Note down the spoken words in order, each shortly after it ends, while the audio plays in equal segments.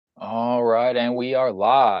right, and we are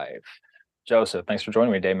live. Joseph, thanks for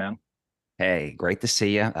joining me today, man. Hey, great to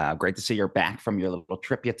see you. Great to see you're back from your little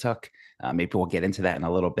trip you took. Maybe we'll get into that in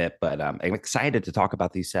a little bit, but I'm excited to talk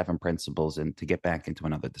about these seven principles and to get back into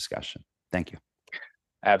another discussion. Thank you.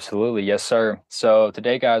 Absolutely. Yes, sir. So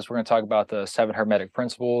today, guys, we're going to talk about the seven Hermetic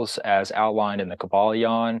principles as outlined in the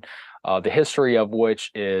Kabbalion, the history of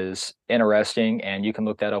which is interesting, and you can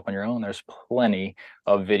look that up on your own. There's plenty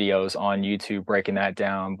of videos on YouTube breaking that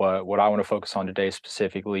down. But what I want to focus on today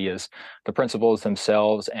specifically is the principles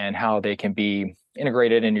themselves and how they can be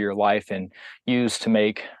integrated into your life and used to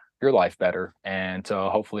make your life better and to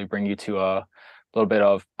hopefully bring you to a little bit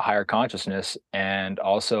of higher consciousness and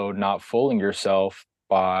also not fooling yourself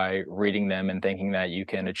by reading them and thinking that you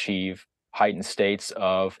can achieve heightened states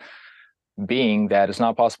of being that is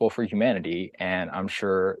not possible for humanity. And I'm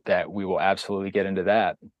sure that we will absolutely get into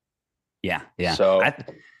that. Yeah, yeah. So,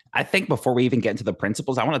 I think before we even get into the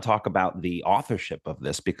principles, I want to talk about the authorship of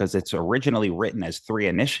this because it's originally written as three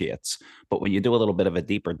initiates. But when you do a little bit of a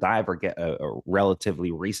deeper dive or get a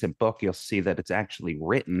relatively recent book, you'll see that it's actually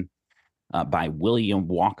written by William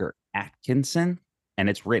Walker Atkinson, and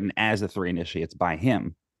it's written as the three initiates by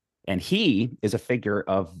him. And he is a figure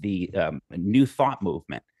of the New Thought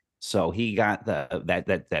movement. So he got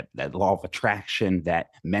that law of attraction,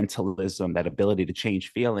 that mentalism, that ability to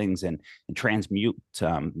change feelings and transmute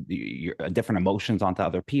your different emotions onto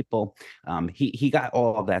other people. He got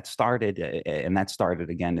all of that started, and that started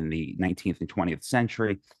again in the 19th and 20th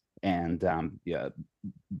century. And yeah,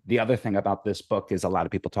 the other thing about this book is a lot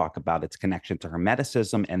of people talk about its connection to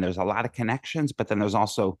Hermeticism, and there's a lot of connections, but then there's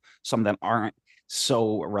also some that aren't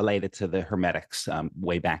so related to the Hermetics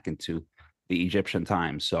way back into the Egyptian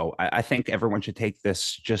times. So I think everyone should take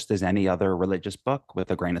this just as any other religious book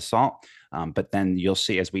with a grain of salt. But then you'll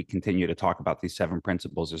see as we continue to talk about these seven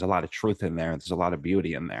principles, there's a lot of truth in there. There's a lot of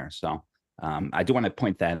beauty in there. So I do want to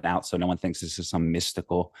point that out so no one thinks this is some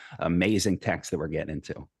mystical, amazing text that we're getting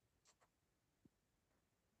into.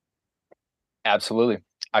 absolutely.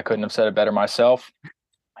 I couldn't have said it better myself.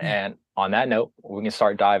 And on that note, we can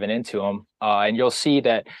start diving into them. And you'll see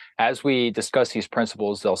that as we discuss these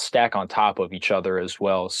principles, they'll stack on top of each other as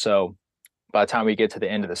well. So by the time we get to the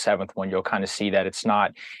end of the seventh one, you'll kind of see that it's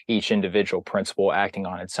not each individual principle acting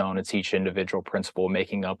on its own. It's each individual principle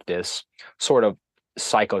making up this sort of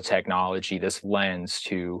psychotechnology, this lens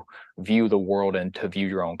to view the world and to view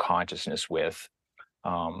your own consciousness with.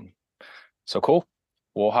 Um, so cool.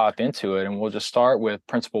 We'll hop into it and we'll just start with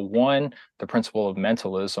principle one, the principle of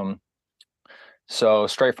mentalism. So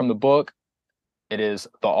straight from the book, it is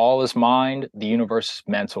the all is mind, the universe is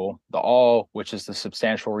mental. The all, which is the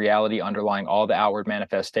substantial reality underlying all the outward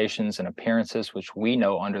manifestations and appearances, which we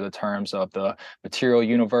know under the terms of the material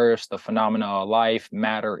universe, the phenomena of life,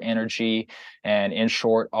 matter, energy, and in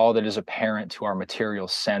short, all that is apparent to our material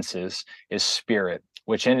senses is spirit,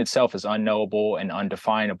 which in itself is unknowable and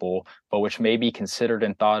undefinable, but which may be considered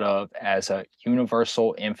and thought of as a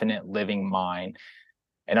universal, infinite living mind.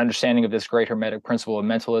 An understanding of this great Hermetic principle of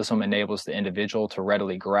mentalism enables the individual to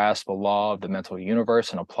readily grasp the law of the mental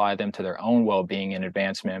universe and apply them to their own well-being and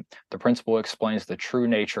advancement. The principle explains the true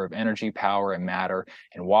nature of energy, power, and matter,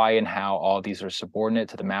 and why and how all these are subordinate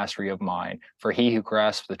to the mastery of mind. For he who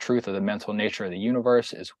grasps the truth of the mental nature of the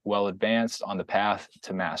universe is well advanced on the path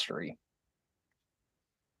to mastery.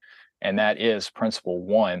 And that is principle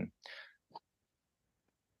one.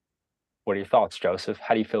 What are your thoughts, Joseph?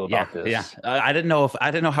 How do you feel Yeah, about yeah. this? I didn't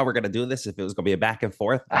know how we're gonna do this. If it was gonna be a back and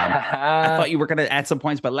forth. I thought you were gonna add some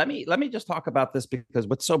points, but let me just talk about this because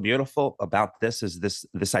what's so beautiful about this is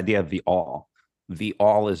this idea of the all. The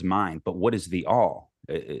all is mine, but what is the all?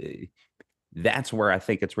 That's where I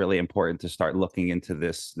think it's really important to start looking into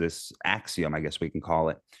this axiom, I guess we can call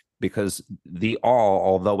it, because the all,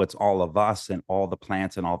 although it's all of us and all the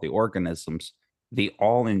plants and all the organisms, the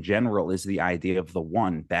all in general is the idea of the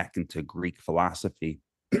one back into Greek philosophy.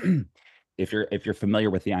 If you're familiar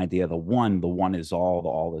with the one is all, the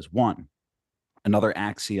all is one. Another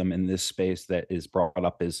axiom in this space that is brought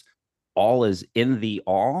up is all is in the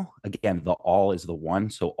all. Again, the all is the one,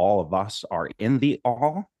 so all of us are in the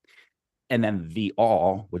all, and then the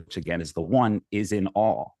all, which again is the one, is in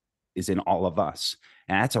all of us.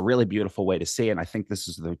 And that's a really beautiful way to see it. And I think this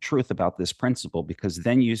is the truth about this principle, because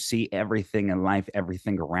then you see everything in life,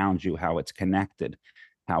 everything around you, how it's connected,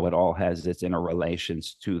 how it all has its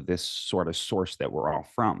interrelations to this sort of source that we're all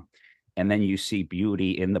from. And then you see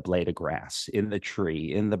beauty in the blade of grass, in the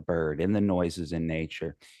tree, in the bird, in the noises in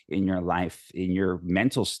nature, in your life, in your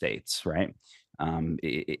mental states, right?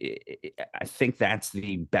 I think that's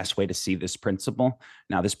the best way to see this principle.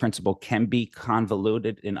 Now, this principle can be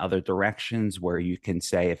convoluted in other directions where you can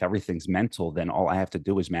say, if everything's mental, then all I have to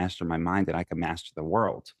do is master my mind and I can master the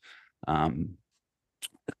world. Um,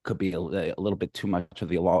 could be a little bit too much of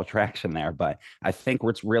the law of attraction there, but I think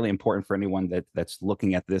what's really important for anyone that's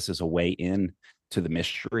looking at this as a way in to the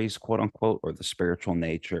mysteries, quote unquote, or the spiritual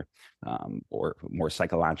nature, or more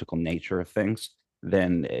psychological nature of things,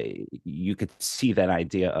 then you could see that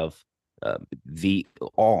idea of the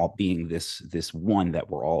all being this one that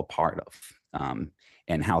we're all a part of,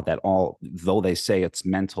 and how that all, though they say it's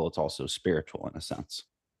mental, it's also spiritual in a sense.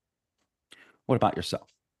 What about yourself?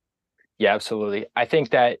 Yeah, absolutely. I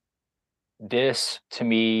think that this to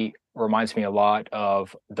me reminds me a lot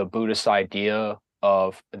of the Buddhist idea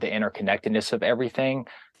of the interconnectedness of everything.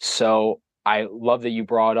 So I love that you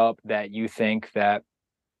brought up that you think that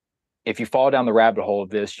if you fall down the rabbit hole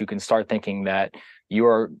of this, you can start thinking that you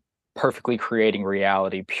are perfectly creating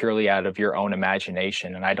reality purely out of your own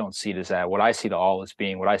imagination. And I don't see it as that. What I see the all as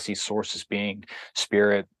being, what I see source as being,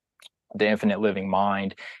 spirit, the infinite living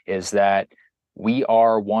mind, is that we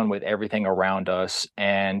are one with everything around us.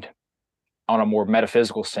 And on a more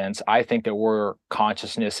metaphysical sense, I think that we're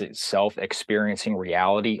consciousness itself experiencing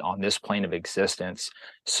reality on this plane of existence.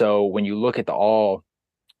 So when you look at the all,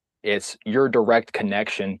 it's your direct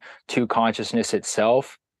connection to consciousness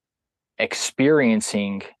itself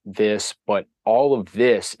experiencing this, but all of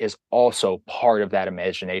this is also part of that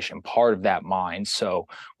imagination, part of that mind. So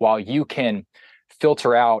while you can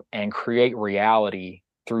filter out and create reality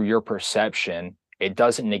through your perception, it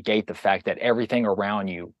doesn't negate the fact that everything around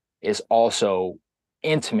you is also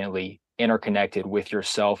intimately interconnected with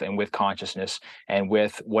yourself and with consciousness and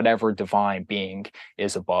with whatever divine being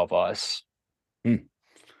is above us. Hmm.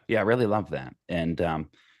 Yeah, I really love that. And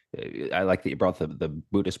I like that you brought the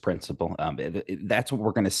Buddhist principle. That's what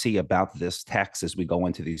we're going to see about this text as we go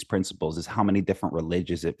into these principles is how many different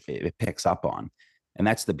religions it picks up on. And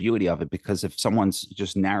that's the beauty of it, because if someone's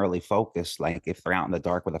just narrowly focused, like if they're out in the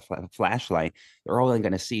dark with a flashlight, they're only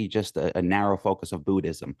going to see just a narrow focus of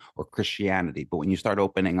Buddhism or Christianity. But when you start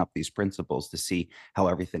opening up these principles to see how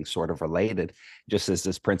everything's sort of related, just as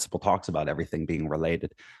this principle talks about everything being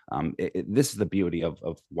related, this is the beauty of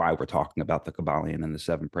why we're talking about the Kabbalion and the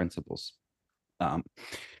seven principles. Um,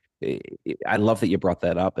 I love that you brought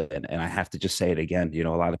that up, and I have to just say it again. You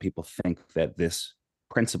know, a lot of people think that this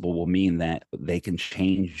principle will mean that they can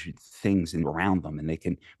change things around them and they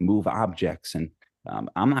can move objects. And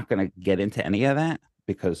I'm not going to get into any of that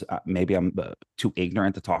because maybe I'm too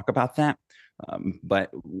ignorant to talk about that. But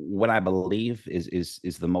what I believe is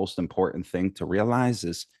the most important thing to realize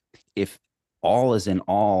is if all is in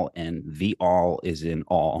all and the all is in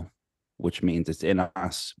all, which means it's in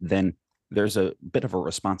us, then there's a bit of a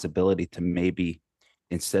responsibility to maybe,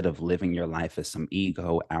 instead of living your life as some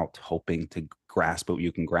ego out hoping to grasp what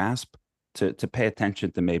you can grasp, to pay attention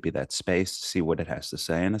to maybe that space, see what it has to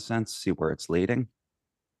say in a sense, see where it's leading,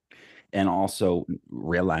 and also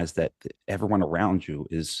realize that everyone around you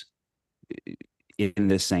is in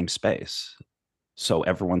this same space. So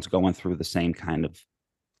everyone's going through the same kind of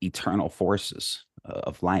eternal forces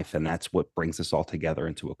of life, and that's what brings us all together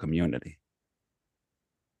into a community.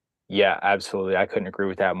 Yeah, absolutely. I couldn't agree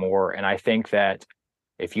with that more. And I think that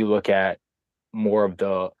if you look at more of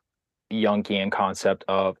the Jungian concept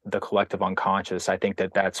of the collective unconscious, I think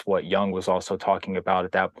that that's what Jung was also talking about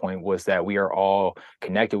at that point, was that we are all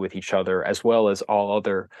connected with each other, as well as all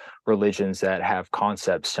other religions that have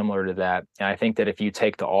concepts similar to that. And I think that if you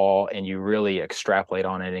take the all and you really extrapolate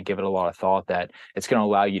on it and give it a lot of thought, that it's going to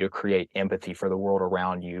allow you to create empathy for the world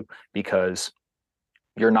around you, because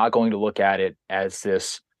you're not going to look at it as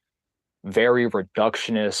this very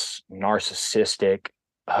reductionist, narcissistic,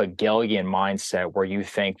 Hegelian mindset where you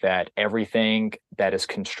think that everything that is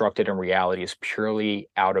constructed in reality is purely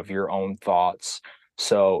out of your own thoughts.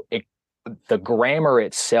 So the grammar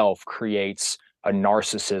itself creates a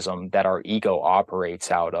narcissism that our ego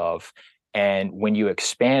operates out of. And when you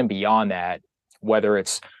expand beyond that, whether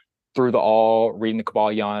it's through the all, reading the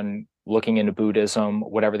Kabbalion, looking into Buddhism,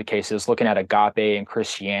 whatever the case is, looking at agape and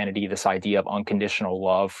Christianity, this idea of unconditional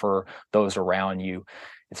love for those around you.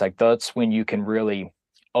 It's like that's when you can really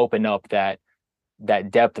open up that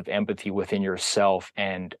depth of empathy within yourself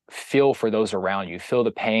and feel for those around you, feel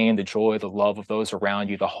the pain, the joy, the love of those around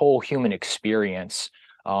you, the whole human experience,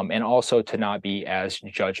 and also to not be as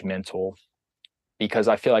judgmental, because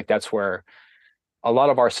I feel like that's where a lot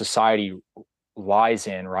of our society lies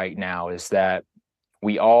in right now, is that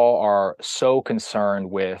we all are so concerned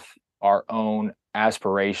with our own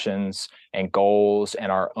aspirations and goals and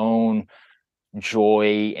our own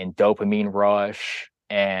joy and dopamine rush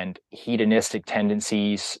and hedonistic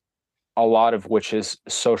tendencies, a lot of which is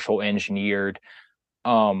social engineered.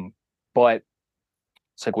 Um, but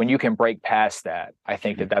it's like when you can break past that, I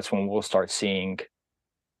think that that's when we'll start seeing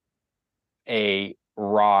a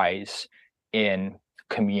rise in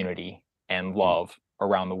community and love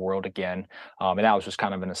around the world again. And that was just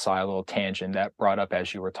kind of an aside, a little tangent that brought up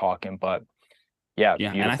as you were talking. But yeah,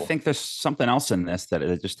 Yeah, and I beautiful. think there's something else in this that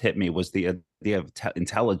it just hit me was the idea of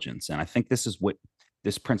intelligence, and I think this is what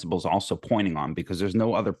this principle is also pointing on because there's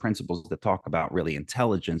no other principles that talk about really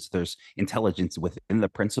intelligence. There's intelligence within the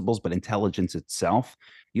principles, but intelligence itself,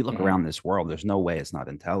 you look Hmm. around this world, there's no way it's not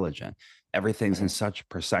intelligent. Everything's in Hmm. such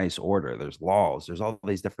precise order. There's laws, there's all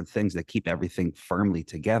these different things that keep everything firmly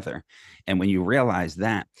together. And when you realize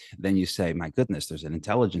that, then you say, my goodness, there's an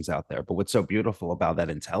intelligence out there. But what's so beautiful about that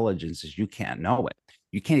intelligence is you can't know it.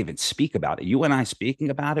 You can't even speak about it. You and I speaking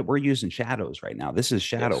about it, we're using shadows right now. This is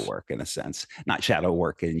shadow Yes. work in a sense, not shadow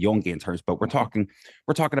work in Jungian terms, but we're talking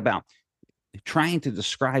about trying to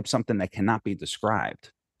describe something that cannot be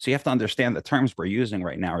described. So you have to understand the terms we're using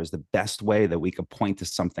right now is the best way that we could point to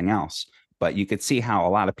something else. But you could see how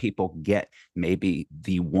a lot of people get maybe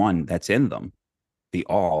the one that's in them, the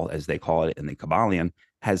all, as they call it in the Kabbalion,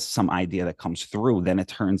 has some idea that comes through. Then it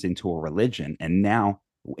turns into a religion. And now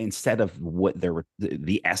instead of what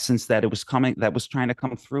the essence that it was coming, that was trying to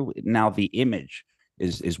come through, now the image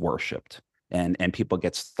is worshipped. And people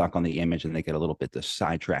get stuck on the image and they get a little bit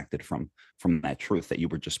sidetracked from that truth that you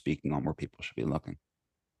were just speaking on where people should be looking.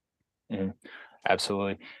 Mhm.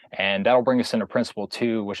 Absolutely. And that'll bring us into principle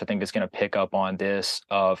two, which I think is going to pick up on this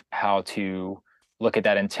of how to look at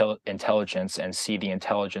that intelligence and see the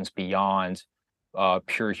intelligence beyond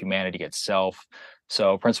pure humanity itself.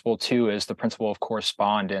 So, principle two is the principle of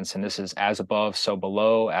correspondence, and this is as above, so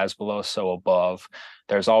below, as below, so above.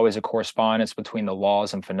 There's always a correspondence between the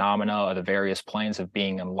laws and phenomena of the various planes of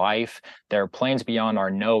being and life. There are planes beyond our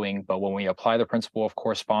knowing, but when we apply the principle of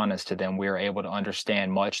correspondence to them, we are able to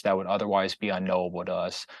understand much that would otherwise be unknowable to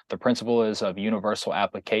us. The principle is of universal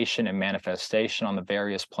application and manifestation on the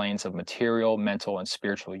various planes of material, mental, and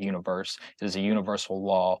spiritual universe. It is a universal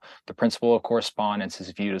law. The principle of correspondence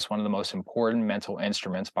is viewed as one of the most important mental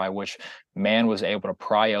instruments by which man was able to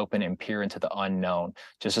pry open and peer into the unknown.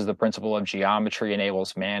 Just as the principle of geometry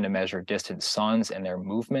enables man to measure distant suns and their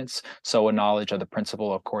movements, so a knowledge of the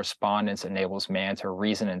principle of correspondence enables man to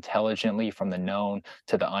reason intelligently from the known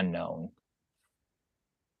to the unknown.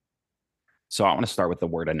 So I want to start with the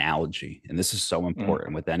word analogy. And this is so Mhm.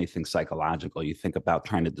 important with anything psychological. You think about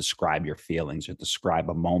trying to describe your feelings or describe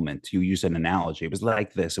a moment. You use an analogy. It was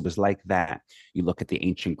like this, it was like that. You look at the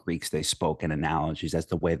ancient Greeks, they spoke in analogies. That's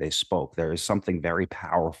the way they spoke. There is something very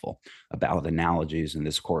powerful about analogies in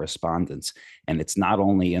this correspondence. And it's not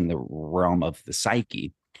only in the realm of the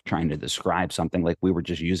psyche, trying to describe something like we were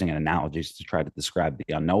just using an analogies to try to describe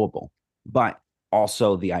the unknowable, but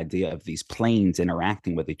also the idea of these planes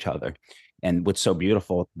interacting with each other. And what's so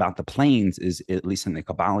beautiful about the planes is, at least in the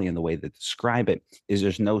Kabbalion, the way they describe it, is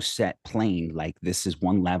there's no set plane. Like this is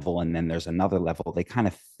one level and then there's another level. They kind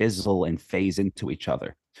of fizzle and phase into each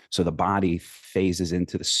other. So the body phases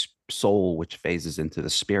into the soul, which phases into the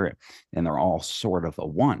spirit, and they're all sort of a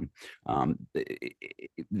one.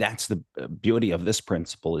 That's the beauty of this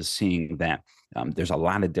principle is seeing that there's a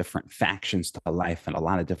lot of different factions to life and a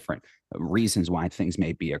lot of different reasons why things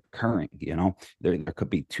may be occurring. You know, there could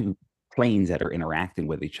be two planes that are interacting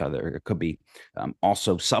with each other. It could be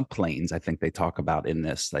also subplanes. I think they talk about in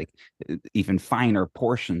this, like even finer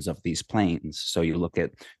portions of these planes. So you look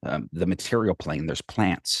at the material plane, there's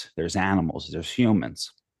plants, there's animals, there's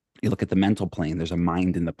humans. You look at the mental plane, there's a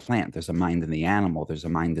mind in the plant, there's a mind in the animal, there's a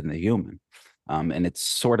mind in the human. And it's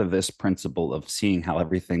sort of this principle of seeing how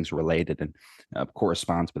everything's related and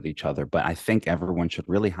corresponds with each other. But I think everyone should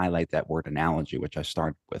really highlight that word analogy, which I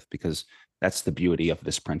started with, because that's the beauty of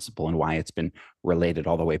this principle and why it's been related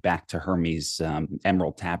all the way back to Hermes'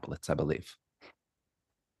 emerald tablets, I believe.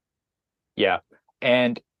 Yeah.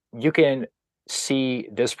 And you can see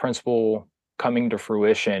this principle coming to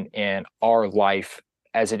fruition in our life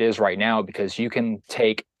as it is right now, because you can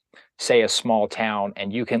take, say, a small town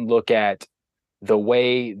and you can look at the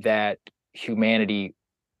way that humanity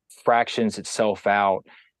fractions itself out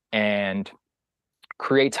and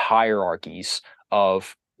creates hierarchies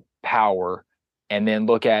of power, and then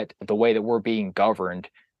look at the way that we're being governed.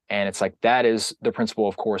 And it's like that is the principle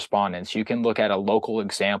of correspondence. You can look at a local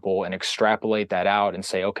example and extrapolate that out and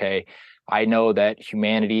say, okay, I know that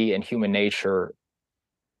humanity and human nature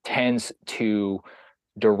tends to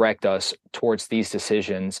direct us towards these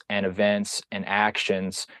decisions and events and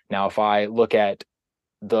actions. Now, if I look at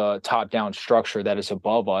the top-down structure that is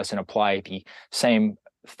above us and apply the same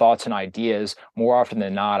thoughts and ideas, more often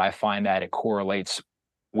than not, I find that it correlates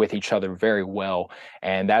with each other very well.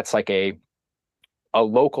 And that's like a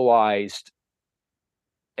localized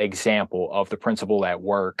example of the principle at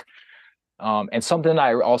work. And something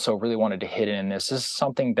I also really wanted to hit in this is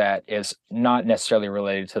something that is not necessarily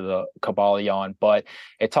related to the Kabbalion, but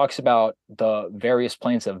it talks about the various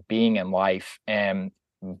planes of being in life. And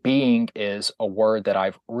being is a word that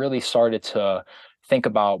I've really started to think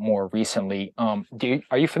about more recently.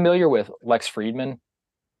 Are you familiar with Lex Friedman?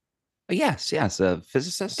 Yes, yes, a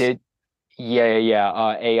physicist. Did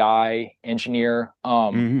yeah, AI engineer.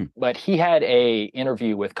 Hmm. But he had a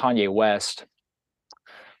interview with Kanye West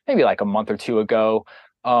maybe like a month or two ago.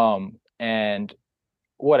 And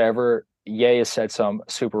whatever, Ye has said some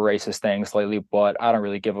super racist things lately, but I don't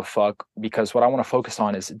really give a fuck because what I want to focus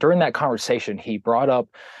on is during that conversation, he brought up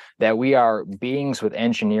that we are beings with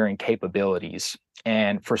engineering capabilities.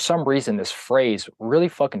 And for some reason, this phrase really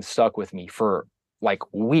fucking stuck with me for like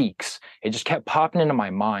weeks. It just kept popping into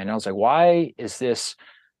my mind. I was like, why is this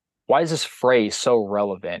phrase so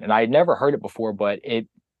relevant? And I had never heard it before, but it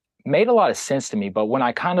made a lot of sense to me. But when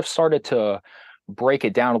I kind of started to break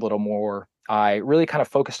it down a little more, I really kind of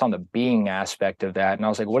focused on the being aspect of that. And I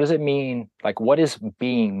was like, what does it mean? Like, what does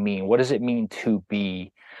being mean? What does it mean to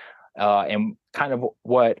be? And kind of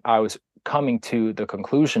what I was coming to the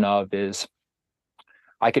conclusion of is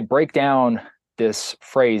I could break down this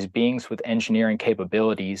phrase, beings with engineering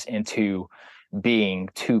capabilities, into being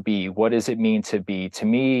to be. What does it mean to be? To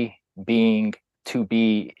me, being to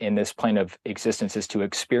be in this plane of existence is to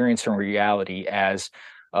experience in reality as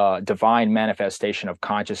a divine manifestation of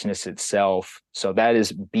consciousness itself. So that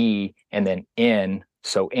is be, and then in.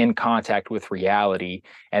 So in contact with reality.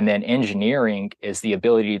 And then engineering is the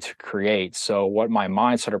ability to create. So what my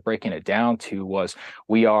mind started breaking it down to was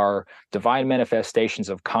we are divine manifestations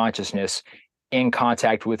of consciousness in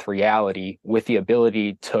contact with reality with the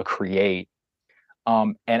ability to create.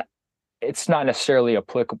 And it's not necessarily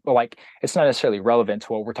applicable, like it's not necessarily relevant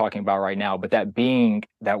to what we're talking about right now, but that being,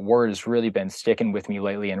 that word has really been sticking with me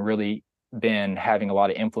lately and really been having a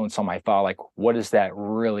lot of influence on my thought. Like, what does that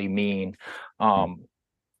really mean?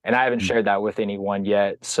 And I haven't shared that with anyone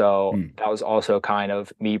yet. So that was also kind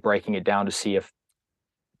of me breaking it down to see if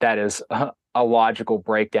that is a logical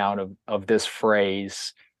breakdown of this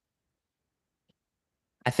phrase.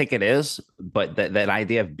 I think it is, but that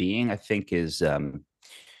idea of being, I think, is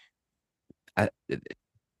I,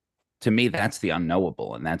 to me that's the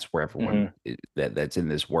unknowable, and that's where everyone Hmm. that's in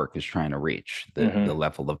this work is trying to reach the Hmm.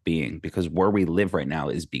 level of being, because where we live right now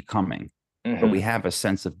is becoming, but we Hmm. have a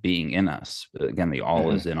sense of being in us. Again, the all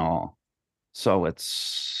Hmm. is in all, so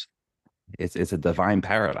it's a divine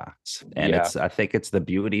paradox, and Yeah. it's I think it's the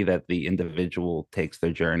beauty that the individual takes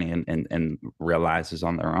their journey and realizes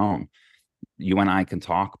on their own. You and I can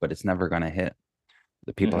talk, but it's never going to hit.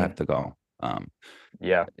 The people Hmm. have to go.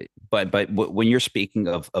 Yeah. But when you're speaking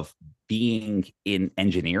of being in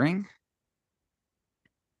engineering,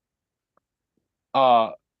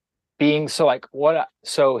 Uh, being so like what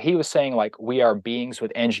so he was saying like we are beings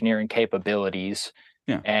with engineering capabilities,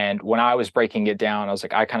 yeah. and when I was breaking it down I was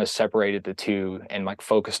like I kind of separated the two and like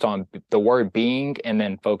focused on the word being and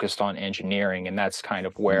then focused on engineering, and that's kind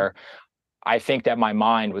of Mm, where I think that my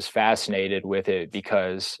mind was fascinated with it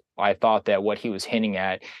because I thought that what he was hinting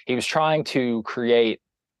at, he was trying to create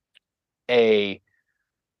a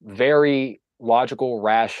very logical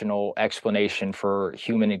rational explanation for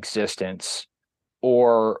human existence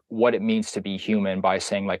or what it means to be human by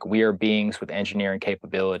saying like we are beings with engineering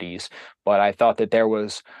capabilities. But I thought that there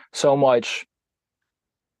was so much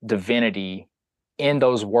divinity in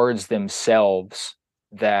those words themselves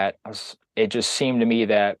that it just seemed to me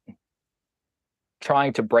that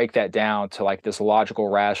trying to break that down to like this logical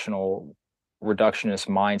rational reductionist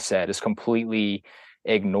mindset is completely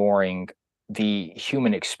ignoring the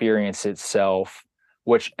human experience itself,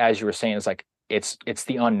 which as you were saying is like it's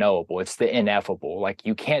the unknowable, it's the ineffable. Like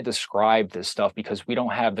you can't describe this stuff because we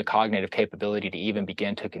don't have the cognitive capability to even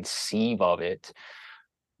begin to conceive of it.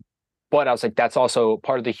 But I was like, that's also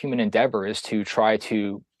part of the human endeavor is to try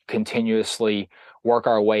to continuously work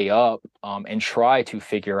our way up, and try to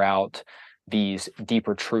figure out these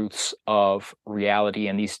deeper truths of reality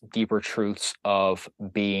and these deeper truths of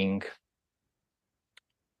being.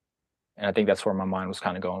 And I think that's where my mind was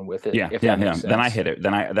kind of going with it, Yeah, if yeah, that yeah. makes Then I sense. hit it.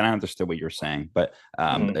 Then I understood what you were saying. But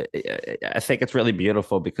Hmm. I think it's really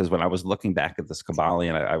beautiful because when I was looking back at this Kabbalah,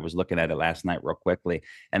 and I was looking at it last night real quickly,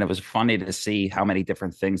 and it was funny to see how many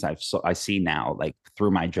different things I see now, like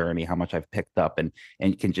through my journey, how much I've picked up, and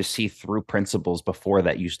you can just see through principles before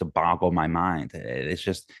that used to boggle my mind.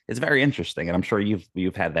 It's very interesting, and I'm sure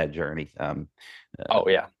you've had that journey. Uh, Oh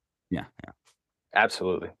yeah, yeah.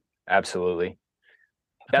 absolutely, absolutely.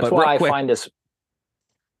 That's But real why I quick, find this.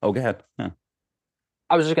 oh, go ahead. Yeah.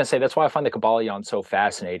 I was just gonna say that's why I find the Kabbalion so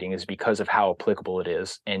fascinating is because of how applicable it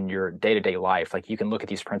is in your day-to-day life. Like you can look at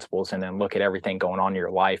these principles and then look at everything going on in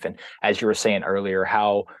your life. And as you were saying earlier,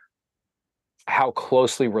 how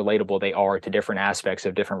closely relatable they are to different aspects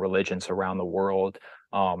of different religions around the world.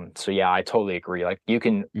 So yeah, I totally agree. Like you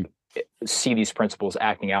can Mm. see these principles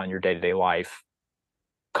acting out in your day-to-day life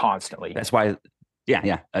constantly. That's why, yeah,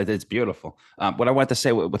 yeah, it's beautiful. What I want to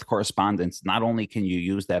say with correspondence, not only can you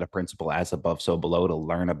use that a principle as above, so below to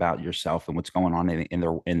learn about yourself and what's going on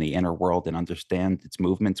in the inner world and understand its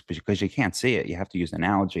movements, because you can't see it, you have to use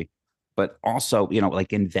analogy. But also,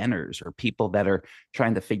 like inventors or people that are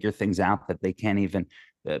trying to figure things out that they can't even,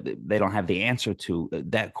 they don't have the answer to.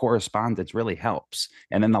 That correspondence really helps.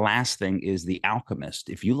 And then the last thing is the alchemist.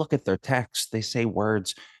 If you look at their text, they say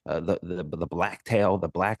words, the black tail, the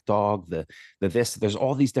black dog, the this. There's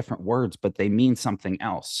all these different words, but they mean something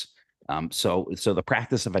else. So the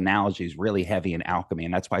practice of analogy is really heavy in alchemy,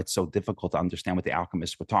 and that's why it's so difficult to understand what the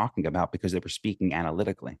alchemists were talking about because they were speaking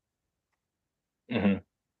analytically Hmm.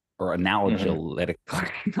 or Hmm. analogilically,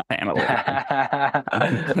 not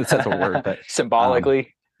analytically. That's a word, but um,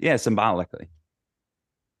 Symbolically, yeah, symbolically.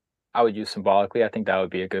 I would use symbolically. I think that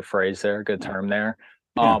would be a good phrase there, a good Yeah, term there.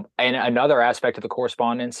 yeah. And another aspect of the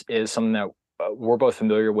correspondence is something that we're both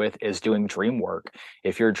familiar with is doing dream work.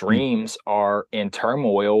 If your Mm. dreams are in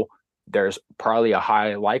turmoil, there's probably a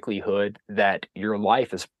high likelihood that your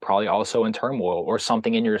life is probably also in turmoil or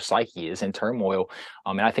something in your psyche is in turmoil.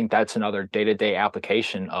 And I think that's another day-to-day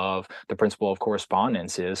application of the principle of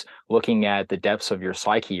correspondence is looking at the depths of your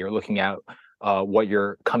psyche or looking at what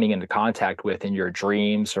you're coming into contact with in your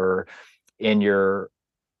dreams or in your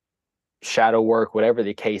shadow work, whatever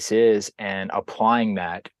the case is, and applying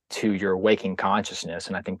that to your waking consciousness.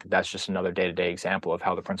 And I think that that's just another day to day example of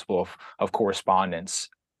how the principle of correspondence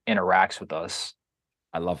interacts with us.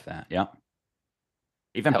 I love that. Yeah.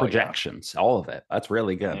 Even Hell yeah. projections, all of it. That's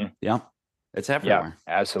really good. Mhm. Yeah. It's Yeah, everywhere.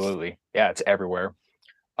 absolutely. Yeah, it's everywhere.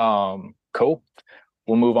 Cool.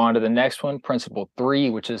 We'll move on to the next one, principle three,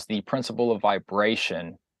 which is the principle of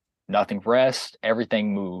vibration. Nothing rests,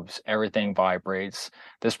 everything moves, everything vibrates.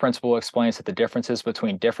 This principle explains that the differences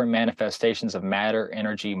between different manifestations of matter,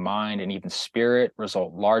 energy, mind, and even spirit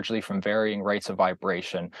result largely from varying rates of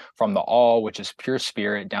vibration. From the all, which is pure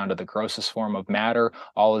spirit, down to the grossest form of matter,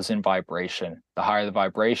 all is in vibration. The higher the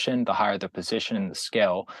vibration, the higher the position in the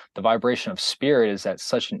scale. The vibration of spirit is at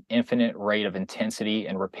such an infinite rate of intensity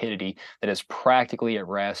and rapidity that is practically at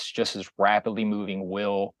rest, just as rapidly moving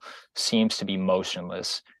will seems to be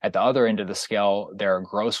motionless. At the other end of the scale, there are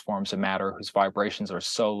gross forms of matter whose vibrations are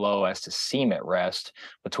so low as to seem at rest.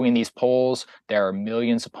 Between these poles, there are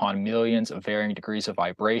millions upon millions of varying degrees of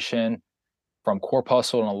vibration. From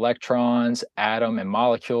corpuscle and electrons, atom and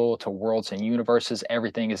molecule to worlds and universes,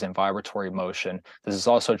 everything is in vibratory motion. This is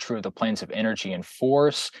also true of the planes of energy and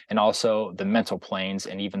force, and also the mental planes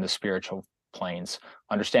and even the spiritual planes.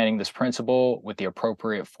 Understanding this principle with the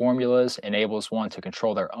appropriate formulas enables one to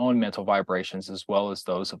control their own mental vibrations as well as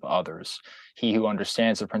those of others. He who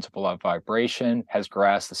understands the principle of vibration has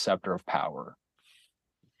grasped the scepter of power.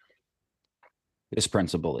 This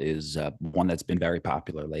principle is one that's been very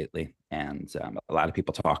popular lately. And a lot of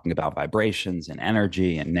people talking about vibrations and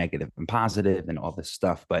energy and negative and positive and all this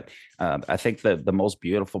stuff. But I think the most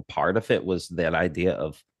beautiful part of it was that idea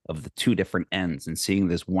of the two different ends and seeing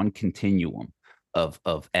this one continuum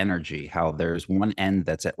of energy, how there's one end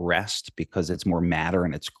that's at rest because it's more matter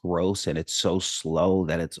and it's gross and it's so slow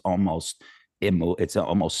that it's almost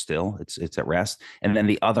still, it's at rest. And then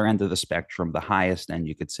the other end of the spectrum, the highest end,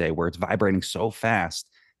 you could say, where it's vibrating so fast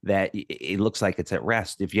that it looks like it's at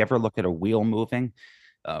rest. If you ever look at a wheel moving,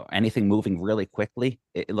 anything moving really quickly,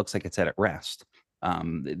 it looks like it's at rest.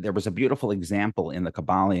 There was a beautiful example in the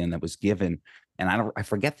Kabbalion that was given, and I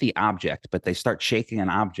forget the object, but they start shaking an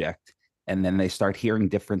object, and then they start hearing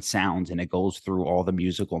different sounds, and it goes through all the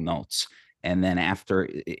musical notes. And then after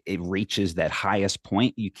it reaches that highest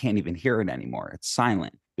point, you can't even hear it anymore. It's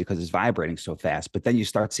silent because it's vibrating so fast. But then you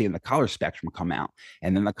start seeing the color spectrum come out,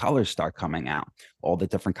 and then the colors start coming out, all the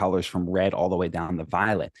different colors from red all the way down to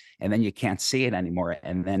violet, and then you can't see it anymore.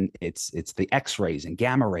 And then it's the X-rays and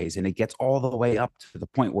gamma rays, and it gets all the way up to the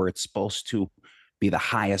point where it's supposed to be the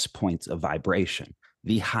highest points of vibration,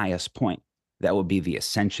 the highest point. That would be the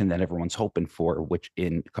ascension that everyone's hoping for, which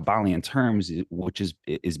in Kabbalion terms, which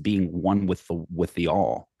is being one with the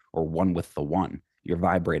all, or one with the one. You're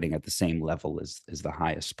vibrating at the same level as the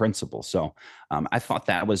highest principle. So I thought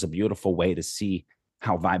that was a beautiful way to see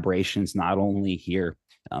how vibrations not only here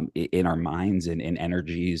in our minds and in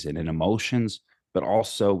energies and in emotions, but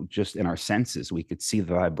also just in our senses. We could see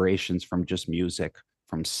the vibrations from just music,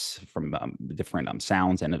 from different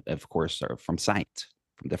sounds, and of course from sight,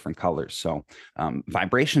 from different colors. So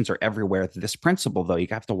vibrations are everywhere. This principle, though, you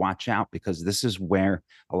have to watch out, because this is where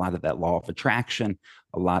a lot of that law of attraction,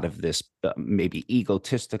 a lot of this maybe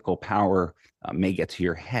egotistical power may get to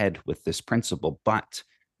your head with this principle. But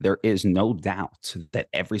there is no doubt that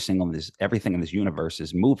everything in this universe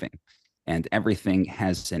is moving, and everything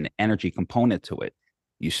has an energy component to it.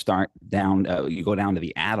 You start down, you go down to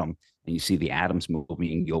the atom, and you see the atoms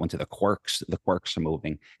moving, and you go into the quirks are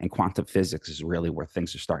moving, and quantum physics is really where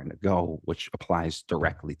things are starting to go, which applies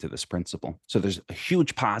directly to this principle. So there's a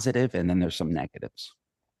huge positive, and then there's some negatives.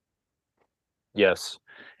 Yes.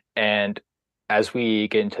 And as we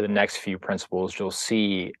get into the next few principles, you'll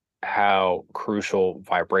see how crucial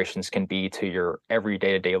vibrations can be to your every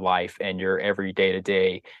day-to-day life and your every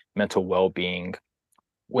day-to-day mental well-being.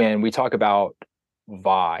 When we talk about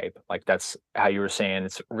vibe, like that's how you were saying,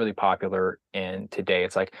 it's really popular in today.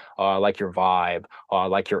 It's like, I like your vibe, I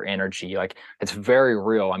like your energy. Like, it's very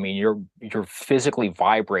real. I mean, you're physically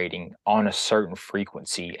vibrating on a certain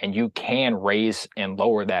frequency, and you can raise and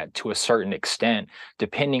lower that to a certain extent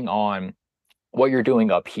depending on what you're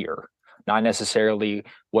doing up here. Not necessarily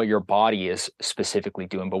what your body is specifically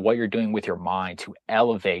doing, but what you're doing with your mind to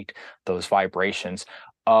elevate those vibrations.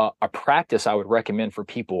 A practice I would recommend for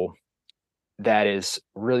people that is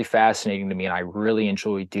really fascinating to me, and I really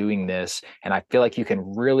enjoy doing this, and I feel like you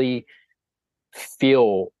can really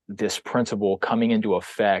feel this principle coming into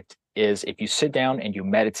effect, is if you sit down and you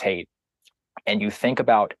meditate and you think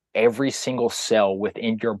about every single cell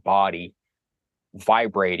within your body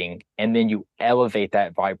vibrating, and then you elevate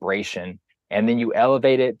that vibration, and then you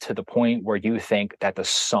elevate it to the point where you think that the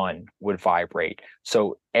sun would vibrate.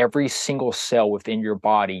 So every single cell within your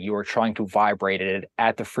body, you are trying to vibrate it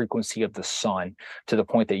at the frequency of the sun, to the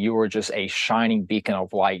point that you are just a shining beacon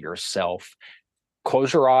of light yourself.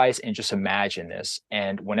 Close your eyes and just imagine this.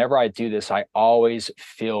 And whenever I do this, I always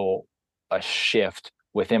feel a shift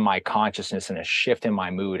within my consciousness and a shift in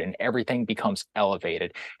my mood, and everything becomes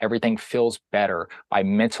elevated. Everything feels better. I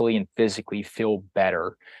mentally and physically feel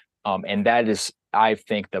better. And that is, I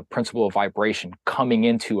think, the principle of vibration coming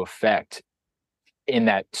into effect in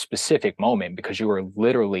that specific moment, because you are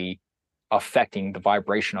literally affecting the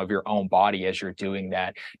vibration of your own body as you're doing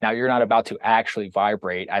that. Now, you're not about to actually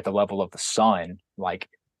vibrate at the level of the sun. Like,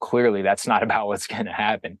 clearly that's not about what's going to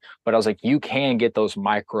happen. But I was like, you can get those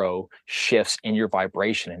micro shifts in your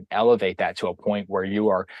vibration and elevate that to a point where you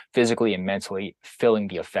are physically and mentally feeling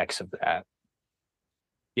the effects of that.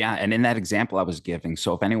 Yeah, and in that example I was giving,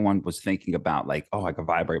 so if anyone was thinking about like, oh, I could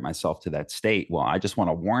vibrate myself to that state, well, I just want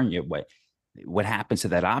to warn you, what happens to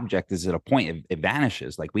that object is at a point it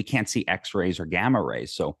vanishes. Like, we can't see X-rays or gamma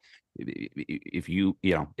rays. So if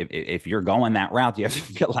if you're going that route, you have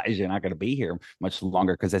to realize you're not going to be here much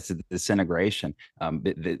longer, because that's a disintegration.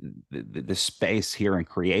 The space here in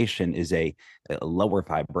creation is a lower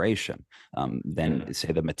vibration than,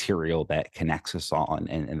 say, the material that connects us all,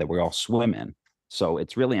 and that we all swim in. So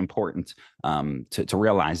it's really important to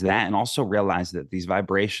realize that, and also realize that these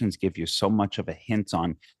vibrations give you so much of a hint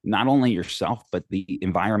on not only yourself, but the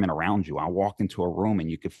environment around you. I'll walk into a room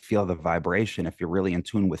and you could feel the vibration if you're really in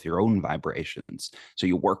tune with your own vibrations. So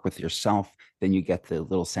you work with yourself, then you get the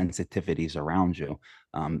little sensitivities around you.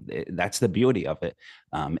 That's the beauty of it.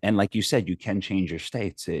 And like you said, you can change your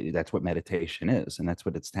states. That's what meditation is, and that's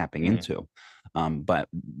what it's tapping Mm, into. But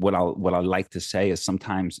what I like to say is,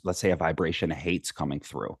 sometimes, let's say, a vibration of hate's coming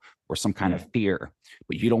through, or some kind of mm, fear,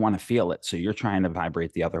 but you don't want to feel it, so you're trying to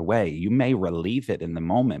vibrate the other way. You may relieve it in the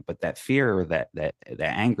moment, but that fear, or that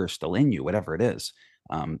anger is still in you, whatever it is.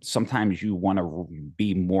 Sometimes you want to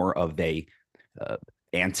be more of a uh,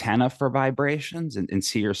 antenna for vibrations, and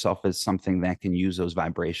see yourself as something that can use those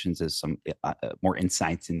vibrations as some more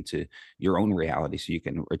insights into your own reality, so you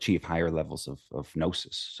can achieve higher levels of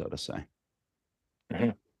gnosis, so to say.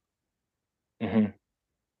 mhm, mhm.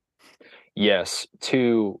 Yes,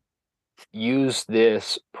 to use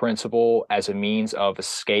this principle as a means of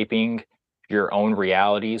escaping your own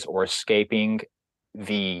realities or escaping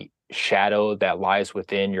the shadow that lies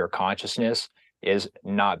within your consciousness is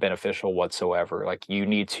not beneficial whatsoever. Like you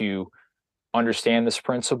need to understand this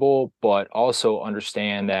principle, but also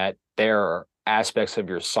understand that there are aspects of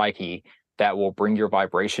your psyche that will bring your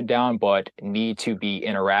vibration down, but need to be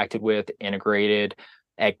interacted with, integrated,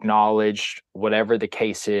 acknowledged, whatever the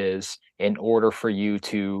case is, in order for you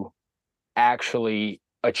to actually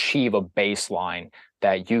achieve a baseline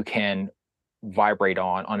that you can vibrate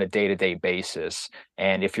on a day-to-day basis.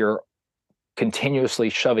 And if you're continuously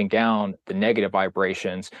shoving down the negative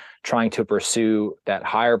vibrations, trying to pursue that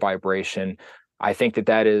higher vibration, I think that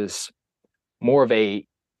that is more of a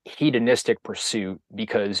hedonistic pursuit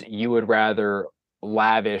because you would rather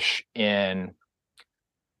lavish in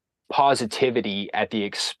positivity at the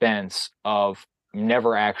expense of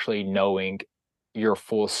never actually knowing your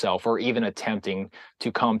full self or even attempting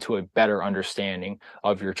to come to a better understanding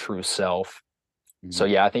of your true self. So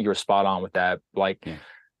Mhm. yeah, I think you're spot on with that. Like Yeah.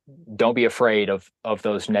 don't be afraid of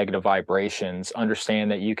those negative vibrations.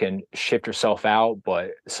 Understand that you can shift yourself out,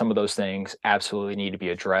 but some of those things absolutely need to be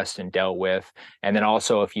addressed and dealt with. And then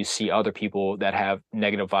also, if you see other people that have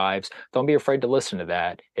negative vibes, don't be afraid to listen to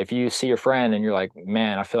that. If you see your friend and you're like,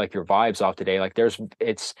 man, I feel like your vibe's off today, like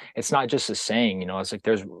it's not just a saying, you know, it's like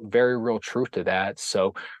there's very real truth to that.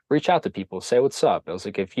 So reach out to people, say what's up. I was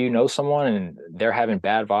like, if you know someone and they're having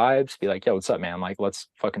bad vibes, be like, yo, what's up, man? Like, let's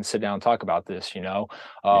fucking sit down and talk about this, you know?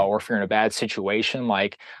 Yeah. Or if you're in a bad situation,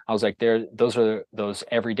 like I was like, there, those are those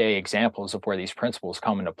everyday examples of where these principles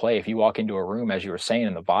come into play. If you walk into a room, as you were saying,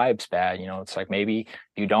 and the vibe's bad, you know, it's like maybe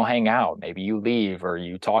you don't hang out, maybe you leave, or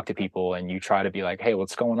you talk to people and you try to be like, hey,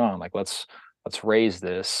 what's going on? Like, let's raise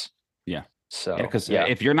this. Yeah. Yeah, So because yeah.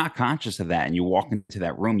 if you're not conscious of that and you walk into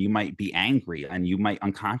that room, you might be angry and you might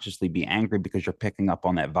unconsciously be angry because you're picking up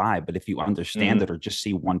on that vibe. But if you understand Hmm. it or just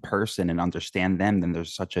see one person and understand them, then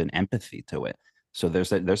there's such an empathy to it. So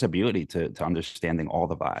there's a beauty to understanding all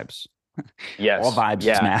the vibes. All Yes. vibes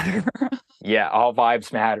Yeah. matter. Yeah. All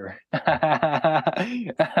vibes matter. Oh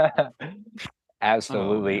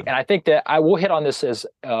Absolutely. man. And I think that I will hit on this as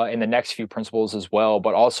in the next few principles as well,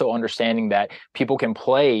 but also understanding that people can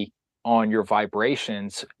play on your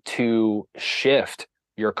vibrations to shift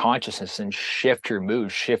your consciousness and shift your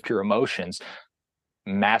mood, shift your emotions.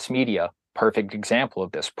 Mass media, perfect example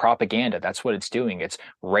of this. Propaganda, that's what it's doing. It's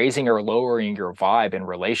raising or lowering your vibe in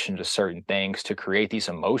relation to certain things to create these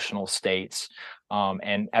emotional states.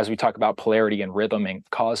 And as we talk about polarity and rhythm and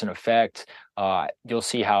cause and effect, you'll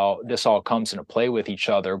see how this all comes into play with each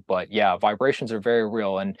other. But yeah, vibrations are very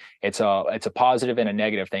real, and it's a positive and a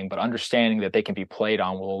negative thing. But understanding that they can be played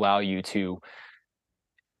on will allow you to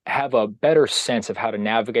have a better sense of how to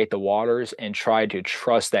navigate the waters and try to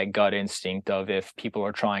trust that gut instinct of if people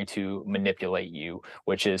are trying to manipulate you,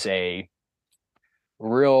 which is a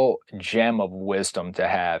real gem of wisdom to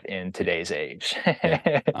have in Yeah. today's age.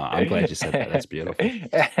 Yeah. I'm glad you said that. That's beautiful.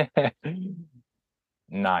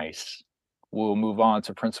 Nice. We'll move on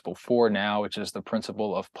to principle 4 now, which is the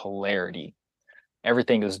principle of polarity.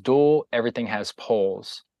 Everything is dual, everything has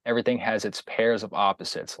poles. Everything has its pairs of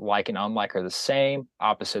opposites. Like and unlike are the same,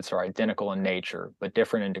 opposites are identical in nature, but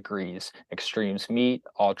different in degrees. Extremes meet,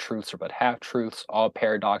 all truths are but half truths, all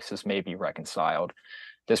paradoxes may be reconciled.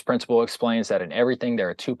 This principle explains that in everything there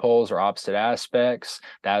are two poles or opposite aspects.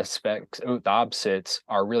 The opposites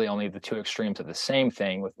are really only the two extremes of the same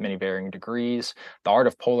thing with many varying degrees. The art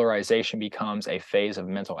of polarization becomes a phase of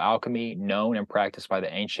mental alchemy known and practiced by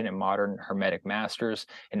the ancient and modern Hermetic masters.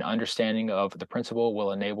 An understanding of the principle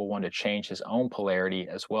will enable one to change his own polarity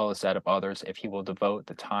as well as that of others if he will devote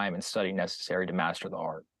the time and study necessary to master the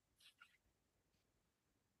art.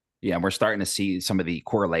 Yeah, we're starting to see some of the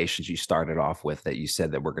correlations you started off with that you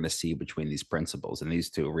said that we're going to see between these principles. And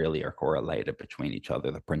these two really are correlated between each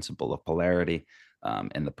other, the principle of polarity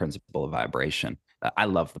and the principle of vibration. I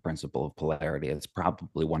love the principle of polarity. It's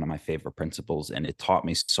probably one of my favorite principles, and it taught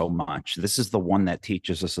me so much. This is the one that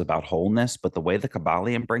teaches us about wholeness, but the way the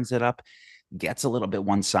Kabbalion brings it up gets a little bit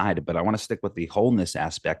one sided. But I want to stick with the wholeness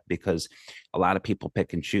aspect because a lot of people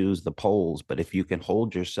pick and choose the poles. But if you can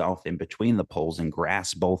hold yourself in between the poles and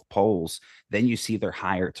grasp both poles, then you see their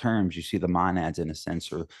higher terms. You see the monads in a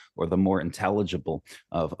sense, or the more intelligible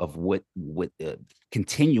of what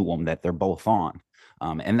continuum that they're both on.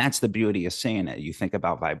 And that's the beauty of saying it. You think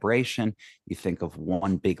about vibration, you think of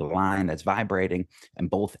one big line that's vibrating, and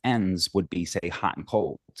both ends would be, say, hot and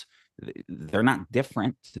cold. They're not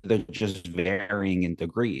different, they're just varying in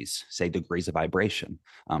degrees, say degrees of vibration.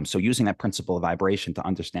 So using that principle of vibration to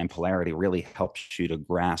understand polarity really helps you to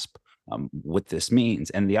grasp what this means.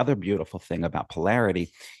 And the other beautiful thing about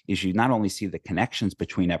polarity is you not only see the connections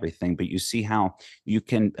between everything, but you see how you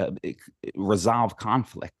can resolve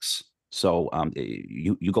conflicts. So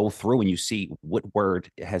you go through and you see what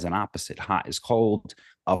word has an opposite. Hot is cold,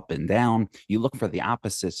 up and down. You look for the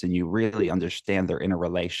opposites, and you really understand their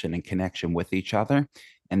interrelation and connection with each other.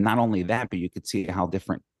 And not only that, but you could see how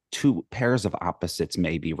different two pairs of opposites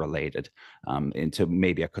may be related into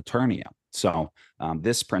maybe a quaternia. So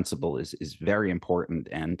this principle is very important,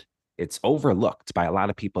 and it's overlooked by a lot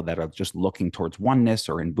of people that are just looking towards oneness,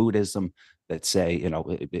 or in Buddhism that say,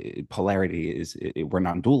 polarity is, we're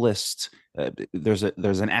non-dualists.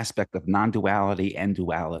 There's an aspect of non-duality and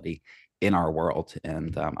duality in our world,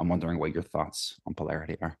 and I'm wondering what your thoughts on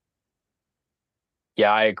polarity are.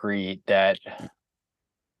 Yeah, I agree that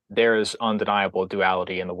there's undeniable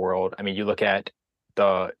duality in the world. I mean, you look at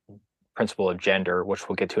the principle of gender, which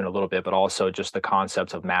we'll get to in a little bit, but also just the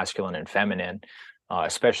concepts of masculine and feminine,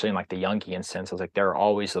 especially in like the Jungian sense. It's like there are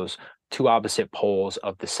always those two opposite poles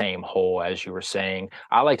of the same whole, as you were saying.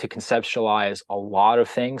 I like to conceptualize a lot of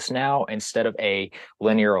things now. Instead of a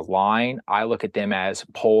linear line, I look at them as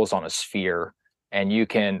poles on a sphere, and you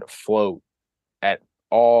can float at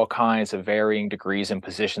all kinds of varying degrees and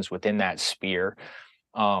positions within that sphere.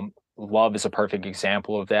 Love is a perfect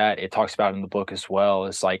example of that. It talks about in the book as well.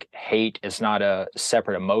 It's like hate is not a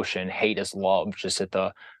separate emotion. Hate is love, just at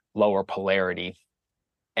the lower polarity.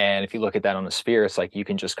 And if you look at that on the sphere, it's like you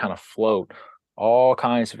can just kind of float all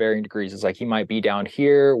kinds of varying degrees. It's like you might be down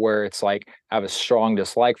here where it's like I have a strong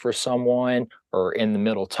dislike for someone, or in the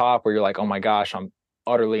middle top where you're like, oh my gosh, I'm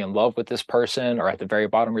utterly in love with this person, or at the very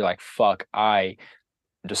bottom, you're like, fuck, I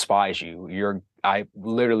despise you. I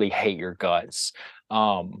literally hate your guts,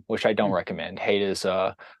 which I don't recommend. Hate is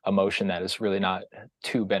a emotion that is really not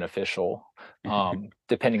too beneficial,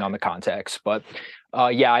 depending on the context. But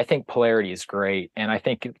yeah, I think polarity is great, and I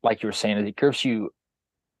think, like you were saying, it gives you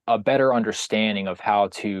a better understanding of how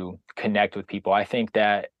to connect with people. I think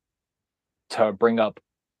that, to bring up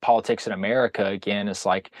politics in America again, is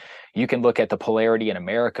like you can look at the polarity in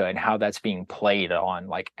America and how that's being played on,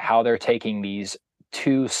 like how they're taking these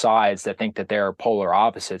two sides that think that they're polar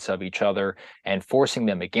opposites of each other and forcing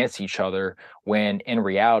them against each other, when in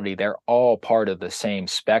reality they're all part of the same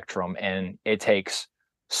spectrum, and it takes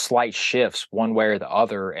slight shifts one way or the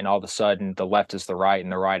other, and all of a sudden the left is the right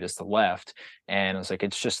and the right is the left. And it's like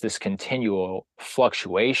it's just this continual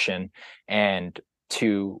fluctuation, and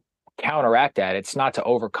to counteract that, it's not to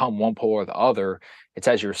overcome one pole or the other. It's,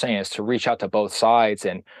 as you were saying, it's to reach out to both sides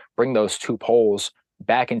and bring those two poles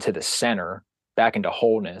back into the center, back into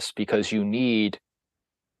wholeness, because you need,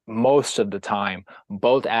 most of the time,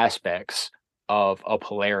 both aspects of a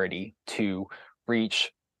polarity to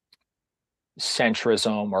reach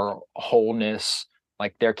centrism or wholeness.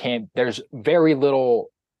 Like there's very little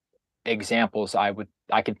examples I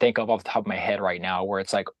can think of off the top of my head right now where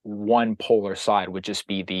it's like one polar side would just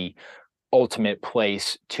be the ultimate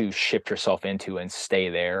place to shift yourself into and stay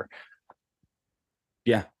there.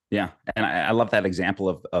 Yeah, yeah, and I love that example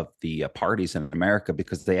of the parties in America,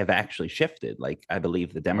 because they have actually shifted. Like, I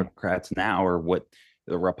believe the Mm, Democrats now are what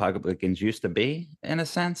the Republicans used to be, in a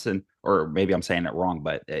sense, and or maybe I'm saying it wrong,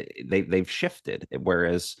 but they've shifted.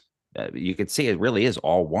 Whereas you could see it really is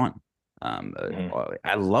all one. mhm,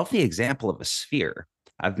 I love the example of a sphere.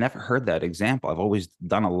 I've never heard that example. I've always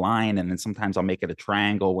done a line, and then sometimes I'll make it a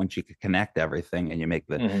triangle once you can connect everything, and you make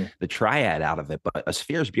mhm, the triad out of it. But a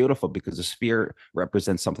sphere is beautiful because a sphere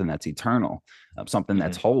represents something that's eternal, something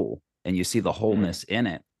that's mhm, whole, and you see the mhm, wholeness in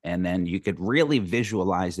it. And then you could really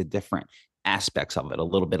visualize the different aspects of it: a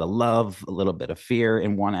little bit of love, a little bit of fear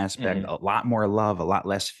in one aspect, mhm, a lot more love, a lot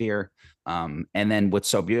less fear. And then what's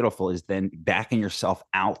so beautiful is then backing yourself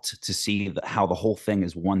out to see how the whole thing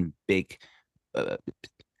is one big uh,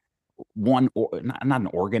 one, or not an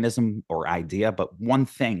organism or idea, but one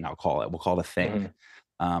thing. I'll call it. We'll call it a thing.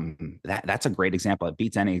 mhm. That's a great example. It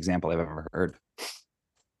beats any example I've ever heard.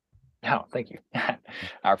 Oh, thank you.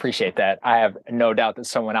 I appreciate that. I have no doubt that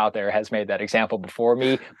someone out there has made that example before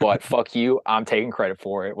me, but fuck you, I'm taking credit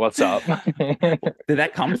for it. What's up? Did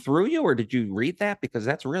that come through you, or did you read that? Because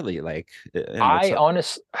that's really like, it's I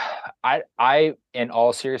honest, I, in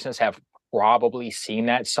all seriousness, have probably seen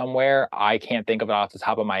that somewhere. I can't think of it off the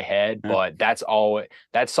top of my head, uh, but that's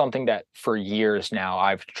something that for years now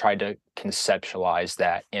I've tried to conceptualize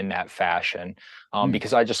that in that fashion, mm,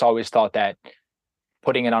 because I just always thought that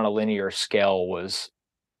putting it on a linear scale was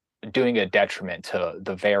doing a detriment to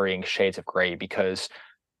the varying shades of gray. Because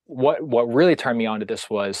what really turned me on to this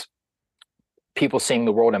was people seeing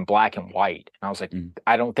the world in black and white. And I was like, mm,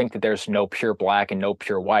 I don't think that there's no pure black and no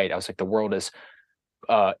pure white. I was like, the world is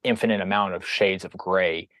infinite amount of shades of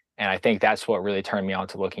gray. And I think that's what really turned me on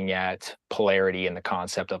to looking at polarity and the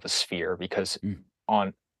concept of a sphere, because Mm.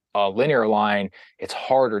 on a linear line, it's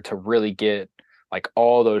harder to really get like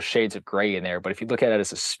all those shades of gray in there. But if you look at it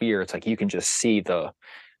as a sphere, it's like you can just see the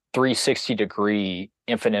 360-degree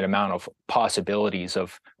infinite amount of possibilities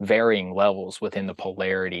of varying levels within the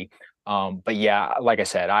polarity. But yeah, like I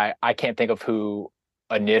said, I can't think of who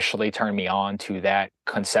initially turned me on to that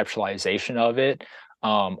conceptualization of it.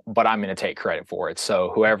 But I'm going to take credit for it.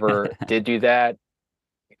 So whoever did do that,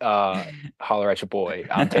 uh, holler at your boy.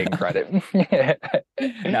 I'm taking credit.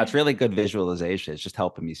 No, it's really good visualization. It's just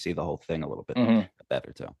helping me see the whole thing a little bit Hmm.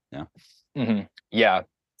 better too. Yeah. Hmm. Yeah.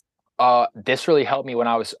 This really helped me when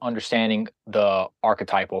I was understanding the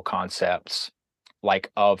archetypal concepts, like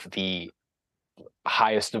of the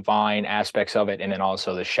highest divine aspects of it, and then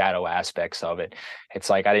also the shadow aspects of it. It's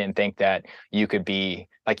like I didn't think that you could be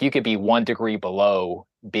 1 degree below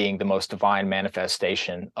being the most divine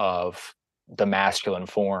manifestation of the masculine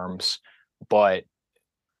forms, but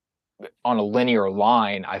on a linear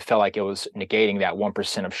line, I felt like it was negating that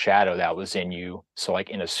 1% of shadow that was in you. So like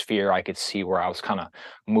in a sphere, I could see where I was kind of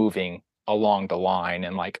moving along the line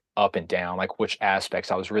and like up and down, like which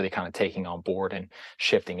aspects I was really kind of taking on board and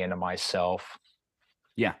shifting into myself.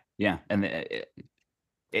 Yeah. Yeah. And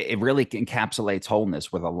it really encapsulates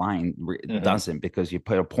wholeness where the line Hmm. doesn't, because you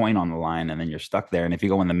put a point on the line and then you're stuck there. And if you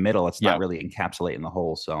go in the middle, it's not Yeah. really encapsulating the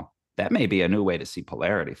whole. So that may be a new way to see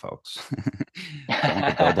polarity, folks. Someone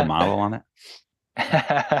could build a model on it.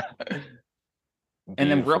 And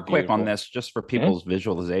then, real Beautiful, quick on beautiful. this, just for Mhm. people's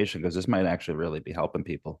visualization, because this might actually really be helping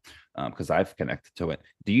people, because I've connected to it.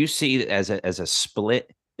 Do you see it as a split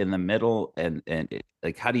in the middle, and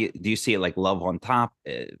like how do you see it like love on top,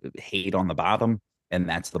 hate on the bottom, and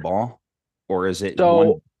that's the ball, or is it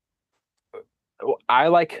So one? I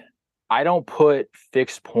like, I don't put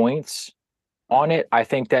fixed points on it. I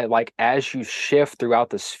think that like as you shift throughout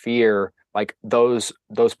the sphere, like those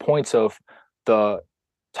points of the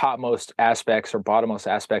topmost aspects or bottommost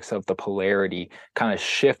aspects of the polarity kind of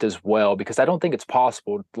shift as well, because I don't think it's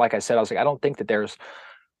possible. Like I said, I was like, I don't think that there's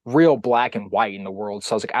real black and white in the world.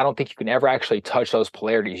 So I was like, I don't think you can ever actually touch those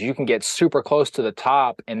polarities. You can get super close to the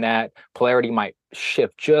top, and that polarity might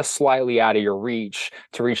shift just slightly out of your reach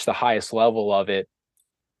to reach the highest level of it.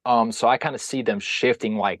 So I kind of see them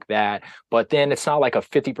shifting like that, but then it's not like a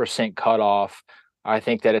 50% cutoff. I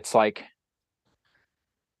think that it's like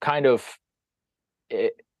kind of,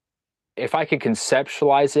 if I could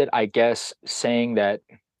conceptualize it, I guess saying that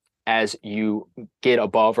as you get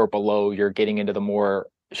above or below, you're getting into the more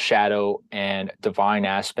shadow and divine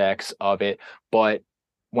aspects of it. But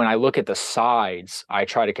when I look at the sides, I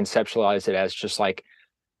try to conceptualize it as just like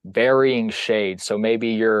varying shades. So maybe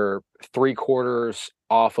you're 3/4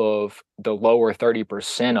 off of the lower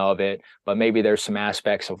 30% of it, but maybe there's some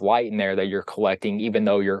aspects of light in there that you're collecting, even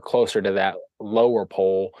though you're closer to that lower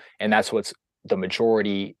pole. And that's what's the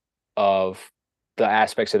majority of the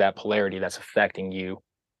aspects of that polarity that's affecting you,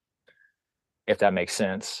 if that makes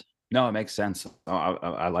sense. No, it makes sense. Oh,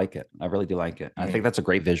 I like it. I really do like it. I Hmm. think that's a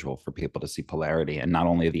great visual for people to see polarity, and not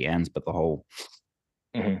only the ends but the whole.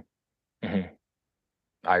 Hmm. Hmm.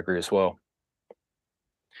 I agree as well.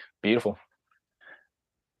 Beautiful.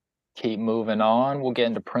 Keep moving on. We'll get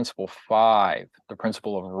into principle 5, the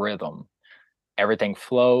principle of rhythm. Everything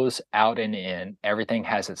flows out and in. Everything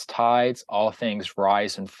has its tides. All things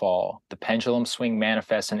rise and fall. The pendulum swing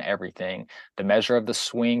manifests in everything. The measure of the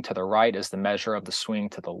swing to the right is the measure of the swing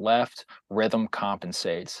to the left. Rhythm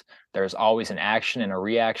compensates. There is always an action and a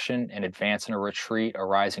reaction, an advance and a retreat, a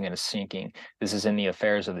rising and a sinking. This is in the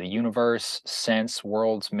affairs of the universe, sense,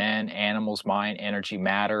 worlds, men, animals, mind, energy,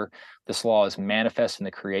 matter. This law is manifest in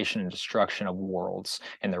the creation and destruction of worlds,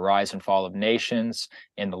 in the rise and fall of nations,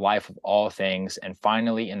 in the life of all things, and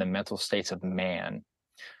finally in the mental states of man.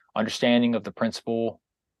 Understanding of the principle.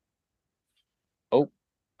 Oh,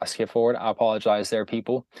 I skipped forward. I apologize there,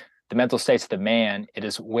 people. The mental states of the man, it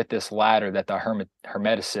is with this latter that the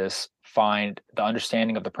Hermeticists find the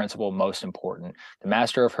understanding of the principle most important. The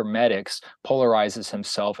master of Hermetics polarizes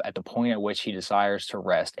himself at the point at which he desires to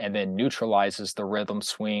rest, and then neutralizes the rhythm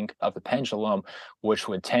swing of the pendulum, which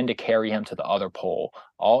would tend to carry him to the other pole.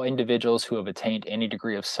 All individuals who have attained any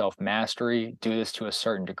degree of self mastery do this to a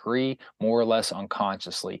certain degree, more or less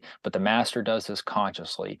unconsciously, but the master does this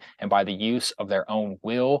consciously, and by the use of their own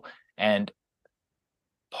will and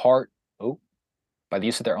part. Oh, by the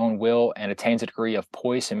use of their own will, and attains a degree of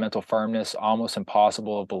poise and mental firmness almost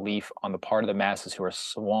impossible of belief on the part of the masses who are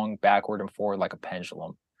swung backward and forward like a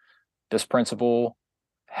pendulum. This principle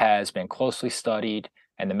has been closely studied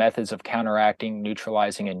and the methods of counteracting,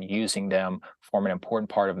 neutralizing, and using them form an important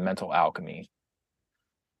part of mental alchemy.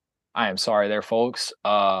 I am sorry there, folks.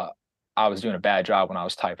 I was doing a bad job when I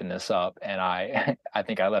was typing this up, and I I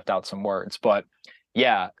think I left out some words. But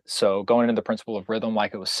yeah, so going into the principle of rhythm,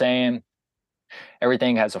 like it was saying,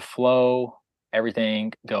 everything has a flow,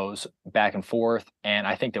 everything goes back and forth, and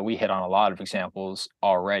I think that we hit on a lot of examples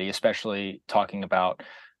already, especially talking about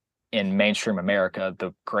in mainstream America,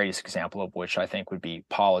 the greatest example of which I think would be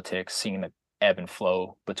politics, seeing the ebb and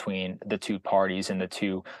flow between the two parties and the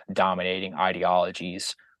two dominating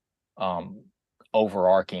ideologies, um,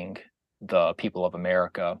 overarching the people of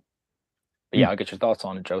America. But yeah, I'll get your thoughts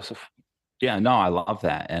on it, Joseph. Yeah, no, I love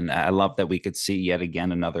that. And I love that we could see yet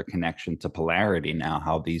again another connection to polarity now,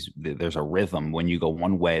 how there's a rhythm. When you go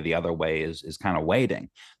one way, the other way is kind of waiting.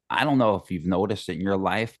 I don't know if you've noticed it in your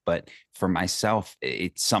life, but for myself,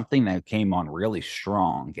 it's something that came on really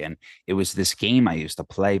strong. And it was this game I used to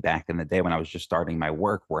play back in the day when I was just starting my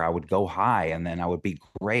work, where I would go high and then I would be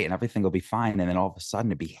great and everything would be fine. And then all of a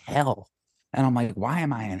sudden it'd be hell. And I'm like, why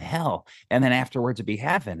am I in hell? And then afterwards it'd be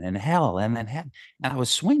heaven and hell and then heaven. And I was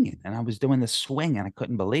swinging and I was doing this swing and I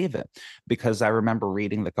couldn't believe it because I remember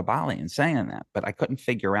reading the Kabbalah and saying that, but I couldn't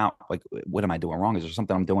figure out, like, what am I doing wrong? Is there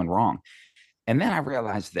something I'm doing wrong? And then I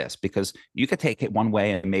realized this, because you could take it one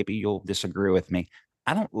way and maybe you'll disagree with me.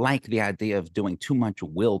 I don't like the idea of doing too much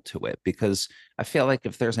will to it, because I feel like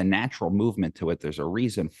if there's a natural movement to it, there's a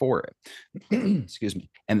reason for it. Excuse me.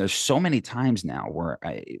 And there's so many times now where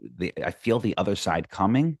I feel the other side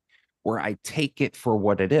coming, where I take it for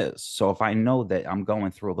what it is. So if I know that I'm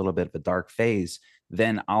going through a little bit of a dark phase,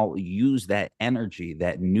 then I'll use that energy,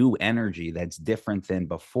 that new energy that's different than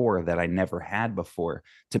before, that I never had before,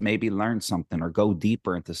 to maybe learn something or go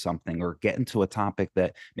deeper into something or get into a topic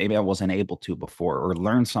that maybe I wasn't able to before, or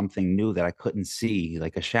learn something new that I couldn't see,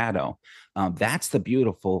 like a shadow. That's the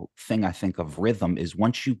beautiful thing, I think, of rhythm, is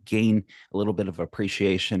once you gain a little bit of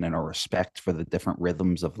appreciation and a respect for the different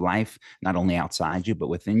rhythms of life, not only outside you, but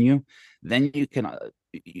within you, then you can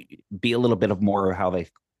be a little bit of more, how they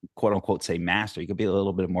quote unquote say master. You could be a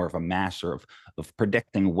little bit more of a master of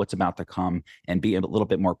predicting what's about to come, and be a little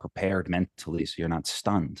bit more prepared mentally so you're not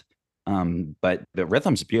stunned. But the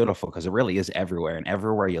rhythm's beautiful because it really is everywhere, and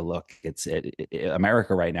everywhere you look,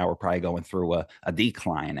 America right now. We're probably going through a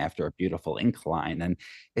decline after a beautiful incline, and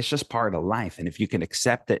it's just part of life. And if you can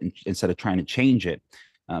accept it instead of trying to change it,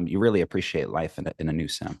 you really appreciate life in a new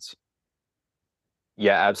sense.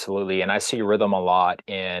 Yeah, absolutely. And I see rhythm a lot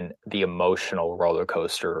in the emotional roller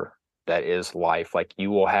coaster that is life. Like you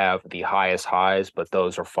will have the highest highs, but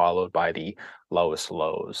those are followed by the lowest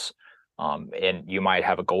lows. And you might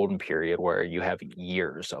have a golden period where you have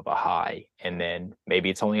years of a high, and then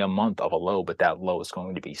maybe it's only a month of a low, but that low is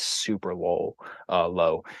going to be super low.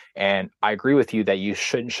 And I agree with you that you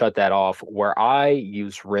shouldn't shut that off. Where I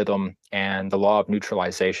use rhythm and the law of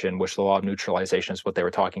neutralization, which the law of neutralization is what they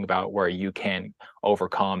were talking about, where you can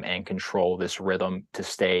overcome and control this rhythm to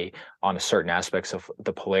stay on a certain aspects of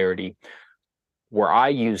the polarity. Where I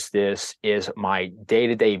use this is my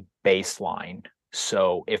day-to-day baseline.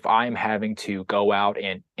 So if I'm having to go out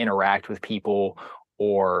and interact with people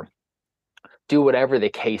or do whatever the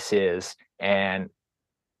case is, and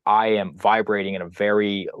I am vibrating in a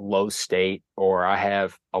very low state, or I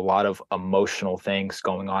have a lot of emotional things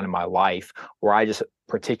going on in my life where I just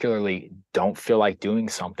particularly don't feel like doing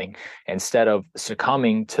something, instead of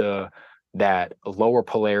succumbing to that lower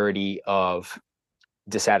polarity of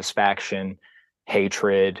dissatisfaction,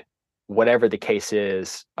 hatred, whatever the case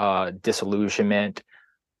is, disillusionment,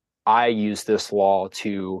 I use this law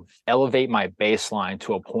to elevate my baseline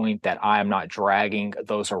to a point that I am not dragging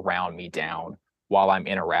those around me down while I'm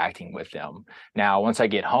interacting with them. Now, once I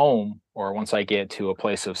get home or once I get to a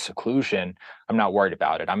place of seclusion, I'm not worried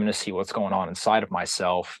about it. I'm going to see what's going on inside of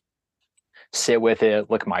myself, sit with it,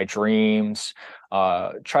 look at my dreams,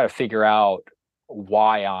 try to figure out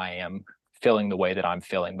why I am feeling the way that I'm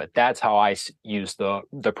feeling. But that's how I use the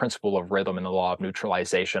principle of rhythm and the law of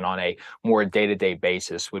neutralization on a more day-to-day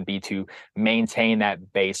basis, would be to maintain that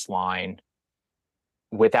baseline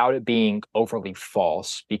without it being overly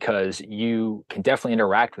false, because you can definitely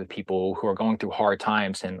interact with people who are going through hard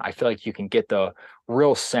times, and I feel like you can get the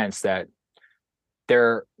real sense that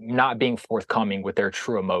they're not being forthcoming with their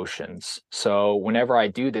true emotions. So whenever I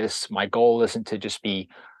do this, my goal isn't to just be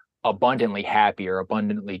abundantly happy or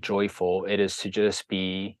abundantly joyful. It is to just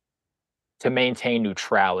be to maintain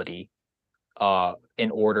neutrality,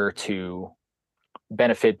 in order to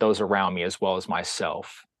benefit those around me as well as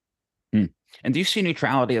myself. Hmm. And do you see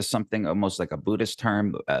neutrality as something almost like a Buddhist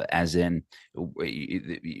term, as in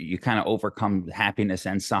you kind of overcome happiness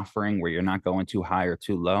and suffering where you're not going too high or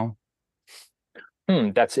too low?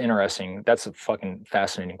 That's interesting. That's a fucking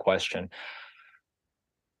fascinating question.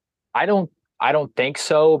 I don't I don't think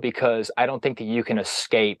so, because I don't think that you can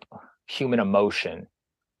escape human emotion,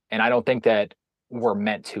 and I don't think that we're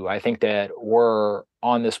meant to. I think that we're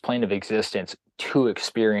on this plane of existence to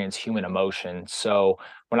experience human emotion. So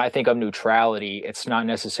when I think of neutrality, it's not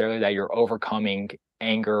necessarily that you're overcoming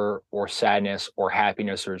anger or sadness or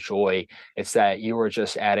happiness or joy. It's that you are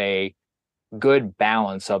just at a good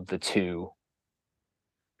balance of the two.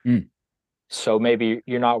 Mm, So maybe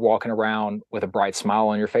you're not walking around with a bright smile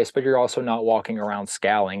on your face, but you're also not walking around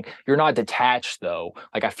scowling. You're not detached though.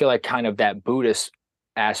 Like I feel like kind of that Buddhist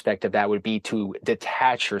aspect of that would be to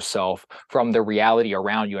detach yourself from the reality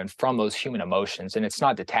around you and from those human emotions. And it's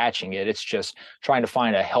not detaching it, it's just trying to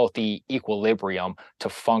find a healthy equilibrium to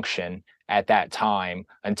function at that time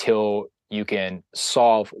until you can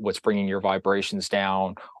solve what's bringing your vibrations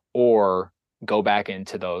down, or go back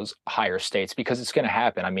into those higher states, because it's going to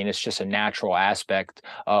happen. I mean, it's just a natural aspect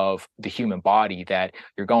of the human body that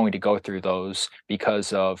you're going to go through those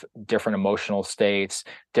because of different emotional states,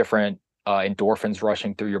 different endorphins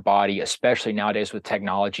rushing through your body, especially nowadays with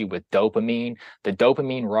technology, with dopamine. The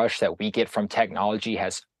dopamine rush that we get from technology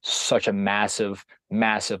has such a massive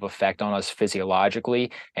effect on us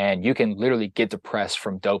physiologically. And you can literally get depressed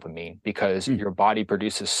from dopamine because mm, your body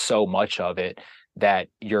produces so much of it that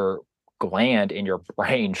your gland in your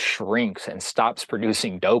brain shrinks and stops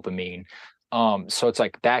producing dopamine. So it's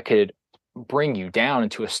like that could bring you down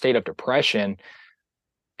into a state of depression.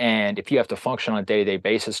 And if you have to function on a day-to-day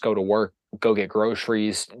basis, go to work, go get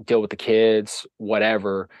groceries, deal with the kids,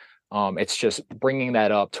 whatever, it's just bringing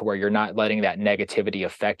that up to where you're not letting that negativity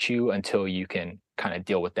affect you until you can kind of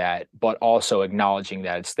deal with that, but also acknowledging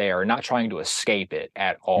that it's there, not trying to escape it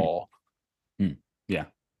at mm, all. mm. Yeah.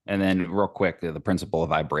 And then, real quick, the principle of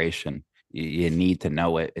vibration. You need to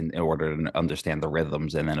know it in order to understand the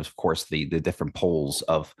rhythms, and then, of course, the different poles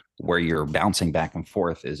of where you're bouncing back and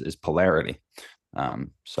forth is polarity. To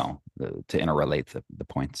interrelate the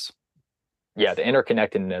points. Yeah, the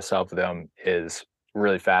interconnectedness of them is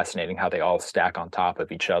really fascinating, how they all stack on top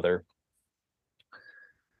of each other.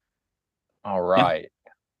 All Yeah. right,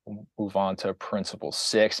 we'll move on to principle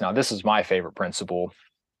six. Now, this is my favorite principle,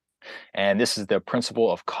 and this is the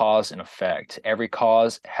principle of cause and effect. Every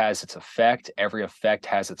cause has its effect, every effect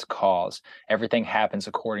has its cause. Everything happens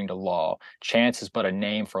according to law. Chance is but a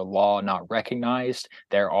name for law not recognized.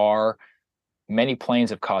 There are many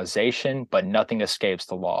planes of causation, but nothing escapes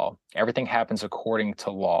the law. Everything happens according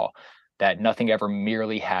to law, that nothing ever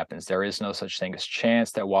merely happens. There is no such thing as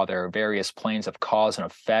chance, that while there are various planes of cause and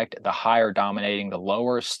effect, the higher dominating the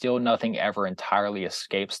lower, still nothing ever entirely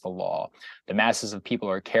escapes the law. The masses of people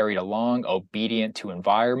are carried along, obedient to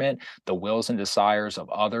environment, the wills and desires of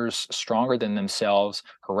others, stronger than themselves,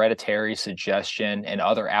 hereditary, suggestion, and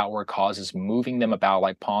other outward causes moving them about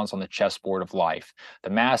like pawns on the chessboard of life. The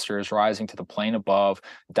masters, rising to the plane above,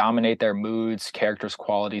 dominate their moods, characters,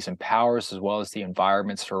 qualities, and powers, as well as the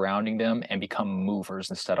environment surrounding them, and become movers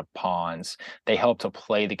instead of pawns. They help to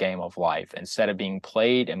play the game of life. Instead of being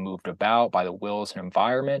played and moved about by the wills and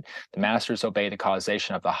environment, the masters obey the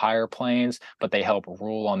causation of the higher planes, but they help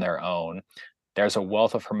rule on their own. There's a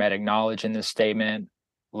wealth of hermetic knowledge in this statement.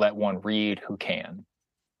 Let one read who can.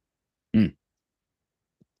 Mm.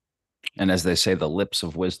 And as they say, the lips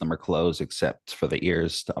of wisdom are closed except for the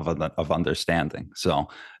ears of understanding. So,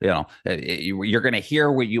 you're going to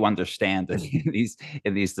hear what you understand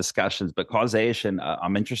in these discussions. But causation,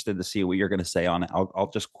 I'm interested to see what you're going to say on it.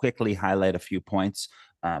 I'll just quickly highlight a few points.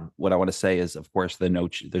 What I want to say is, of course,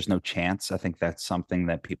 there's no chance. I think that's something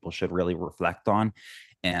that people should really reflect on,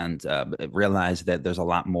 and realize that there's a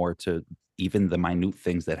lot more to even the minute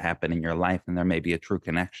things that happen in your life, and there may be a true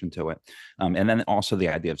connection to it. And then also the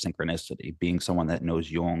idea of synchronicity. Being someone that knows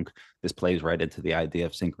Jung, this plays right into the idea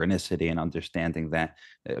of synchronicity and understanding that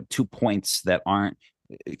 2 points that aren't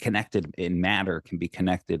connected in matter can be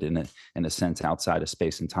connected in a sense outside of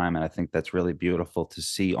space and time. And I think that's really beautiful to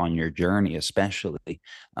see on your journey, especially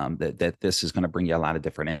that this is going to bring you a lot of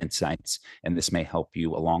different insights, and this may help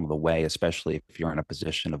you along the way, especially if you're in a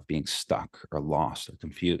position of being stuck or lost or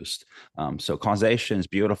confused. So causation is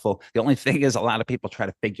beautiful. The only thing is, a lot of people try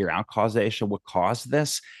to figure out causation, what caused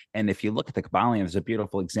this. And if you look at the Kabbalion, there's a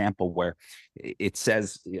beautiful example where it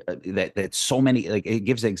says that so many, like, it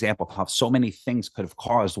gives an example of how so many things could have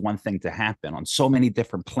caused one thing to happen on so many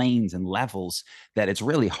different planes and levels, that it's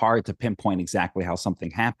really hard to pinpoint exactly how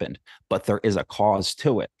something happened, but there is a cause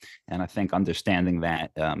to it. And I think understanding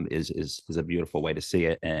that is a beautiful way to see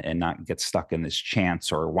it, and not get stuck in this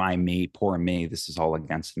chance or why me, poor me, this is all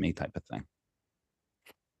against me type of thing.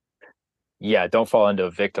 Yeah, don't fall into a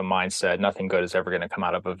victim mindset. Nothing good is ever going to come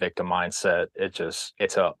out of a victim mindset.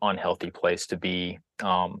 It's an unhealthy place to be.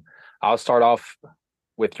 I'll start off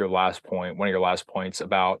with your last point, one of your last points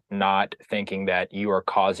about not thinking that you are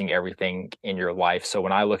causing everything in your life. So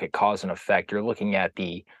when I look at cause and effect, you're looking at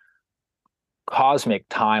the cosmic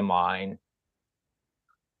timeline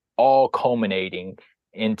all culminating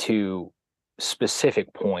into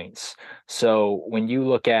specific points. So when you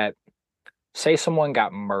look at, say, someone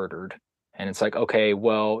got murdered, and it's like, okay,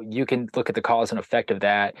 well, you can look at the cause and effect of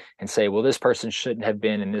that and say, well, this person shouldn't have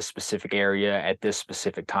been in this specific area at this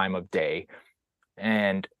specific time of day.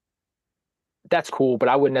 And that's cool, but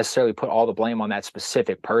I wouldn't necessarily put all the blame on that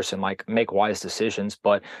specific person, like make wise decisions.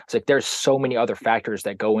 But it's like there's so many other factors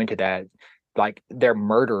that go into that. Like their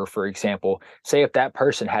murder, for example, say if that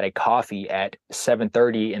person had a coffee at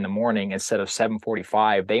 7:30 in the morning instead of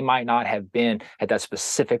 7:45, they might not have been at that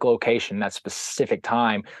specific location, that specific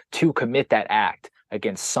time to commit that act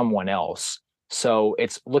against someone else. So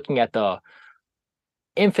it's looking at the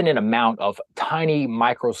infinite amount of tiny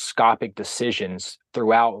microscopic decisions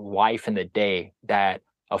throughout life and the day that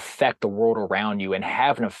affect the world around you and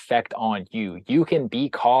have an effect on you. You can be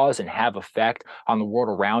cause and have effect on the world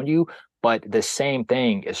around you, but the same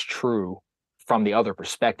thing is true from the other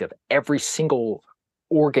perspective. Every single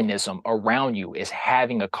organism around you is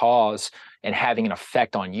having a cause and having an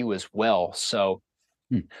effect on you as well. So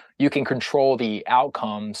Hmm. you can control the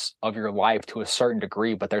outcomes of your life to a certain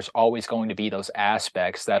degree, but there's always going to be those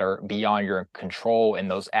aspects that are beyond your control.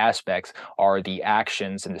 And those aspects are the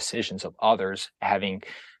actions and decisions of others having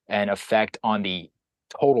an effect on the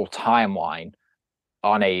total timeline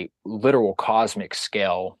on a literal cosmic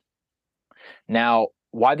scale. Now,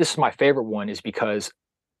 why this is my favorite one is because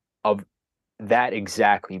of that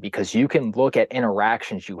exactly, because you can look at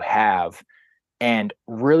interactions you have and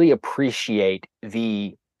really appreciate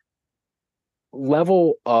the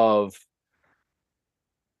level of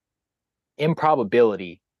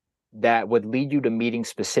improbability that would lead you to meeting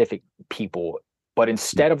specific people. But Hmm.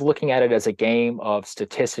 instead of looking at it as a game of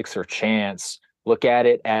statistics or chance, look at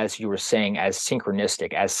it, as you were saying, as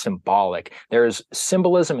synchronistic, as symbolic. There's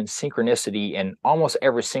symbolism and synchronicity in almost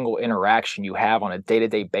every single interaction you have on a day to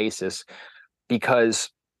day basis because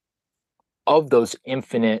of those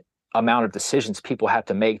infinite amount of decisions people have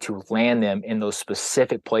to make to land them in those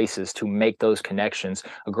specific places to make those connections.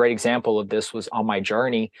 A great example of this was on my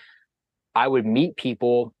journey. I would meet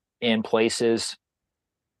people in places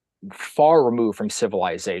far removed from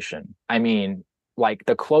civilization. I mean, like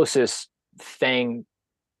the closest thing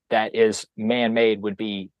that is man made would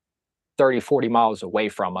be 30, 40 miles away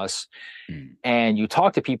from us. Hmm. And you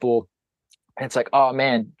talk to people, and it's like, oh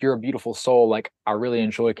man, you're a beautiful soul. Like, I really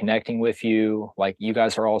enjoy connecting with you. Like, you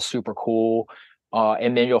guys are all super cool.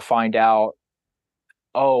 And then you'll find out,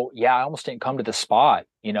 oh yeah, I almost didn't come to the spot.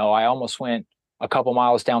 You know, I almost went a couple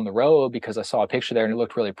miles down the road because I saw a picture there and it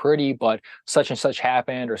looked really pretty, but such and such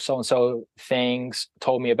happened, or so and so things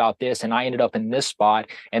told me about this, and I ended up in this spot.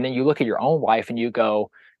 And then you look at your own life and you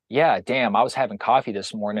go, yeah, damn, I was having coffee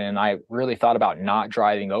this morning and I really thought about not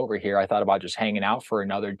driving over here. I thought about just hanging out for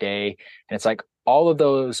another day. And it's like all of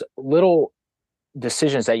those little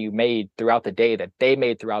decisions that you made throughout the day, that they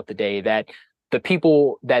made throughout the day, that the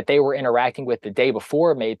people that they were interacting with the day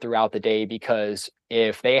before made throughout the day, because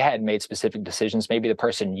if they hadn't made specific decisions, maybe the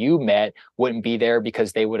person you met wouldn't be there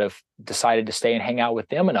because they would have decided to stay and hang out with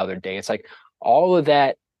them another day. It's like all of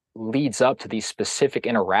that leads up to these specific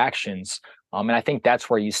interactions. And I think that's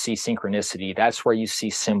where you see synchronicity. That's where you see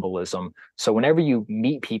symbolism. So whenever you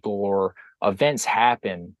meet people or events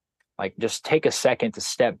happen, like just take a second to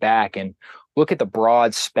step back and look at the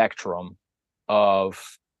broad spectrum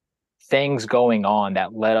of things going on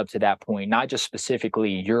that led up to that point, not just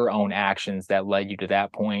specifically your own actions that led you to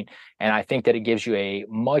that point. And I think that it gives you a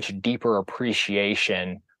much deeper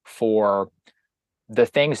appreciation for the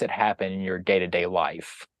things that happen in your day to day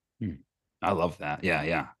life. Hmm. I love that. Yeah,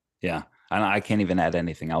 yeah, yeah. And I can't even add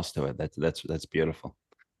anything else to it. That's beautiful.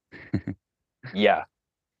 Yeah.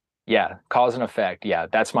 Yeah. Cause and effect. Yeah.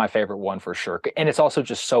 That's my favorite one for sure. And it's also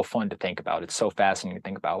just so fun to think about. It's so fascinating to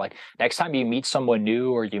think about. Like next time you meet someone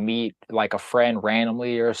new or you meet like a friend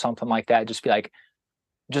randomly or something like that, just be like,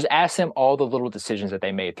 just ask them all the little decisions that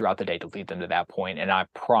they made throughout the day to lead them to that point. And I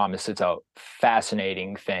promise it's a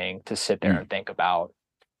fascinating thing to sit there Mm. and think about.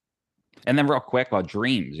 And then real quick about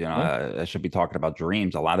dreams, Mhm. I should be talking about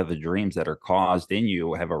dreams. A lot of the dreams that are caused in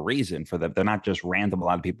you have a reason for them. They're not just random. A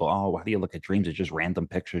lot of people, oh, how do you look at dreams? It's just random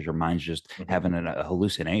pictures. Your mind's just Mhm. having a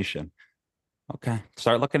hallucination. Okay.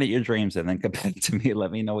 Start looking at your dreams and then come back to me.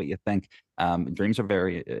 Let me know what you think. Dreams are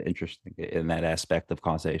very interesting in that aspect of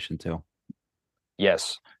causation too.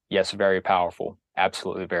 Yes. Yes. Very powerful.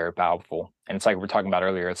 Absolutely very powerful. And it's like we are talking about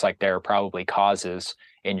earlier, it's like there are probably causes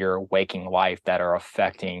in your waking life that are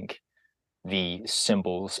affecting the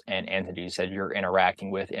symbols and entities that you're interacting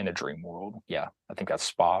with in the dream world. Yeah, I think that's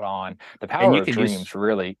spot on. The And power you of could use, dreams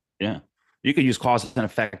really, yeah, you could use cause and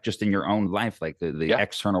effect just in your own life, like the yeah.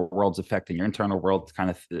 external world's affecting your internal world, kind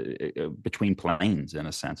of between planes in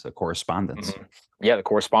a sense, a correspondence. Mhm. Yeah, the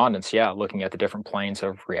correspondence. Yeah, looking at the different planes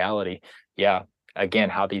of reality. Yeah, again,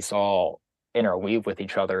 how these all interweave with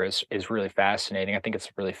each other is really fascinating. I think it's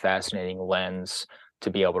a really fascinating lens to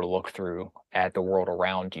be able to look through at the world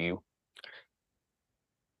around you.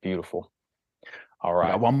 Beautiful. All I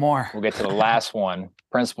right. got one more. We'll get to the last one.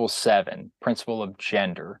 Principle 7, principle of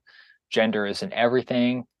gender. Gender is in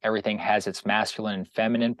everything. Everything has its masculine and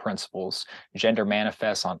feminine principles. Gender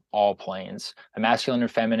manifests on all planes. The masculine and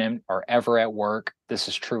feminine are ever at work. This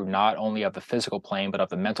is true not only of the physical plane, but of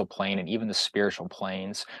the mental plane and even the spiritual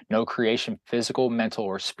planes. No creation, physical, mental,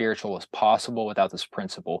 or spiritual, is possible without this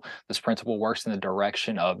principle. This principle works in the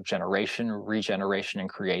direction of generation, regeneration, and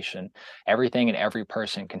creation. Everything and every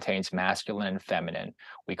person contains masculine and feminine.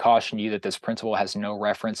 We caution you that this principle has no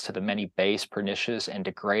reference to the many base, pernicious, and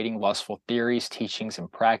degrading lustful theories, teachings,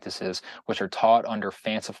 and practices which are taught under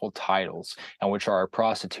fanciful titles and which are a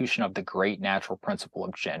prostitution of the great natural principle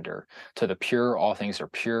of gender. To the pure, all things are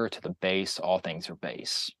pure. To the base, all things are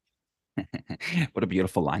base. What a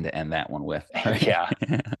beautiful line to end that one with, right? Yeah.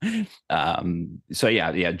 So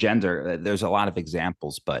yeah, gender. There's a lot of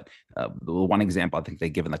examples, but one example I think they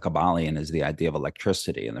give in the Kabbalion is the idea of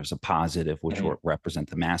electricity, and there's a positive which Mhm. will represent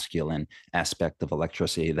the masculine aspect of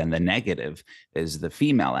electricity. Then the negative is the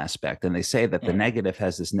female aspect, and they say that the Mhm. negative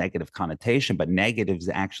has this negative connotation, but negative is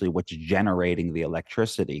actually what's generating the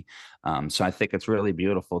electricity. So I think it's really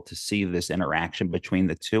beautiful to see this interaction between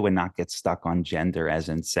the two and not get stuck on gender as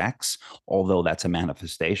in sex, although that's a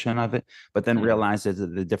manifestation of it, but then Mhm. realize that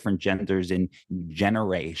the different genders in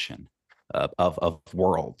generation of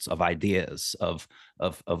worlds, of ideas, of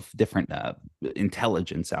different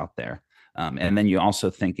intelligence out there. And then you also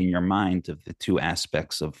think in your mind of the two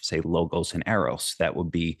aspects of, say, logos and eros. That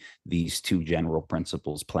would be these two general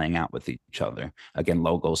principles playing out with each other. Again,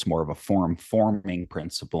 logos more of a form forming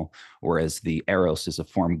principle, whereas the eros is a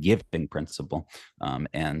form giving principle.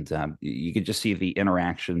 And you could just see the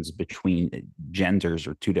interactions between genders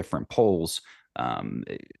or two different poles um,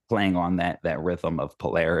 playing on that rhythm of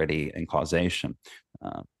polarity and causation.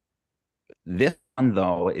 Uh, this one,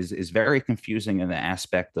 though, is very confusing in the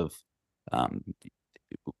aspect um,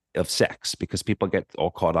 of sex, because people get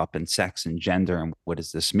all caught up in sex and gender and what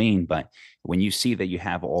does this mean. But when you see that you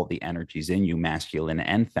have all the energies in you, masculine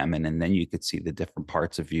and feminine, then you could see the different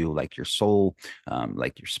parts of you, like your soul,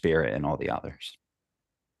 like your spirit, and all the others.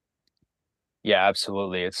 Yeah,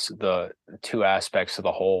 absolutely. It's the two aspects of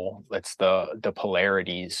the whole. It's the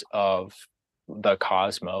polarities of the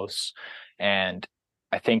cosmos. And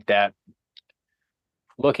I think that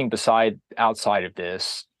looking beside outside of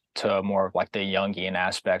this to more of like the Jungian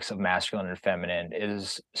aspects of masculine and feminine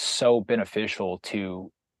is so beneficial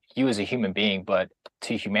to you as a human being, but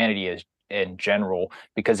to humanity as in general.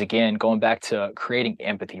 Because again, going back to creating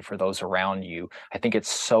empathy for those around you, I think it's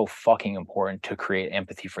so fucking important to create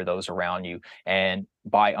empathy for those around you. And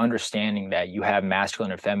by understanding that you have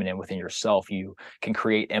masculine and feminine within yourself, you can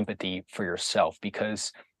create empathy for yourself.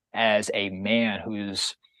 Because as a man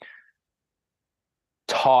who's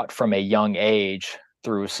taught from a young age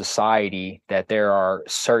through society that there are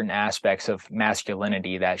certain aspects of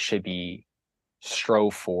masculinity that should be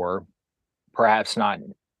strove for, perhaps not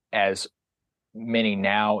as many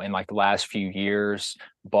now in like the last few years,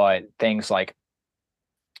 but things like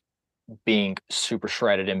being super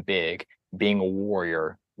shredded and big, being a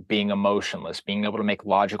warrior, being emotionless, being able to make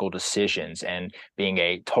logical decisions, and being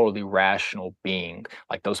a totally rational being.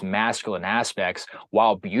 Like those masculine aspects,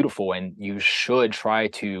 while beautiful, and you should try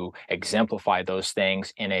to exemplify those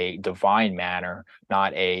things in a divine manner,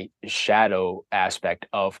 not a shadow aspect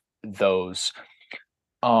of those.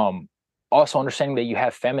 Um, Also understanding that you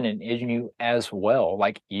have feminine in you as well.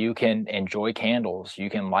 Like you can enjoy candles, you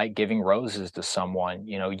can like giving roses to someone,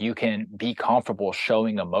 you know, you can be comfortable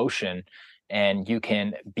showing emotion and you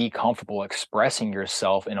can be comfortable expressing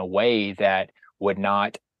yourself in a way that would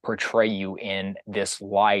not portray you in this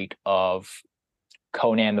light of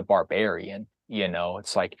Conan the Barbarian.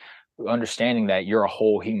 It's like understanding that you're a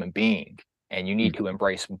whole human being and you need Mm. to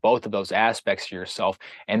embrace both of those aspects of yourself,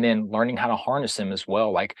 and then learning how to harness them as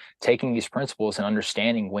well, like taking these principles and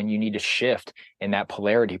understanding when you need to shift in that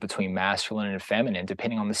polarity between masculine and feminine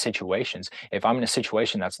depending on the situations. If I'm in a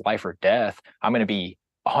situation that's life or death, I'm going to be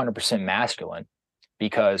 100% masculine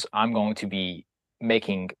because I'm going to be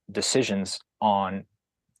making decisions on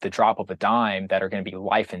the drop of a dime that are going to be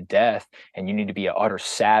life and death, and you need to be an utter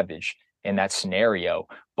savage in that scenario.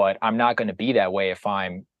 But I'm not going to be that way if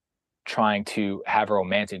I'm trying to have a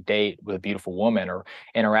romantic date with a beautiful woman or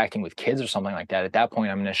interacting with kids or something like that. At that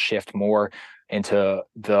point, I'm going to shift more into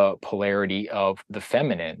the polarity of the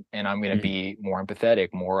feminine, and I'm going to Mm. be more empathetic,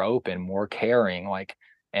 more open, more caring. Like,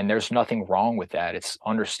 and there's nothing wrong with that. It's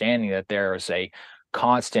understanding that there's a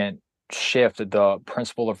constant shift, the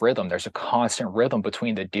principle of rhythm. There's a constant rhythm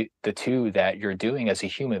between the two that you're doing as a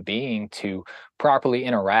human being to properly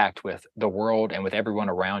interact with the world and with everyone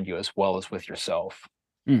around you as well as with yourself.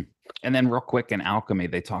 Mm. And then, real quick, in alchemy,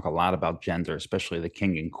 they talk a lot about gender, especially the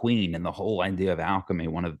king and queen. And the whole idea of alchemy,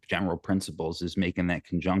 one of the general principles is making that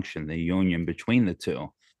conjunction, the union between the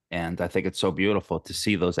two. And I think it's so beautiful to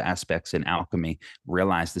see those aspects in alchemy,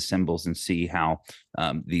 realize the symbols, and see how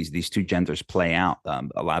these two genders play out.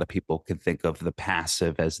 A lot of people can think of the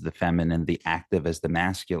passive as the feminine, the active as the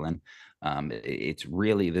masculine. It's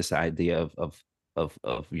really this idea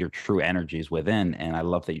of your true energies within. And I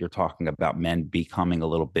love that you're talking about men becoming a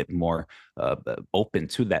little bit more open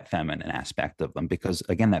to that feminine aspect of them, because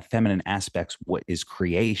again, that feminine aspect's what is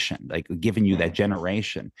creation, like giving you that Mhm.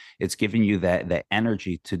 generation. It's giving you that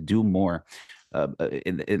energy to do more.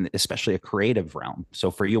 In especially a creative realm. So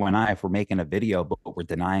for you and I, if we're making a video but we're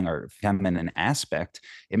denying our feminine aspect,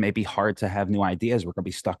 it may be hard to have new ideas. We're going to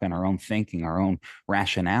be stuck in our own thinking, our own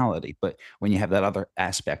rationality. But when you have that other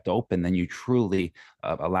aspect open, then you truly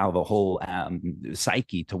allow the whole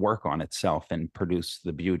psyche to work on itself and produce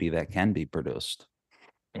the beauty that can be produced.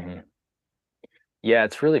 Mhm. Yeah,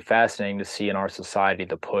 it's really fascinating to see in our society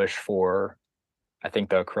the push for, I think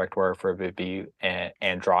the correct word for it would be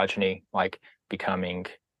androgyny, like becoming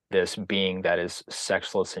this being that is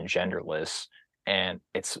sexless and genderless. And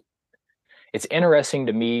it's interesting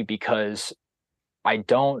to me because I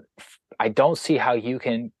don't see how you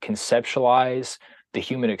can conceptualize the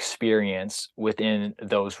human experience within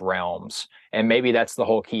those realms. And maybe that's the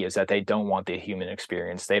whole key, is that they don't want the human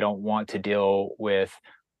experience. They don't want to deal with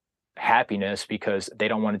happiness because they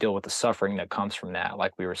don't want to deal with the suffering that comes from that.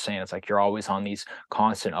 Like we were saying, it's like you're always on these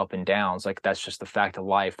constant up and downs. Like that's just the fact of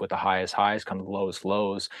life. With the highest highs come the lowest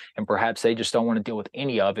lows. And perhaps they just don't want to deal with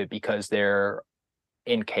any of it because they're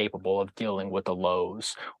incapable of dealing with the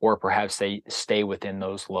lows, or perhaps they stay within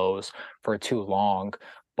those lows for too long.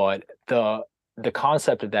 But the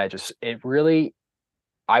concept of that, just it really,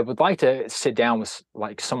 I would like to sit down with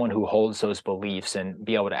like someone who holds those beliefs and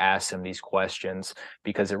be able to ask them these questions,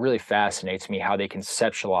 because it really fascinates me how they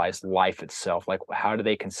conceptualize life itself. Like how do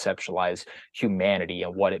they conceptualize humanity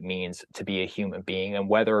and what it means to be a human being, and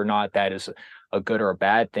whether or not that is a good or a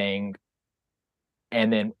bad thing,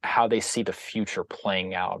 and then how they see the future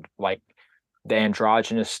playing out. Like the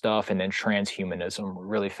androgynous stuff and then transhumanism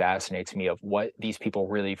really fascinates me, of what these people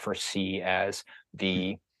really foresee as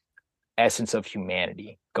the essence of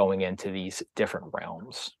humanity going into these different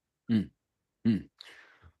realms. Mm, mm.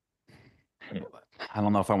 I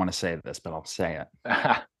don't know if I want to say this, but I'll say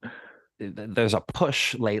it. There's a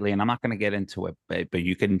push lately, and I'm not going to get into it, but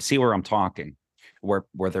you can see where I'm talking, where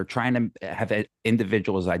they're trying to have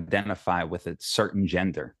individuals identify with a certain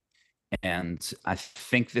gender. And I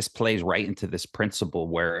think this plays right into this principle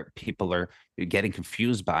where people are getting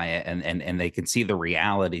confused by it, and they can see the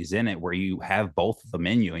realities in it, where you have both of them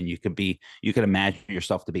in you, and you could imagine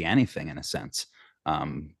yourself to be anything in a sense.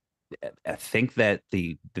 Um, I think that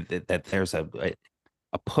that there's a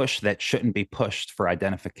push that shouldn't be pushed for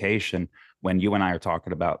identification, when you and I are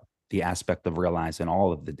talking about the aspect of realizing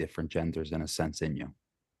all of the different genders in a sense in you.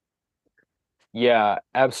 Yeah,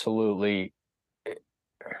 absolutely.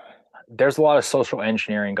 There's a lot of social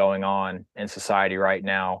engineering going on in society right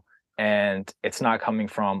now, and it's not coming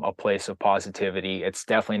from a place of positivity. It's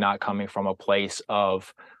definitely not coming from a place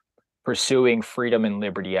of pursuing freedom and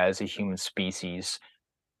liberty as a human species.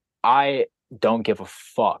 I don't give a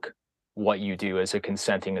fuck what you do as a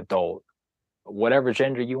consenting adult. Whatever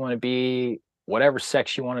gender you want to be, whatever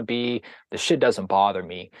sex you want to be, the shit doesn't bother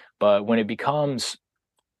me. But when it becomes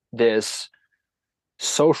this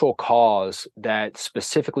social cause that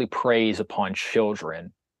specifically preys upon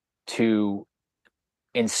children to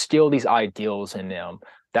instill these ideals in them.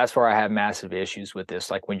 That's where I have massive issues with this.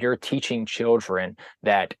 Like when you're teaching children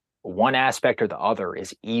that one aspect or the other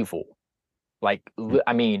is evil, like,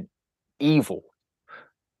 I mean, evil,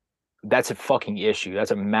 that's a fucking issue.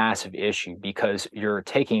 That's a massive issue because you're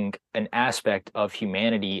taking an aspect of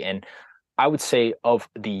humanity and I would say of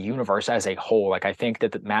the universe as a whole. Like I think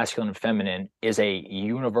that the masculine and feminine is a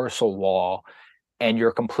universal law, and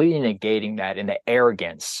you're completely negating that in the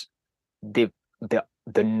arrogance, the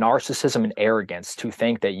the narcissism and arrogance to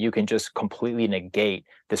think that you can just completely negate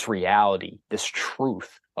this reality, this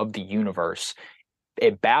truth of the universe.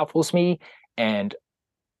 It baffles me, and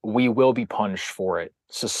we will be punished for it.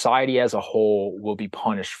 Society as a whole will be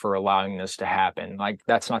punished for allowing this to happen. Like,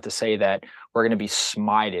 that's not to say that we're going to be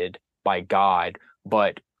smited by God,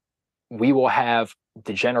 but we will have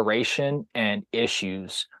degeneration and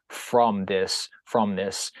issues from this.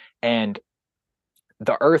 And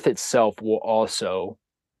the earth itself will also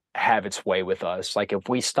have its way with us. Like, if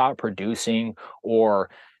we stop producing or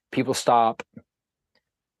people stop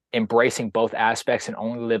embracing both aspects and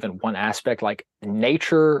only live in one aspect, like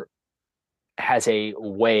nature has a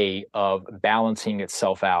way of balancing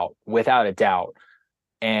itself out without a doubt.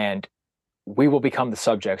 And we will become the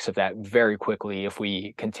subjects of that very quickly if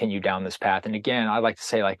we continue down this path. And again, I like to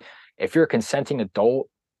say, like, if you're a consenting adult,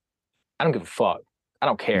 I don't give a fuck. I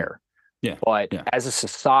don't care. Yeah. But Yeah. as a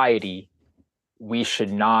society, we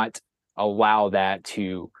should not allow that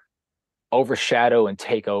to overshadow and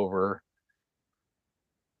take over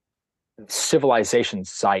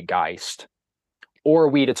civilization's zeitgeist or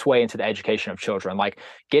weed its way into the education of children. Like,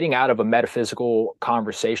 getting out of a metaphysical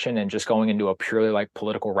conversation and just going into a purely like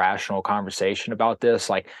political rational conversation about this,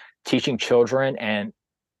 like teaching children and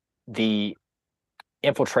the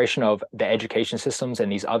infiltration of the education systems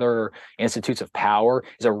and these other institutes of power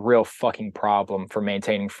is a real fucking problem for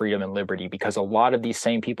maintaining freedom and liberty, because a lot of these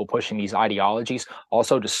same people pushing these ideologies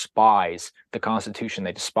also despise the Constitution.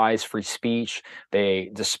 They despise free speech. They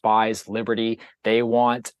despise liberty. They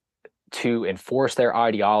want to enforce their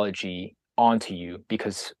ideology onto you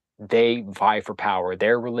because they vie for power.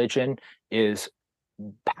 Their religion is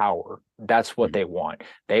power. That's what they want.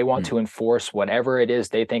 They want to enforce whatever it is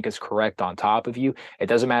they think is correct on top of you. It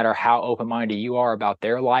doesn't matter how open-minded you are about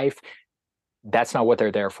their life. That's not what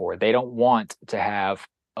they're there for. They don't want to have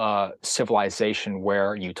a civilization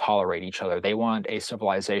where you tolerate each other. They want a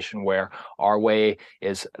civilization where our way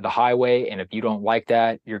is the highway, and if you don't like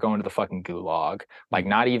that, you're going to the fucking gulag. Like,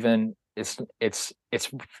 not even, it's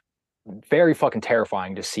very fucking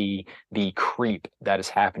terrifying to see the creep that is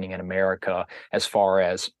happening in America as far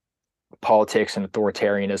as politics and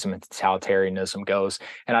authoritarianism and totalitarianism goes.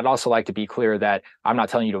 And I'd also like to be clear that I'm not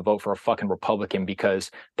telling you to vote for a fucking Republican because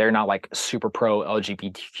they're not like super pro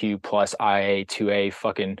LGBTQ plus IA 2A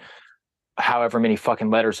fucking however many fucking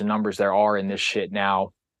letters and numbers there are in this shit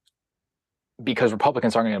now, because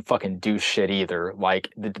Republicans aren't going to fucking do shit either.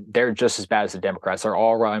 Like, they're just as bad as the Democrats. They're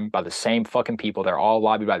all run by the same fucking people. They're all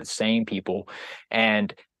lobbied by the same people.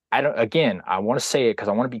 And I want to say it because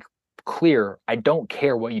I want to be clear. I don't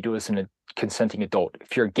care what you do as a consenting adult.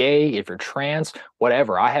 If you're gay, if you're trans,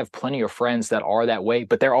 whatever. I have plenty of friends that are that way,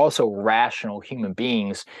 but they're also rational human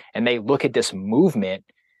beings. And they look at this movement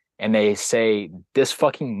and they say, this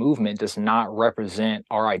fucking movement does not represent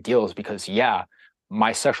our ideals because, yeah,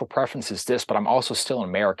 my sexual preference is this, but I'm also still an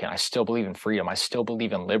American. I still believe in freedom. I still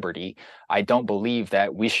believe in liberty. I don't believe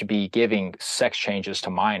that we should be giving sex changes to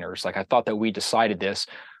minors. Like, I thought that we decided this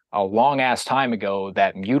a long ass time ago,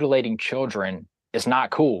 that mutilating children is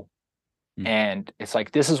not cool. And it's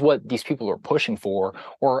like, this is what these people are pushing for,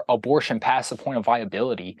 or abortion past the point of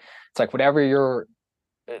viability. It's like, whatever your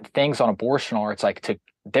things on abortion are, it's like,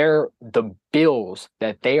 the bills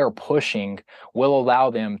that they are pushing will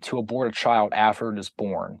allow them to abort a child after it is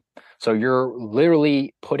born. So you're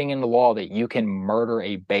literally putting in the law that you can murder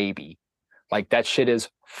a baby. Like, that shit is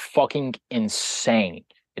fucking insane.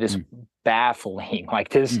 It is baffling. Like,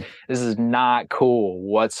 this is not cool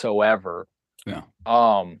whatsoever. Yeah.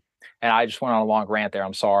 And I just went on a long rant there.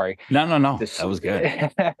 I'm sorry. No. That was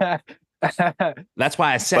good. That's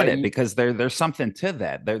why I said it, because there's something to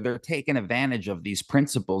that. They're taking advantage of these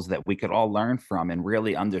principles that we could all learn from and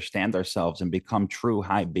really understand ourselves and become true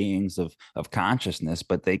high beings of consciousness,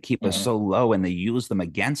 but they keep us so low and they use them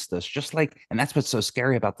against us. Just like, and that's what's so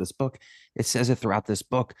scary about this book. It says it throughout this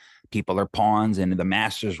book. People are pawns and the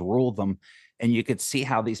masters rule them. And you could see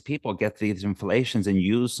how these people get these inflations and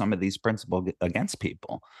use some of these principles against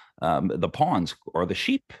people, the pawns or the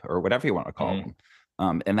sheep or whatever you want to call them.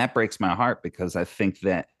 And that breaks my heart, because I think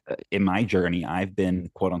that in my journey, I've been,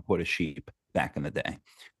 quote unquote, a sheep back in the day.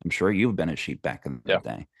 I'm sure you've been a sheep back in the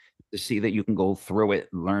day. to see that you can go through it,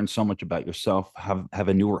 learn so much about yourself, have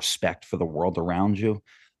a new respect for the world around you,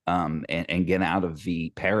 and get out of the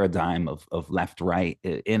paradigm of left, right,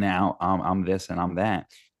 in, out, I'm this and I'm that.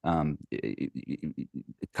 Um,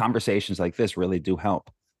 Conversations like this really do help.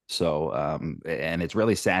 So, and it's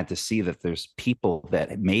really sad to see that there's people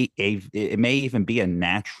that it may even be a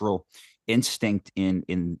natural instinct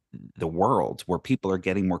in the world where people are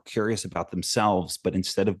getting more curious about themselves, but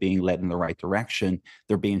instead of being led in the right direction,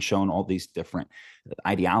 they're being shown all these different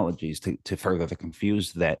ideologies to further to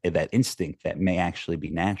confuse that instinct that may actually be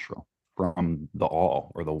natural from the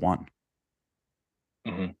all or the one.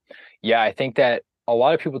 Hmm. Yeah, I think that a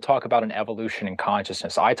lot of people talk about an evolution in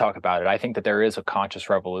consciousness. I talk about it. I think that there is a conscious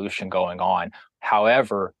revolution going on.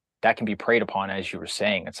 However, that can be preyed upon, as you were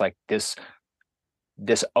saying. It's like this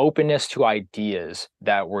openness to ideas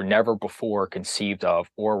that were never before conceived of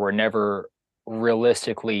or were never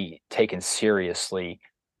realistically taken seriously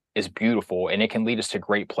is beautiful, and it can lead us to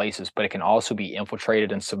great places, but it can also be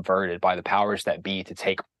infiltrated and subverted by the powers that be to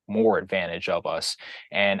take more advantage of us.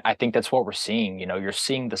 And I think that's what we're seeing. You're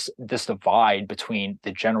seeing this divide between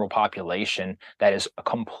the general population that is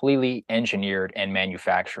completely engineered and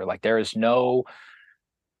manufactured. Like there's no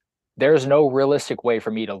realistic way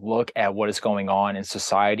for me to look at what is going on in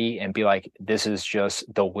society and be like, this is just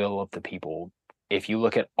the will of the people. If you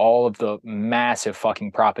look at all of the massive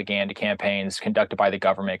fucking propaganda campaigns conducted by the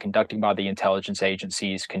government, conducted by the intelligence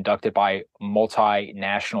agencies, conducted by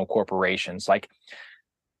multinational corporations, like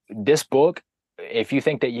this book, if you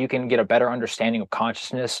think that you can get a better understanding of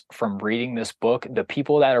consciousness from reading this book, the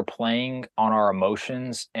people that are playing on our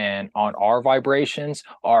emotions and on our vibrations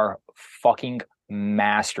are fucking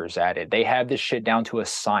masters at it. They have this shit down to a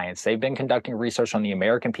science. They've been conducting research on the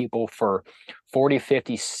American people for 40,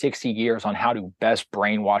 50, 60 years on how to best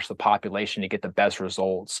brainwash the population to get the best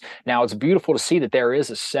results. Now, it's beautiful to see that there is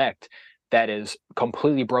a sect that is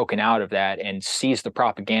completely broken out of that and sees the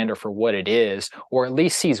propaganda for what it is, or at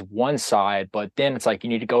least sees one side. But then it's like you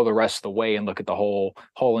need to go the rest of the way and look at the whole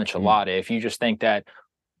Mm. enchilada. If you just think that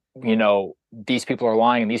these people are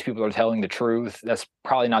lying and these people are telling the truth, that's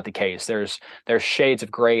probably not the case. There's shades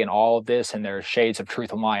of gray in all of this, and there's shades of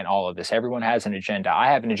truth and lie in all of this. Everyone has an agenda. I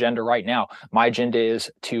have an agenda right now. My agenda is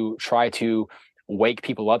to try to wake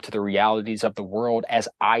people up to the realities of the world as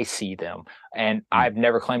I see them. And Mm. I've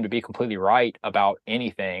never claimed to be completely right about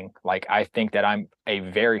anything. Like, I think that I'm a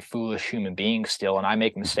very foolish human being still, and I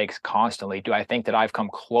make mistakes constantly. Do I think that I've come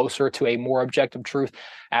closer to a more objective truth?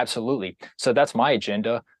 Absolutely. So that's my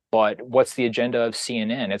agenda. But what's the agenda of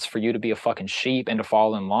CNN? It's for you to be a fucking sheep and to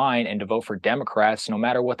fall in line and to vote for Democrats, no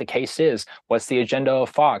matter what the case is. What's the agenda of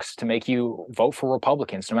Fox? To make you vote for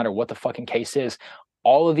Republicans, no matter what the fucking case is.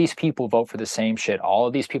 All of these people vote for the same shit. All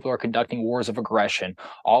of these people are conducting wars of aggression.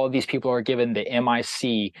 All of these people are given the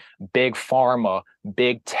MIC, big pharma,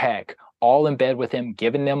 big tech, all in bed with them,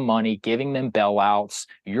 giving them money, giving them bailouts.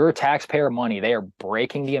 Your taxpayer money. They are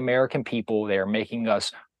breaking the American people. They are making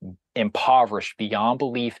us impoverished beyond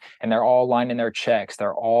belief, and they're all lining their checks.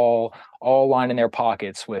 They're all lining their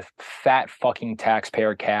pockets with fat fucking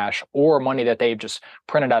taxpayer cash or money that they've just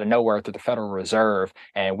printed out of nowhere through the Federal Reserve.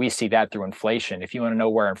 And we see that through inflation. If you want to know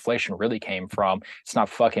where inflation really came from, it's not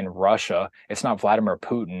fucking Russia. It's not Vladimir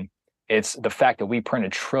Putin. It's the fact that we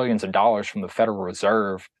printed trillions of dollars from the Federal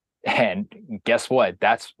Reserve. And guess what?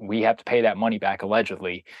 We have to pay that money back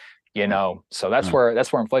allegedly. So Uh, that's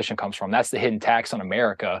where inflation comes from. That's the hidden tax on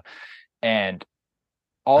America, and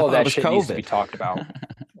I all of thought it that was shit needs to be COVID. talked about.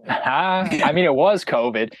 I mean, it was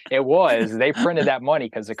COVID. It was. They printed that money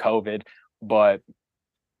because of COVID. But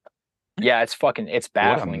yeah, it's What a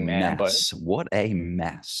baffling, man. But mess. What a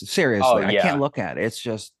mess. oh Seriously, I can't yeah, look at it.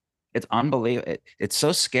 It's unbelievable. It's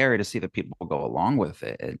so scary to see that people go along with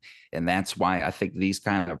it. And that's why I think these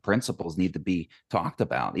kind of principles need to be talked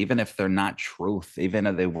about, even if they're not truth, even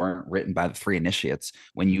if they weren't written by the three initiates.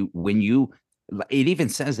 It even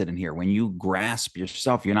says it in here, when you grasp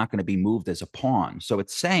yourself, you're not going to be moved as a pawn. So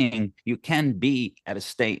it's saying you can be at a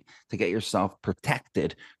state to get yourself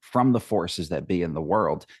protected from the forces that be in the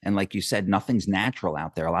world. And like you said, nothing's natural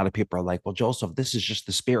out there. A lot of people are like, well, Joseph, this is just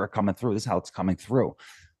the spirit coming through. This is how it's coming through.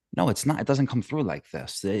 No, it's not. It doesn't come through like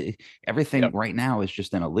this. Everything yep, right now is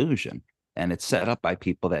just an illusion. And it's set up by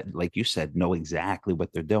people that, like you said, know exactly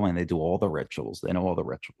what they're doing. They do all the rituals. They know all the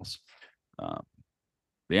rituals. Uh,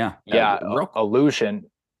 yeah. yeah. Real.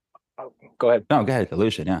 Illusion. Go ahead. No, go ahead.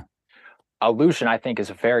 Illusion. Yeah. Illusion, I think, is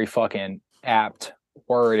a very fucking apt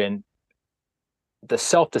word, and the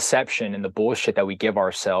self-deception and the bullshit that we give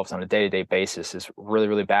ourselves on a day-to-day basis is really,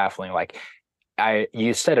 really baffling. Like,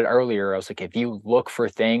 you said it earlier. I was like, if you look for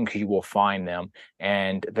things, you will find them.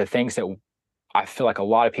 And the things that I feel like a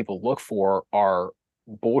lot of people look for are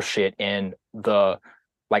bullshit in the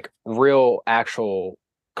like real actual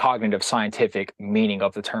cognitive scientific meaning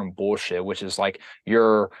of the term bullshit, which is like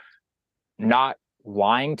you're not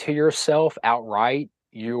lying to yourself outright.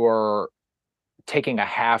 You're taking a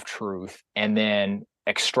half truth and then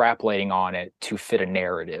extrapolating on it to fit a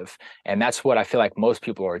narrative. And that's what I feel like most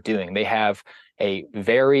people are doing. They have a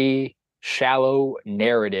very shallow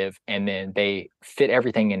narrative and then they fit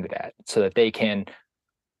everything into that so that they can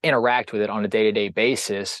interact with it on a day-to-day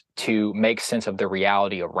basis to make sense of the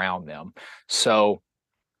reality around them. So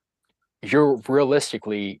you're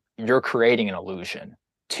creating an illusion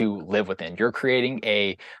to live within. You're creating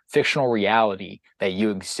a fictional reality that you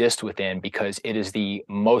exist within because it is the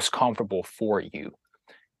most comfortable for you.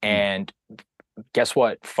 Mm. And guess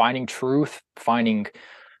what? Finding truth, finding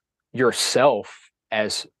yourself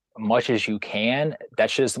as much as you can,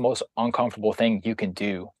 that's just the most uncomfortable thing you can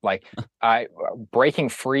do. Like I breaking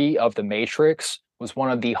free of the matrix was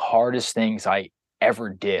one of the hardest things I ever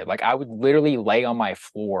did. Like I would literally lay on my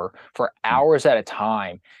floor for Mm. hours at a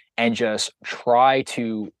time and just try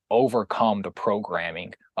to overcome the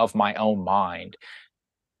programming of my own mind.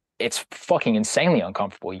 It's fucking insanely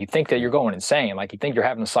uncomfortable. You think that Yeah. you're going insane, like you think you're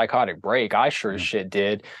having a psychotic break. I sure as Yeah. shit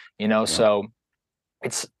did, you know. Yeah. So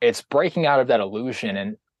it's breaking out of that illusion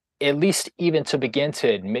and at least even to begin to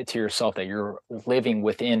admit to yourself that you're living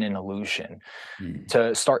within an illusion, Mm.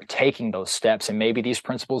 to start taking those steps. And maybe these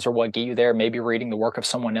principles are what get you there. Maybe reading the work of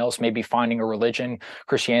someone else, maybe finding a religion,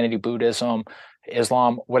 Christianity, Buddhism,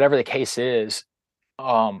 Islam, whatever the case is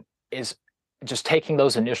just taking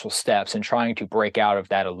those initial steps and trying to break out of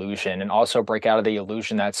that illusion and also break out of the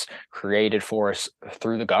illusion that's created for us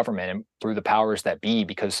through the government and through the powers that be,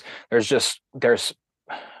 because there's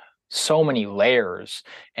so many layers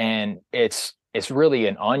and it's really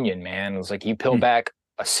an onion, man. It's like you peel Mm. back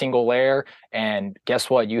a single layer and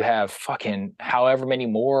guess what? You have fucking however many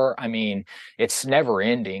more. I mean, it's never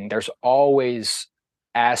ending. There's always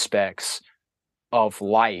aspects of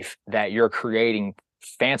life that you're creating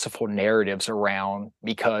fanciful narratives around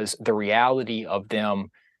because the reality of them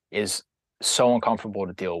is so uncomfortable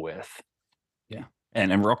to deal with. Yeah.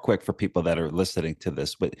 And real quick for people that are listening to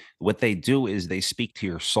this, but what they do is they speak to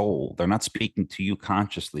your soul. They're not speaking to you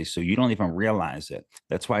consciously, so you don't even realize it.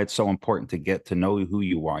 That's why it's so important to get to know who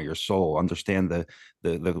you are, your soul, understand the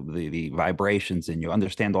vibrations in you,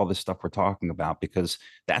 understand all this stuff we're talking about, because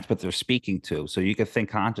that's what they're speaking to. So you could think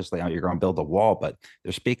consciously, oh, you're going to build a wall, but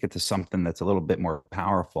they're speaking to something that's a little bit more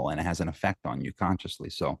powerful and it has an effect on you consciously.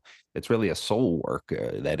 So it's really a soul work.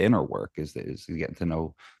 That inner work is getting to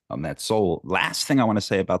know that soul. Last thing I want to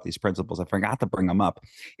say about these principles, I forgot to bring them up,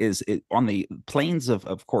 is it on the planes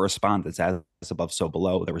of correspondence, as above, so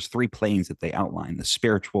below. There was three planes that they outlined: the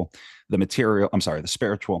spiritual, the material. I'm sorry, the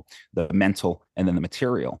spiritual, the mental, and then the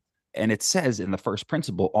material. And it says in the first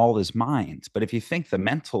principle, all is mind. But if you think the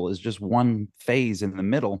mental is just one phase in the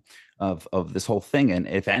middle of this whole thing, and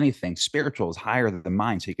if anything, spiritual is higher than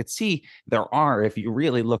mind. So you could see there are, if you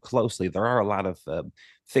really look closely, there are a lot of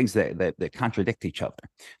things that contradict each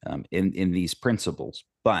other in these principles.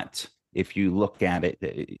 But if you look at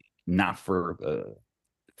it, not for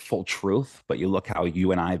full truth, but you look how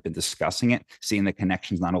you and I have been discussing it, seeing the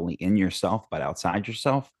connections not only in yourself but outside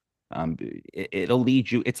yourself, it'll lead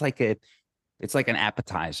you. It's like an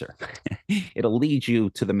appetizer. It'll lead you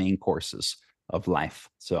to the main courses of life.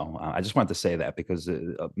 So I just wanted to say that because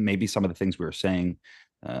maybe some of the things we were saying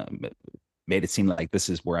uh, made it seem like this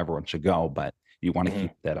is where everyone should go, but you want to Mhm.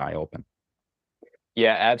 keep that eye open.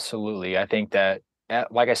 Yeah, absolutely. I think that,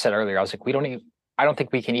 like I said earlier, I was like, I don't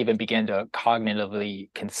think we can even begin to cognitively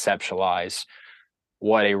conceptualize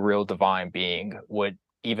what a real divine being would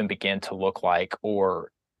even begin to look like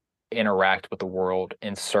or interact with the world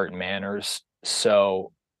in certain manners.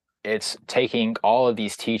 So it's taking all of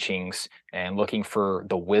these teachings and looking for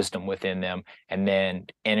the wisdom within them and then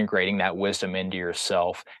integrating that wisdom into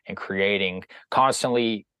yourself and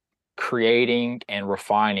constantly creating and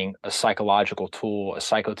refining a psychological tool, a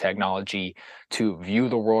psychotechnology to view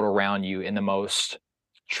the world around you in the most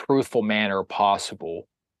truthful manner possible,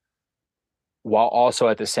 while also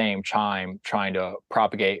at the same time trying to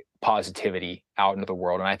propagate positivity out into the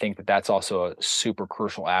world. And I think that that's also a super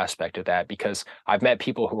crucial aspect of that because I've met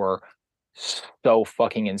people who are so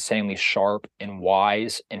fucking insanely sharp and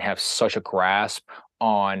wise and have such a grasp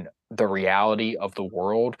on the reality of the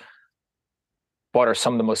world, but are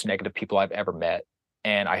some of the most negative people I've ever met.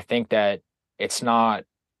 And I think that it's not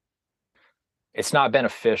it's not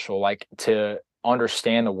beneficial like to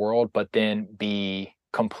understand the world but then be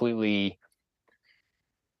completely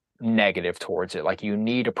negative towards it. Like you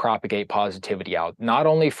need to propagate positivity out, not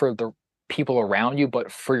only for the people around you,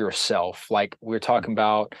 but for yourself. Like we're talking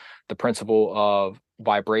about the principle of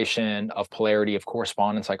vibration, of polarity, of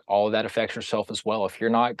correspondence, like all of that affects yourself as well. If you're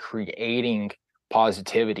not creating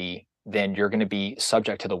positivity, then you're going to be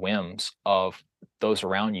subject to the whims of those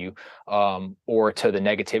around you, or to the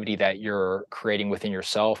negativity that you're creating within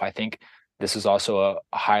yourself. I think this is also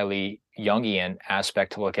a highly Jungian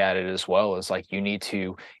aspect to look at it as well. Is like you need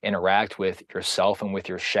to interact with yourself and with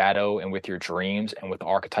your shadow and with your dreams and with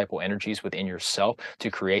archetypal energies within yourself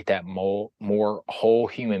to create that more whole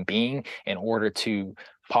human being in order to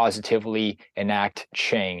positively enact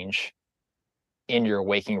change in your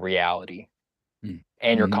waking reality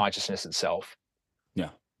and your Mm-hmm. consciousness itself. Yeah,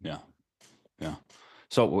 yeah, yeah.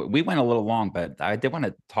 So we went a little long, but I did want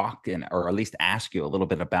to talk or at least ask you a little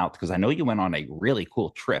bit about, because I know you went on a really cool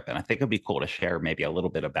trip, and I think it'd be cool to share maybe a little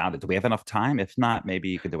bit about it. Do we have enough time? If not, maybe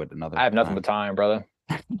you could do it I another have nothing but time. time, brother.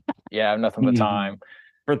 Yeah, I have nothing but time.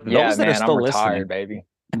 For Yeah, those that are man, I'm still retired, listening,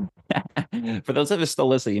 baby. for those that are still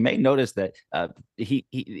listening, you may notice that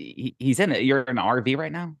he's in it. You're in an RV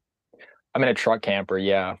right now. I'm in a truck camper.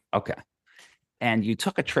 Yeah. Okay. And you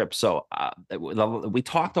took a trip. So we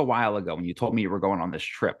talked a while ago when you told me you were going on this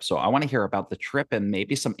trip. So I want to hear about the trip and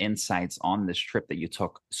maybe some insights on this trip that you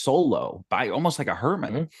took solo, by almost like a hermit,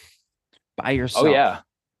 Hmm. by Oh yourself. yeah.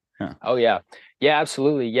 Huh. Oh yeah. Yeah,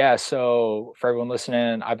 absolutely. Yeah. So for everyone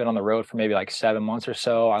listening, I've been on the road for maybe like 7 months or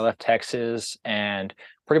so. I left Texas and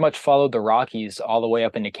pretty much followed the Rockies all the way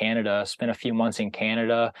up into Canada, spent a few months in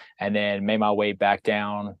Canada, and then made my way back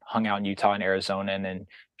down, hung out in Utah and Arizona, and then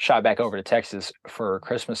shot back over to Texas for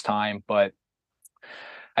Christmas time. But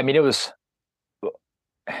I mean, it was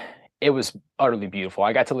utterly beautiful.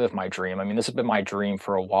 I got to live my dream. I mean, this has been my dream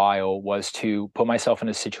for a while, was to put myself in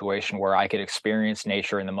a situation where I could experience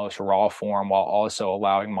nature in the most raw form while also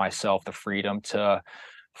allowing myself the freedom to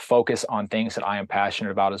focus on things that I am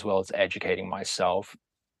passionate about as well as educating myself.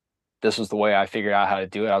 This was the way I figured out how to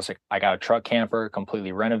do it. I was like, I got a truck camper,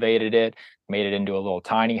 completely renovated it, made it into a little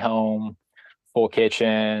tiny home, full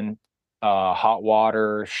kitchen, hot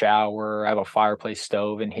water, shower. I have a fireplace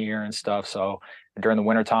stove in here and stuff. So during the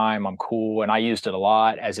wintertime, I'm cool. And I used it a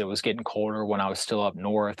lot as it was getting colder when I was still up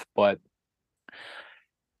north. But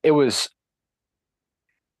it was,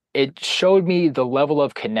 it showed me the level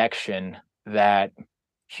of connection that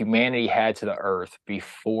humanity had to the earth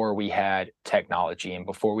before we had technology and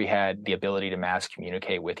before we had the ability to mass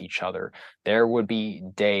communicate with each other. There would be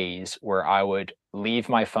days where I would leave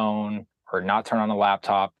my phone or not turn on a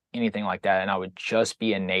laptop, anything like that, and I would just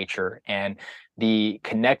be in nature. And the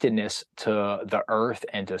connectedness to the earth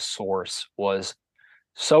and to source was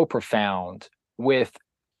so profound with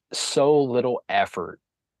so little effort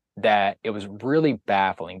that it was really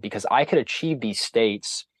baffling because I could achieve these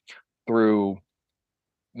states through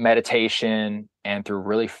meditation and through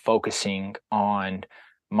really focusing on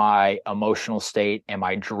my emotional state and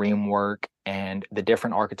my dream work and the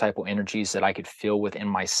different archetypal energies that I could feel within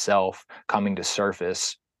myself coming to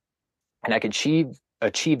surface. And I could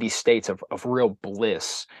achieve these states of real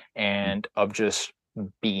bliss and of just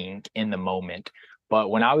being in the moment.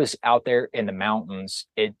 But when I was out there in the mountains,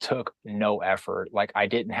 it took no effort. Like I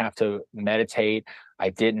didn't have to meditate. I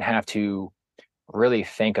didn't have to really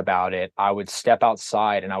think about it. I would step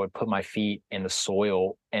outside and I would put my feet in the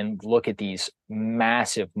soil and look at these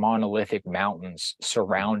massive monolithic mountains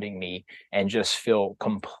surrounding me and just feel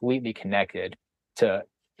completely connected to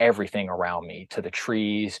everything around me, to the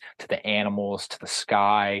trees, to the animals, to the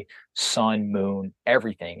sky, sun, moon,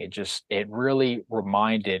 everything. It really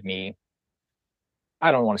reminded me.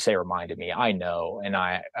 I don't want to say reminded me. I know, and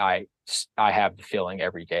I have the feeling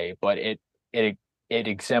every day, but it it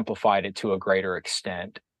exemplified it to a greater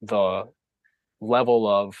extent. The level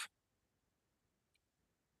of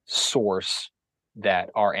source that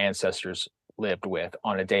our ancestors lived with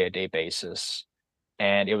on a day-to-day basis,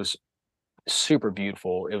 and it was super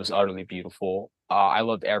beautiful. It was utterly beautiful. I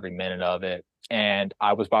loved every minute of it. And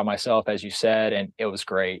I was by myself, as you said, and it was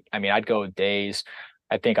great. I mean, I'd go days.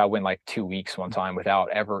 I think I went like 2 weeks one time without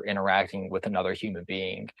ever interacting with another human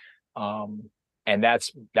being. Um, and that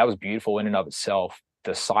was beautiful in and of itself.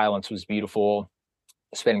 The silence was beautiful.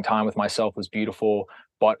 Spending time with myself was beautiful.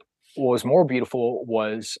 But what was more beautiful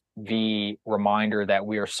was the reminder that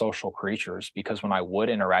we are social creatures, because when I would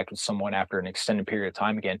interact with someone after an extended period of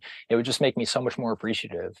time again, it would just make me so much more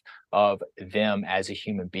appreciative of them as a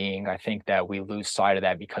human being. I think that we lose sight of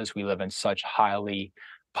that because we live in such highly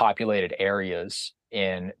populated areas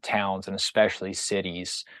in towns and especially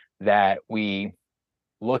cities, that we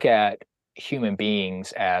look at human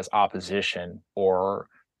beings as opposition or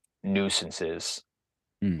nuisances.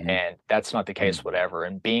 Hmm. And that's not the case, whatever.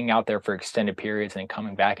 And being out there for extended periods and then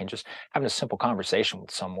coming back and just having a simple conversation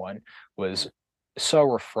with someone was so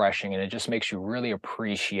refreshing. And it just makes you really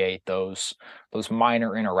appreciate those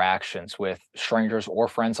minor interactions with strangers or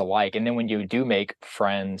friends alike. And then when you do make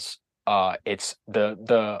friends, it's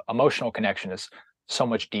the emotional connection is so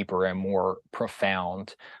much deeper and more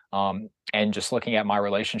profound. And just looking at my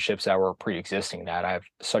relationships that were pre-existing that, I have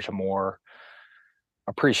such a more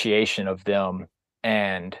appreciation of them,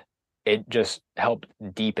 and it just helped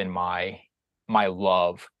deepen my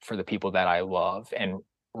love for the people that I love, and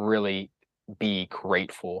really be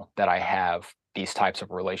grateful that I have these types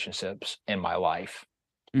of relationships in my life.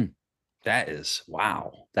 Mm. That is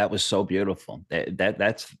wow. That was so beautiful.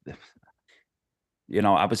 That's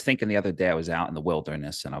I was thinking the other day, I was out in the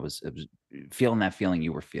wilderness and I was feeling that feeling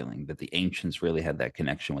you were feeling, that the ancients really had that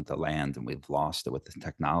connection with the land and we've lost it with the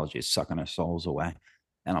technology. It's sucking our souls away.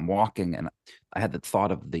 And I'm walking and I had the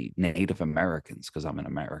thought of the Native Americans because I'm in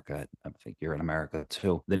America. I think you're in America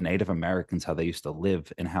too. The Native Americans, how they used to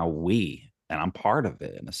live and how and I'm part of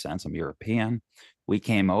it in a sense, I'm European. We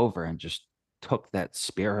came over and just took that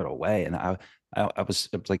spirit away. And I was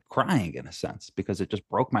like crying in a sense because it just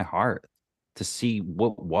broke my heart to see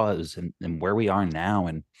what was and where we are now,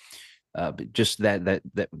 and just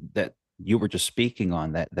that you were just speaking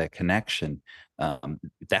on, that connection.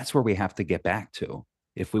 That's where we have to get back to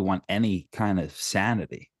if we want any kind of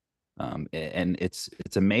sanity. And it's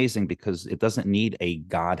amazing because it doesn't need a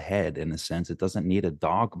godhead in a sense. It doesn't need a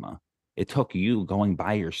dogma. It took you going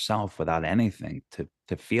by yourself without anything to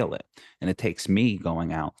feel it, and it takes me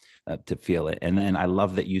going out to feel it. And then I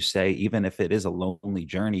love that you say, even if it is a lonely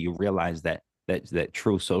journey, you realize that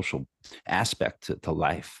true social aspect to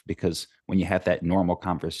life. Because when you have that normal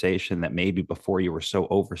conversation that maybe before you were so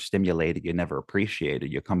overstimulated you never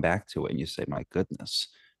appreciated, you come back to it and you say, my goodness,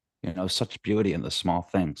 such beauty in the small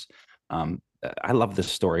things. I love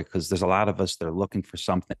this story because there's a lot of us that are looking for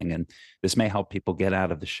something, and this may help people get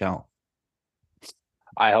out of the shell.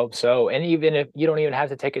 I hope so. And even if you don't even have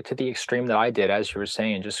to take it to the extreme that I did, as you were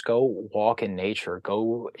saying, just go walk in nature,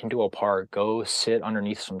 go into a park, go sit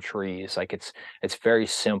underneath some trees. Like it's very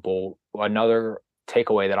simple. Another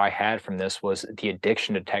takeaway that I had from this was the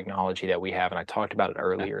addiction to technology that we have. And I talked about it Yeah.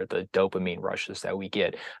 earlier, the dopamine rushes that we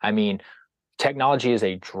get. I mean, technology is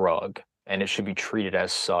a drug and it should be treated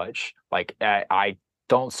as such. Like I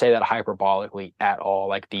don't say that hyperbolically at all.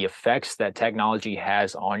 Like the effects that technology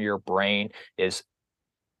has on your brain is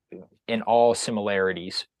in all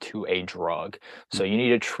similarities to a drug. So you need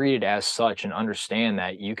to treat it as such and understand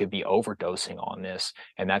that you could be overdosing on this,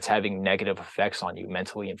 and that's having negative effects on you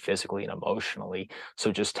mentally and physically and emotionally.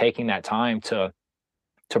 So just taking that time to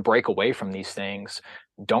break away from these things.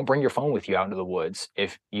 Don't bring your phone with you out into the woods.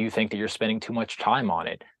 If you think that you're spending too much time on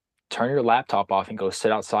it, turn your laptop off and go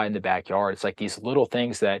sit outside in the backyard. It's like these little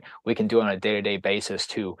things that we can do on a day-to-day basis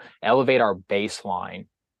to elevate our baseline.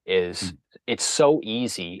 Is Mm. It's so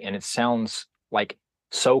easy and it sounds like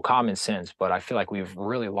so common sense, but I feel like we've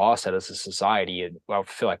really lost it as a society. And I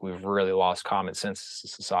feel like we've really lost common sense as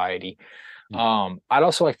a society. Mm. I'd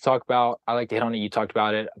also like to talk about, I like to hit on it. You talked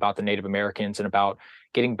about it, about the Native Americans and about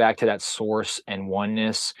getting back to that source and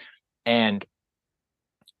oneness. And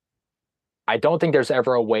I don't think there's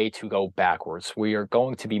ever a way to go backwards. We are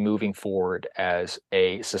going to be moving forward as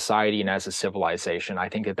a society and as a civilization. I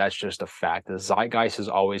think that that's just a fact. The zeitgeist is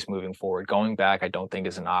always moving forward. Going back, I don't think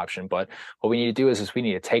is an option. But what we need to do is we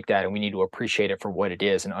need to take that and we need to appreciate it for what it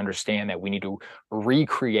is and understand that we need to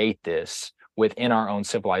recreate this within our own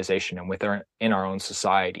civilization and in our own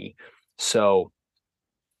society. So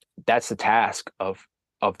that's the task of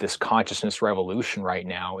this consciousness revolution right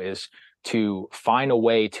now, is to find a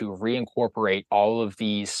way to reincorporate all of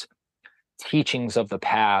these teachings of the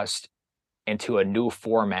past into a new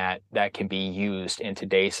format that can be used in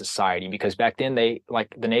today's society. Because back then, they,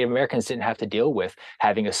 like the Native Americans, didn't have to deal with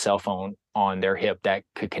having a cell phone on their hip that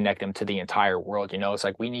could connect them to the entire world. It's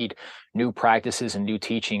like we need new practices and new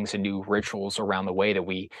teachings and new rituals around the way that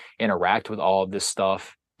we interact with all of this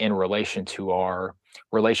stuff in relation to our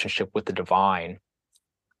relationship with the divine.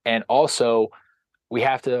 And also, we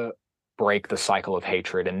have to break the cycle of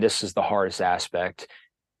hatred. And this is the hardest aspect.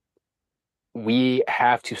 We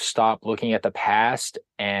have to stop looking at the past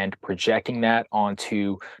and projecting that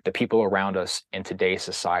onto the people around us in today's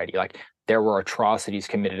society. Like, there were atrocities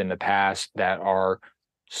committed in the past that are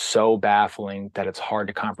so baffling that it's hard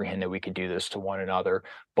to comprehend that we could do this to one another.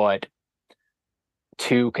 But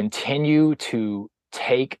to continue to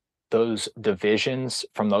take those divisions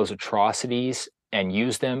from those atrocities and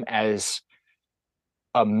use them as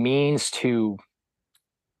a means to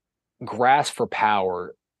grasp for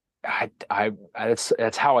power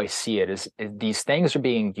that's how I see it. Is these things are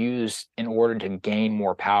being used in order to gain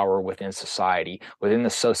more power within society, within the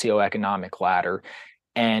socioeconomic ladder.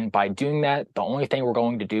 And by doing that, the only thing we're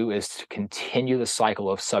going to do is to continue the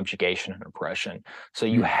cycle of subjugation and oppression. So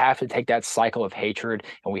you Mm, have to take that cycle of hatred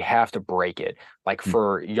and we have to break it. Like mm,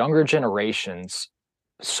 for younger generations,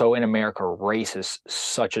 so in America, race is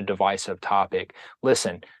such a divisive topic.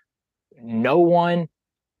 Listen, no one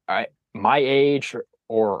my age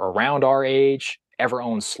or around our age ever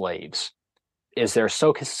owned slaves. Is there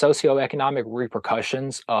socioeconomic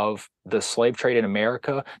repercussions of the slave trade in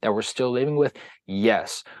America that we're still living with?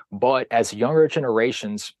 Yes. But as younger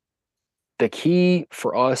generations, the key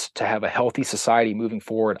for us to have a healthy society moving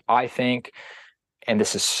forward, I think, and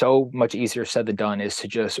this is so much easier said than done, is to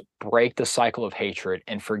just break the cycle of hatred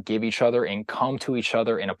and forgive each other and come to each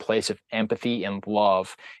other in a place of empathy and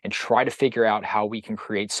love and try to figure out how we can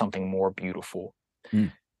create something more beautiful.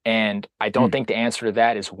 mm, And I don't mm, think the answer to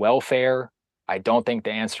that is welfare. I don't think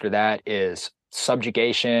the answer to that is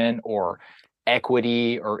subjugation or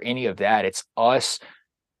equity or any of that. It's us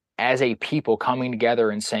as a people coming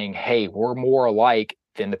together and saying, hey, we're more alike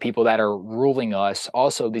than the people that are ruling us.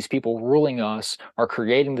 Also, these people ruling us are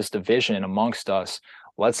creating this division amongst us.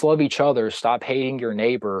 Let's love each other. Stop hating your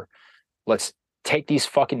neighbor. Let's take these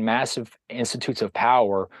fucking massive institutes of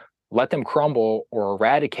power, let them crumble or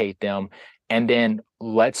eradicate them, and then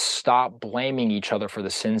let's stop blaming each other for the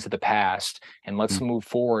sins of the past and let's mm, move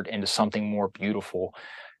forward into something more beautiful.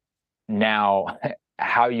 Now,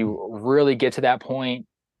 how mm, you really get to that point,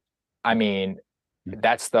 I mean, mm,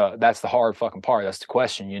 that's the hard fucking part. That's the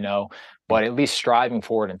question, you know. mm. But at least striving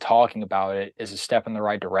for it and talking about it is a step in the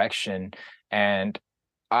right direction. And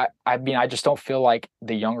I mean, I just don't feel like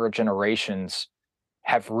the younger generations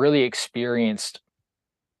have really experienced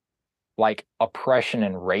like oppression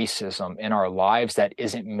and racism in our lives that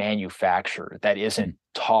isn't manufactured, that isn't Mm.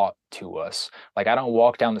 taught to us. Like I don't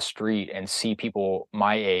walk down the street and see people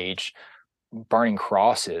my age burning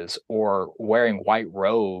crosses or wearing white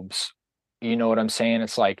robes. You know what I'm saying?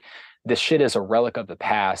 It's like this shit is a relic of the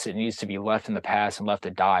past. It needs to be left in the past and left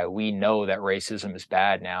to die. We know that racism is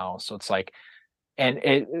bad now. So it's like,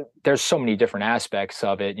 and there's so many different aspects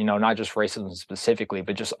of it, you know, not just racism specifically,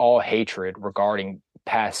 but just all hatred regarding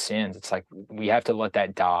past sins. It's like we have to let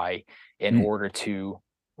that die in Mm. order to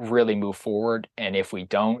really move forward. And if we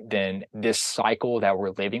don't, then this cycle that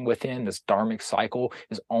we're living within, this dharmic cycle,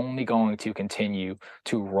 is only going to continue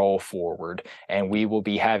to roll forward. And we will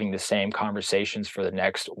be having the same conversations for the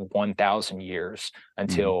next 1,000 years Mhm.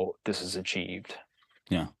 until this is achieved.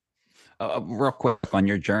 Yeah. Real quick on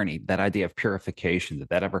your journey, that idea of purification, did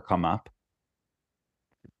that ever come up?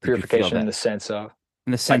 Did you feel Purification in that the sense of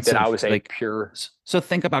in the like sense that I of was a like, pure. so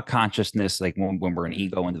think about consciousness, like when we're an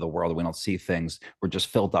ego into the world, we don't see things, we're just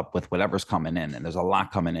filled up with whatever's coming in, and there's a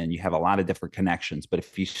lot coming in. You have a lot of different connections, but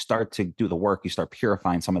if you start to do the work, you start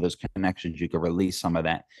purifying some of those connections, you can release some of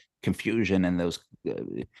that confusion and those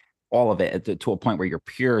all of it to a point where you're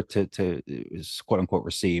pure to quote unquote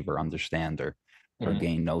receive or understand or Mhm.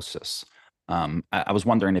 gain gnosis. I was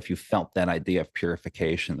wondering if you felt that idea of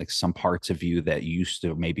purification, like some parts of you that used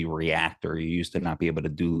to maybe react or you used to not be able to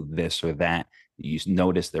do this or that, you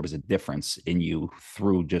noticed there was a difference in you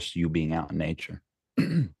through just you being out in nature.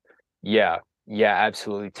 Yeah, yeah,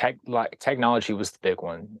 absolutely. Technology was the big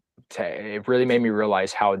one. It really made me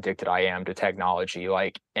realize how addicted I am to technology.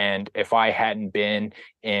 Like, and if I hadn't been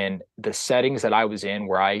in the settings that I was in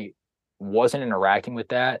where I wasn't interacting with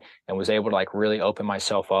that and was able to like really open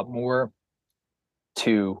myself up more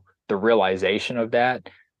to the realization of that,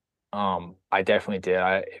 I definitely did.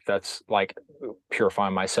 If that's like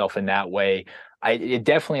purifying myself in that way, it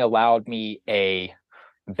definitely allowed me a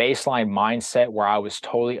baseline mindset where I was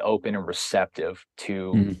totally open and receptive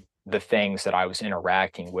to Mhm. the things that I was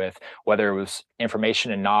interacting with, whether it was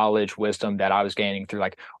information and knowledge, wisdom that I was gaining through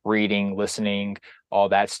like reading, listening, all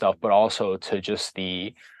that stuff, but also to just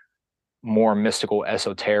the more mystical,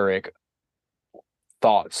 esoteric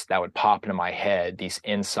thoughts that would pop into my head, these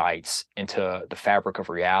insights into the fabric of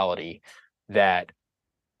reality that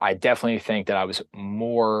I definitely think that I was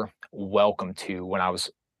more welcome to when I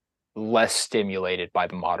was less stimulated by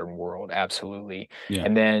the modern world. Absolutely. Yeah.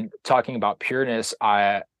 And then talking about pureness,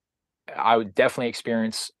 I would definitely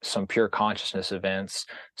experience some pure consciousness events.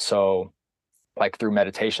 So like through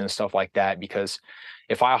meditation and stuff like that, because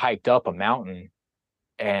if I hiked up a mountain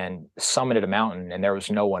and summited a mountain and there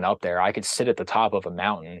was no one up there, I could sit at the top of a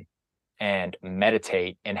mountain and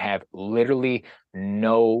meditate and have literally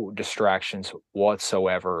no distractions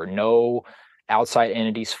whatsoever, no outside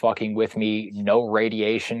entities fucking with me, no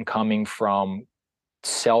radiation coming from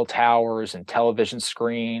cell towers and television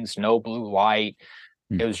screens, no blue light.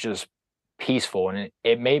 Mm. It was just peaceful. And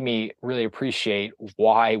it made me really appreciate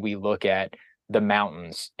why we look at the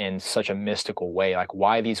mountains in such a mystical way, like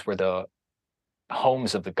why these were the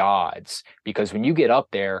homes of the gods. Because when you get up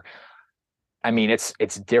there, I mean, it's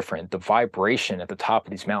different. The vibration at the top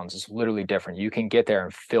of these mountains is literally different. You can get there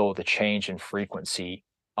and feel the change in frequency.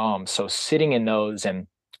 So sitting in those and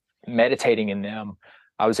meditating in them,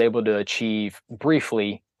 I was able to achieve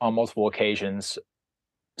briefly on multiple occasions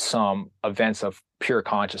some events of pure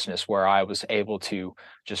consciousness where I was able to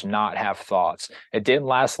just not have thoughts. It didn't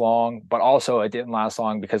last long, but also it didn't last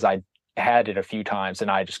long because I had it a few times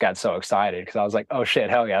and I just got so excited because I was like, oh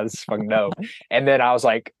shit, hell yeah, this is fucking dope. And then I was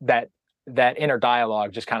like, that inner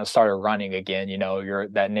dialogue just kind of started running again. Your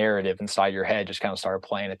that narrative inside your head just kind of started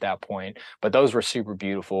playing at that point. But those were super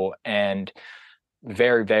beautiful and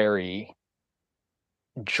very, very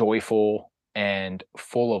joyful and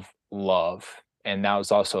full of love. And that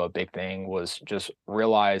was also a big thing, was just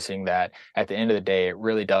realizing that at the end of the day, it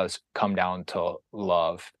really does come down to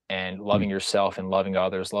love and Mm. loving yourself and loving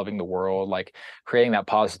others, loving the world, like creating that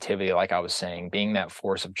positivity, like I was saying, being that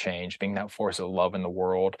force of change, being that force of love in the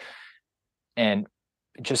world. And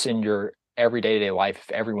just in your everyday to day life,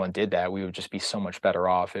 if everyone did that, we would just be so much better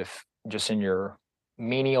off. If just in your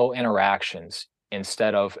menial interactions,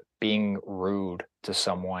 instead of being rude to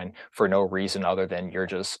someone for no reason other than you're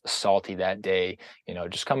just salty that day,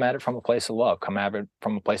 just come at it from a place of love, come at it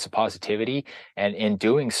from a place of positivity. And in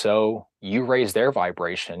doing so, you raise their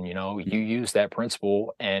vibration. You use that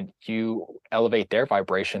principle and you elevate their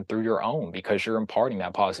vibration through your own because you're imparting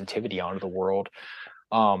that positivity onto the world.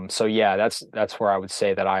 So yeah, that's where I would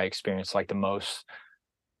say that I experienced like the most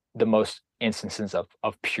instances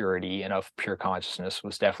of purity and of pure consciousness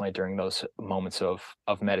was definitely during those moments of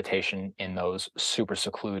meditation in those super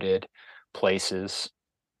secluded places.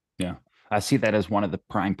 Yeah. I see that as one of the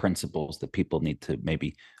prime principles that people need to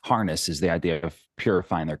maybe harness is the idea of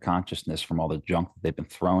purifying their consciousness from all the junk that they've been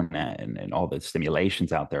thrown at and all the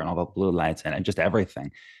stimulations out there and all the blue lights and just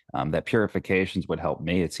everything. That purifications would help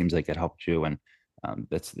me. It seems like it helped you. And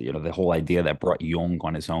that's the whole idea that brought Jung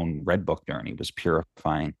on his own Red Book journey was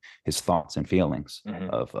purifying his thoughts and feelings Hmm.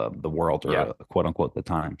 of the world or Yeah. quote unquote the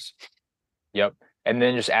times. Yep. And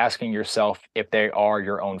then just asking yourself if they are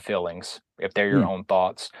your own feelings, if they're your Hmm. own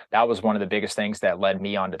thoughts. That was one of the biggest things that led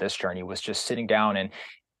me onto this journey, was just sitting down and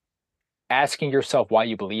asking yourself why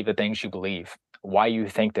you believe the things you believe, why you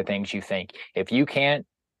think the things you think. If you can't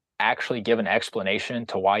actually give an explanation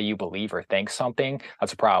to why you believe or think something,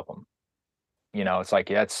 that's a problem. It's like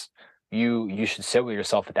you should sit with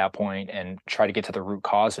yourself at that point and try to get to the root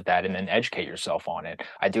cause of that and then educate yourself on it.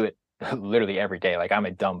 I do it literally every day. Like, I'm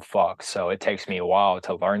a dumb fuck, so it takes me a while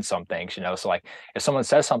to learn some things. So like if someone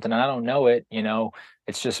says something and I don't know it,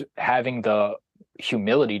 it's just having the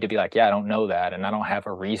humility to be like, yeah, I don't know that and I don't have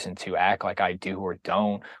a reason to act like I do or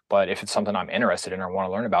don't. But if it's something I'm interested in or want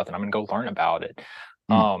to learn about, then I'm gonna go learn about it.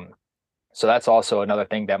 Hmm. um so that's also another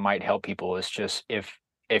thing that might help people, is just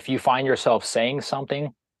if you find yourself saying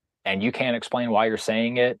something and you can't explain why you're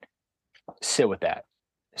saying it, sit with that.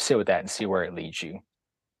 Sit with that and see where it leads you.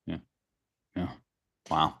 Yeah. Yeah.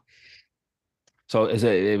 Wow. So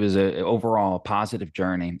it was a overall positive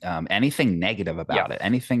journey. Anything negative Yeah. about it?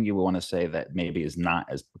 Anything you want to say that maybe is not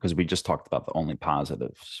as, because we just talked about the only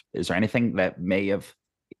positives. Is there anything that may have,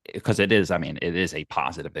 because it is, I mean, it is a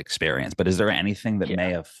positive experience, but is there anything that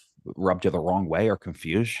may Yeah. have rubbed you the wrong way or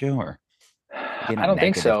confused you or maybe I not don't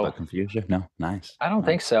think negative, so. but confused you? No, nice. I don't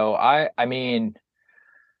think Nice. so. I mean,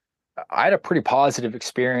 I had a pretty positive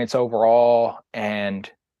experience overall, and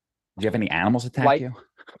Do you have any animals attack like you?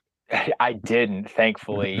 I didn't,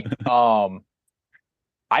 thankfully.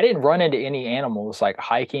 I didn't run into any animals like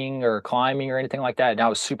hiking or climbing or anything like that. And I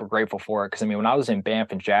was super grateful for it because I mean, when I was in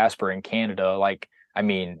Banff and Jasper in Canada, like, I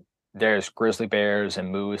mean, there's grizzly bears and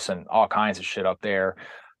moose and all kinds of shit up there,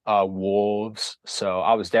 wolves. So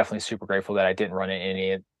I was definitely super grateful that I didn't run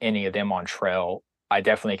into any of them on trail. I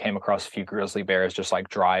definitely came across a few grizzly bears just like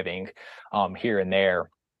driving here and there.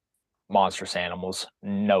 Monstrous animals,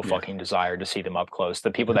 no Yeah. fucking desire to see them up close.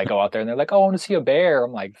 The people that go out there and they're like, "Oh, I want to see a bear."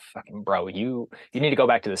 I'm like, "Fucking bro, you need to go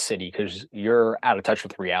back to the city because you're out of touch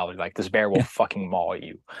with reality. Like, this bear will Yeah. fucking maul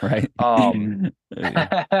you." Right. Um,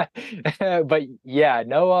 Yeah. but yeah,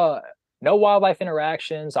 no wildlife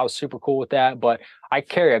interactions. I was super cool with that, but I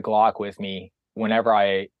carry a Glock with me whenever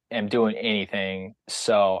I am doing anything.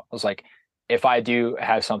 So I was like, if I do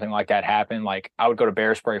have something like that happen, like I would go to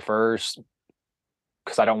bear spray first,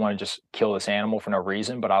 because I don't want to just kill this animal for no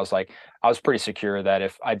reason. But I was like, I was pretty secure that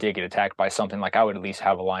if I did get attacked by something, like I would at least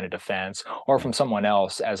have a line of defense or Yeah. from someone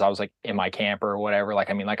else as I was like in my camper or whatever. Like,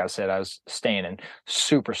 I mean, like I said, I was staying in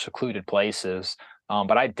super secluded places.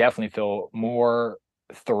 But I definitely feel more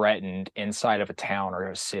threatened inside of a town or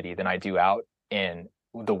a city than I do out in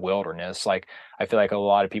the wilderness. Like, I feel like a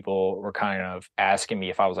lot of people were kind of asking me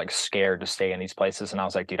if I was like scared to stay in these places. And I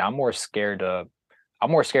was like, dude, I'm more scared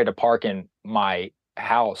to park in my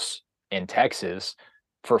house in Texas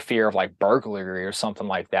for fear of like burglary or something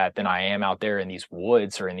like that than I am out there in these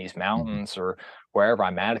woods or in these Mhm. mountains or wherever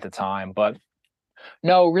I'm at the time. But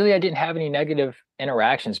no, really, I didn't have any negative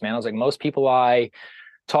interactions, man. I was like, most people I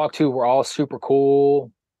talked to were all super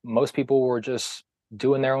cool. Most people were just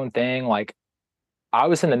doing their own thing. Like, I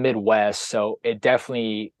was in the Midwest, so it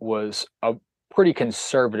definitely was a pretty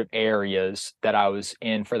conservative areas that I was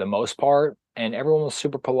in for the most part, and everyone was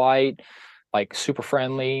super polite, like super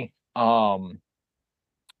friendly.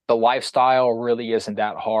 The lifestyle really isn't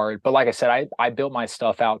that hard, but like I said, I built my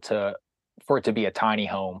stuff out to for it to be a tiny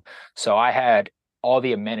home, so I had all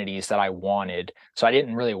the amenities that I wanted. So I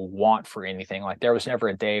didn't really want for anything. Like there was never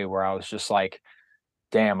a day where I was just like,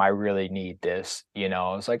 damn, I really need this. You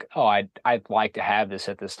know, it's like, oh, I'd like to have this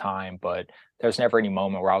at this time, but there's never any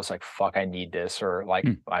moment where I was like, fuck, I need this, or like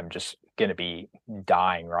Hmm. I'm just gonna be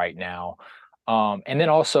dying right now. And then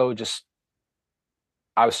also just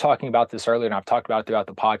I was talking about this earlier, and I've talked about it throughout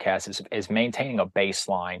the podcast, is maintaining a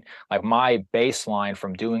baseline. Like my baseline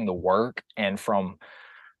from doing the work and from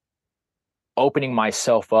opening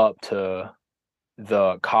myself up to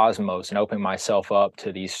the cosmos and opening myself up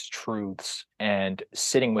to these truths and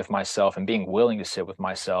sitting with myself and being willing to sit with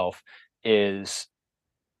myself is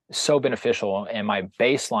so beneficial. And my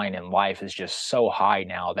baseline in life is just so high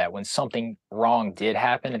now that when something wrong did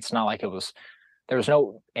happen, it's not like there was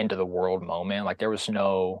no end of the world moment. Like there was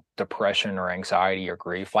no depression or anxiety or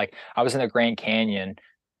grief. Like I was in the Grand Canyon,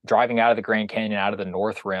 driving out of the Grand Canyon out of the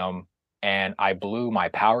North Rim, and I blew my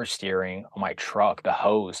power steering on my truck. The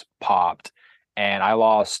hose popped, and I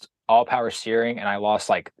lost all power steering, and I lost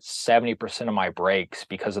like 70% of my brakes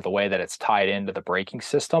because of the way that it's tied into the braking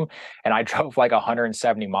system. And I drove like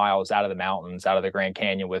 170 miles out of the mountains, out of the Grand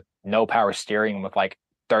Canyon with no power steering, with like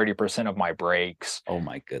 30% of my brakes. Oh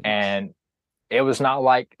my goodness. And it was not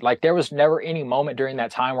like there was never any moment during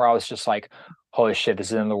that time where I was just like, holy shit, this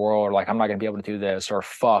is in the world, or like I'm not gonna be able to do this, or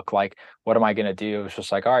fuck, like what am I gonna do? It was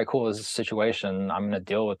just like, all right, cool, this is a situation. I'm gonna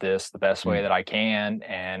deal with this the best way Mm. that I can,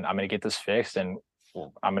 and I'm gonna get this fixed, and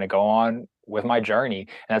I'm gonna go on with my journey.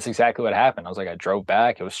 And that's exactly what happened. I was like, I drove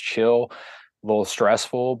back, it was chill, a little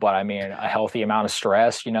stressful, but I mean a healthy amount of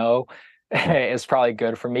stress, you know. Yeah. It's probably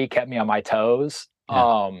good for me, kept me on my toes.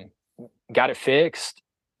 Yeah. Got it fixed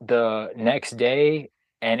the next day,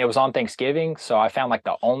 and it was on Thanksgiving. So I found like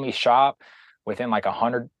the only shop within like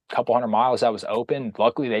couple hundred miles that was open.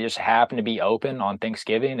 Luckily, they just happened to be open on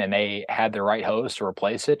Thanksgiving and they had the right hose to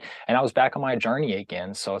replace it. And I was back on my journey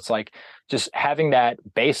again. So it's like just having that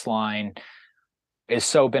baseline is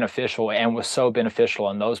so beneficial and was so beneficial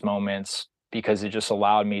in those moments because it just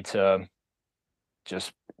allowed me to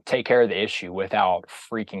just take care of the issue without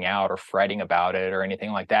freaking out or fretting about it or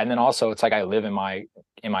anything like that. And then also it's like I live in my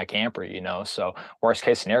camper, you know. So worst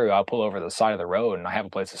case scenario, I'll pull over to the side of the road and I have a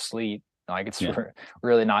place to sleep. Like it's Yeah.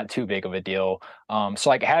 really not too big of a deal. So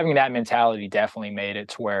like having that mentality definitely made it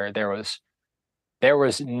to where there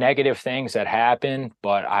was negative things that happened,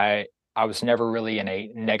 but I was never really in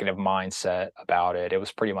a negative mindset about it. It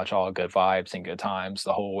was pretty much all good vibes and good times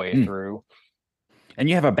the whole way Mm. through. And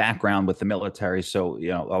you have a background with the military, so you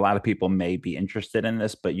know a lot of people may be interested in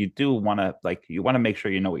this, but you do want to you want to make sure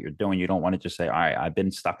you know what you're doing. You don't want to just say, "All right, I've been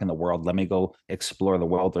stuck in the world. Let me go explore the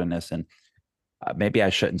wilderness." And maybe I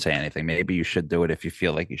shouldn't say anything. Maybe you should do it if you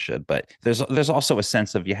feel like you should. But there's also a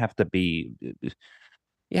sense of you have to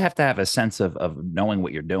have a sense of knowing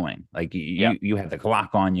what you're doing. Like Yeah. you had the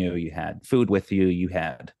Glock on you, you had food with you, you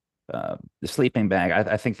had the sleeping bag.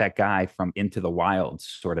 I think that guy from Into the Wild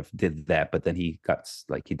sort of did that, but then he got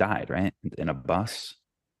like he died, right, in a bus.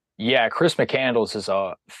 Yeah, Chris McCandless is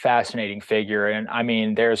a fascinating figure, and I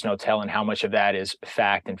mean, there's no telling how much of that is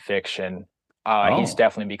fact and fiction. He's Oh,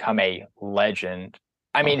 definitely become a legend.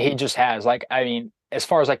 I mean, oh, he just has like, I mean, as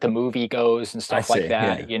far as like the movie goes and I stuff like see.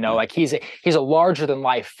 that, Yeah, you know, yeah. like he's a larger than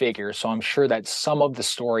life figure. So I'm sure that some of the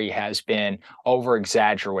story has been over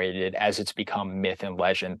exaggerated as it's become myth and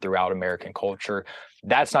legend throughout American culture.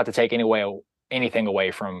 That's not to take anything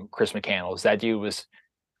away from Chris McCandless. That dude was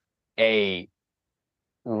a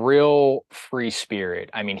real free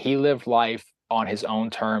spirit. I mean, he lived life on his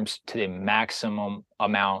own terms to the maximum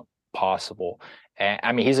amount possible. And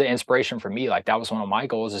I mean, he's an inspiration for me. Like that was one of my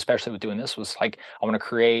goals, especially with doing this, was like I want to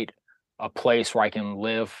create a place where I can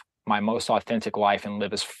live my most authentic life and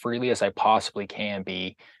live as freely as I possibly can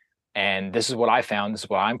be. And this is what I found. This is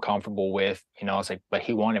what I'm comfortable with. You know, it's like, but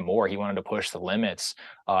he wanted more. He wanted to push the limits.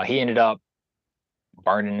 He ended up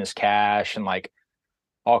burning his cash and like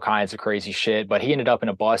all kinds of crazy shit. But he ended up in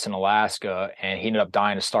a bus in Alaska and he ended up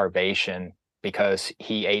dying of starvation because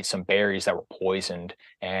he ate some berries that were poisoned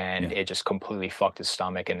and Yeah. it just completely fucked his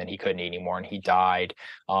stomach and then he couldn't eat anymore and he died.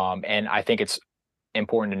 And I think it's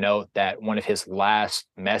important to note that one of his last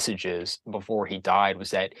messages before he died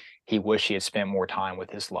was that he wished he had spent more time with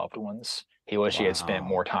his loved ones. He wished he had spent Wow.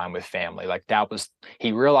 more time with family. Like that was,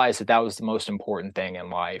 he realized that that was the most important thing in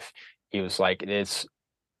life. He was like, it's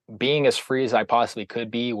being as free as I possibly could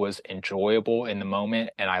be was enjoyable in the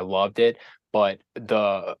moment and I loved it. But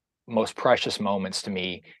the most precious moments to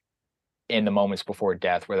me in the moments before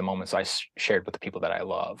death were the moments I shared with the people that I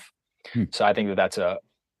love. Hmm. So I think that that's a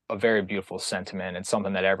very beautiful sentiment and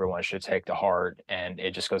something that everyone should take to heart. And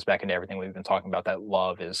it just goes back into everything we've been talking about, that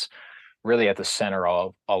love is really at the center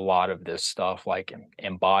of a lot of this stuff, like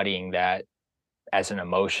embodying that as an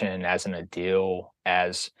emotion, as an ideal,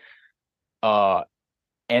 as uh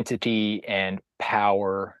entity and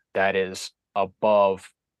power that is above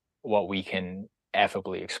what we can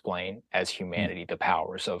effably explain as Yeah. humanity, the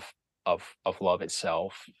powers of love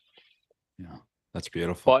itself. Yeah. That's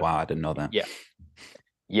beautiful. But Wow. I didn't know that. yeah,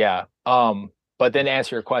 yeah. But then to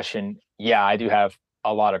answer your question, yeah, I do have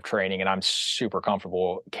a lot of training and I'm super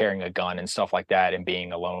comfortable carrying a gun and stuff like that and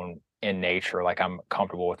being alone in nature. Like I'm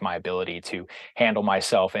comfortable with my ability to handle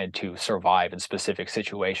myself and to survive in specific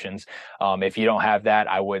situations. If you don't have that,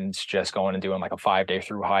 I wouldn't suggest going and doing like a 5 day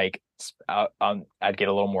through hike. I'd get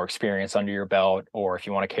a little more experience under your belt. Or if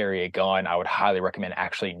you want to carry a gun, I would highly recommend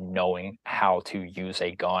actually knowing how to use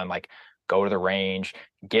a gun. Like go to the range,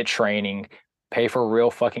 get training, pay for real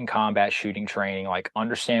fucking combat shooting training, like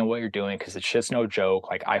understand what you're doing because it's just no joke.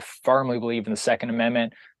 Like I firmly believe in the Second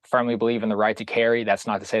Amendment, firmly believe in the right to carry. That's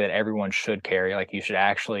not to say that everyone should carry. Like you should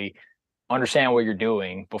actually understand what you're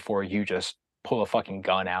doing before you just pull a fucking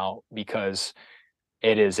gun out because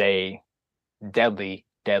it is a deadly,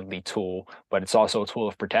 deadly tool, but it's also a tool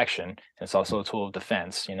of protection. And it's also a tool of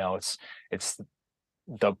defense. You know, it's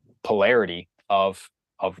the polarity of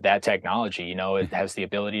that technology. You know, it has the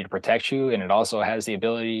ability to protect you and it also has the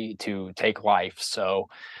ability to take life. So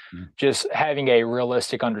Yeah. just having a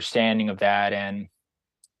realistic understanding of that and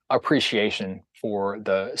appreciation for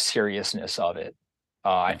the seriousness of it,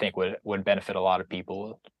 I Yeah. think would benefit a lot of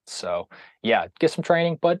people. So yeah, get some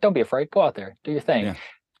training, but don't be afraid. Go out there, do your thing. Yeah.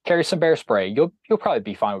 Carry some bear spray. You'll probably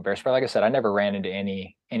be fine with bear spray. Like I said, I never ran into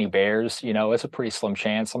any bears. You know, it's a pretty slim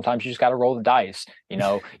chance. Sometimes you just got to roll the dice. You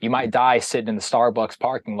know, you might die sitting in the Starbucks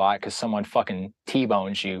parking lot because someone fucking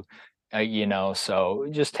T-bones you. You know, so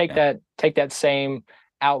just Yeah. take that same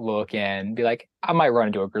outlook and be like, I might run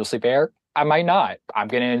into a grizzly bear. I might not. I'm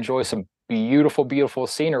going to enjoy some beautiful, beautiful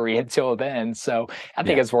scenery until then. So I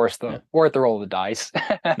think Yeah. it's worth Yeah. the roll of the dice.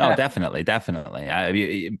 No, definitely,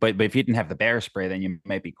 definitely. But if you didn't have the bear spray, then you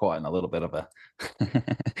might be caught in a little bit of a a little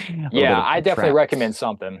bit Yeah, of I a definitely trap. recommend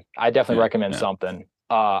something. I definitely Yeah. recommend Yeah. something.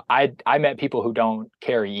 I met people who don't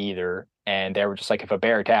carry either, and they were just like, if a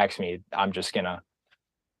bear attacks me, I'm just gonna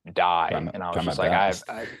die. And I Try was my just like, best.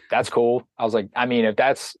 that's cool. I was like, I mean, if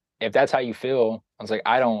that's how you feel, I was like,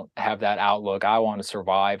 I don't have that outlook. I want to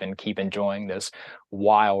survive and keep enjoying this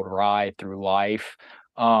wild ride through life.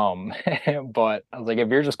 Um, but I was like, if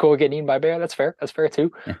you're just cool with getting eaten by a bear, that's fair. That's fair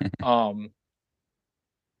too. Um,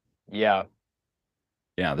 yeah,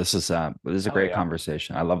 Yeah, this is a hell great yeah.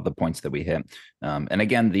 conversation. I love the points that we hit. And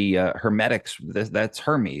again, the Hermetics, that's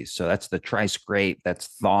Hermes. So that's the Trice Great, that's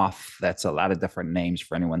Thoth. That's a lot of different names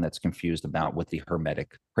for anyone that's confused about what the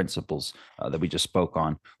Hermetic principles that we just spoke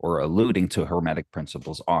on or alluding to Hermetic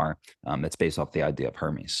principles are. That's based off the idea of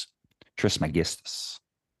Hermes, Trismegistus.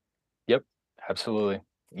 Yep, absolutely.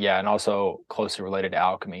 Yeah, and also closely related to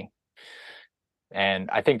alchemy. And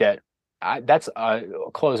I think that that's a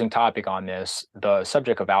closing topic on this. The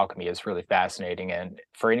subject of alchemy is really fascinating. And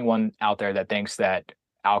for anyone out there that thinks that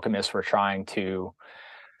alchemists were trying to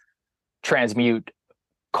transmute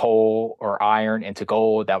coal or iron into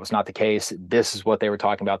gold, that was not the case. This is what they were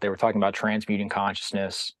talking about. They were talking about transmuting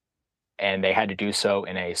consciousness, and they had to do so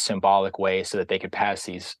in a symbolic way so that they could pass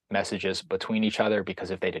these messages between each other,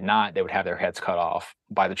 because if they did not, they would have their heads cut off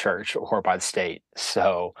by the church or by the state.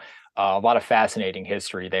 So a lot of fascinating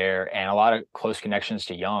history there and a lot of close connections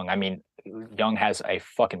to Jung. I mean, Jung has a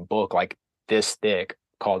fucking book like this thick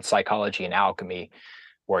called Psychology and Alchemy,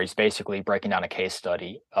 where he's basically breaking down a case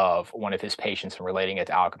study of one of his patients and relating it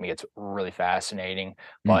to alchemy. It's really fascinating. Mm,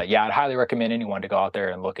 But yeah, I'd highly recommend anyone to go out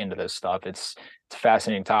there and look into this stuff. It's a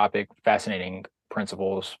fascinating topic, fascinating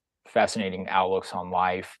principles, fascinating outlooks on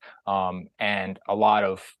life, and a lot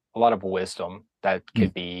of wisdom that mm,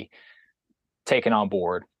 could be taken on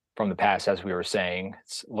board from the past, as we were saying.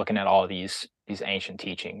 It's looking at all these ancient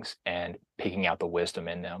teachings and picking out the wisdom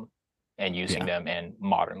in them and using yeah. them in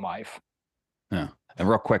modern life. Yeah. And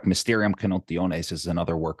real quick, Mysterium Connotationes is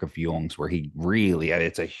another work of Jung's where he really,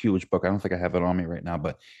 it's a huge book. I don't think I have it on me right now,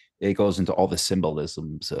 but it goes into all the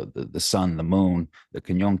symbolisms of the sun, the moon, the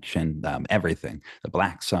conjunction, everything, the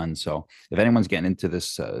black sun. So if anyone's getting into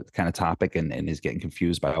this kind of topic and is getting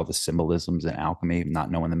confused by all the symbolisms in alchemy,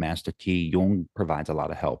 not knowing the master key, Jung provides a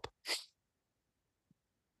lot of help.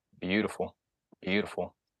 Beautiful,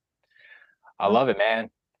 beautiful. I love it, man.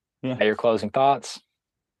 Yeah. Now your closing thoughts.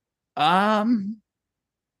 Um,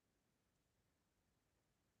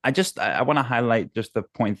 I want to highlight just the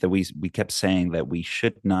point that we kept saying that we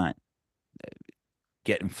should not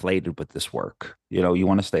get inflated with this work. You know, you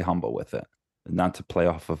want to stay humble with it. Not to play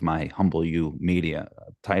off of my Humble You Media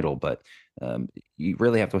title, but you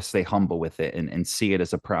really have to stay humble with it and see it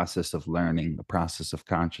as a process of learning, a process of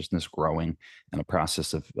consciousness growing, and a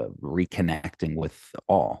process of reconnecting with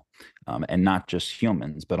all, and not just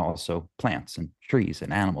humans, but also plants and trees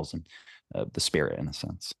and animals and the spirit in a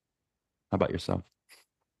sense. How about yourself?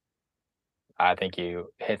 I think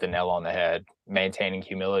you hit the nail on the head. Maintaining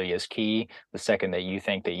humility is key. The second that you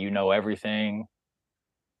think that you know everything,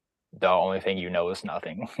 the only thing you know is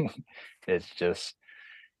nothing. It's just,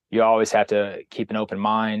 you always have to keep an open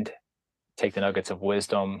mind, take the nuggets of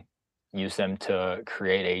wisdom, use them to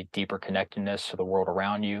create a deeper connectedness to the world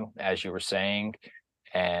around you, as you were saying,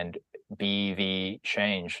 and be the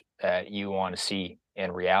change that you want to see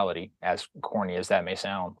in reality, as corny as that may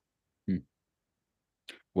sound. Hmm.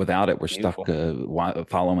 Without it, we're stuck Beautiful.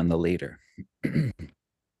 following the leader.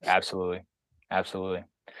 Absolutely. Absolutely.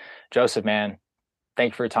 Joseph, man,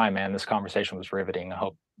 thank you for your time, man. This conversation was riveting. I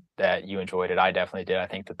hope that you enjoyed it. I definitely did. I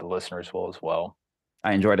think that the listeners will as well.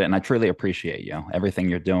 I enjoyed it and I truly appreciate you. Everything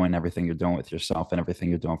you're doing with yourself, and everything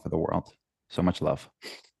you're doing for the world. So much love.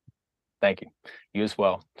 Thank you. You as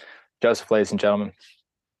well. Joseph, ladies and gentlemen.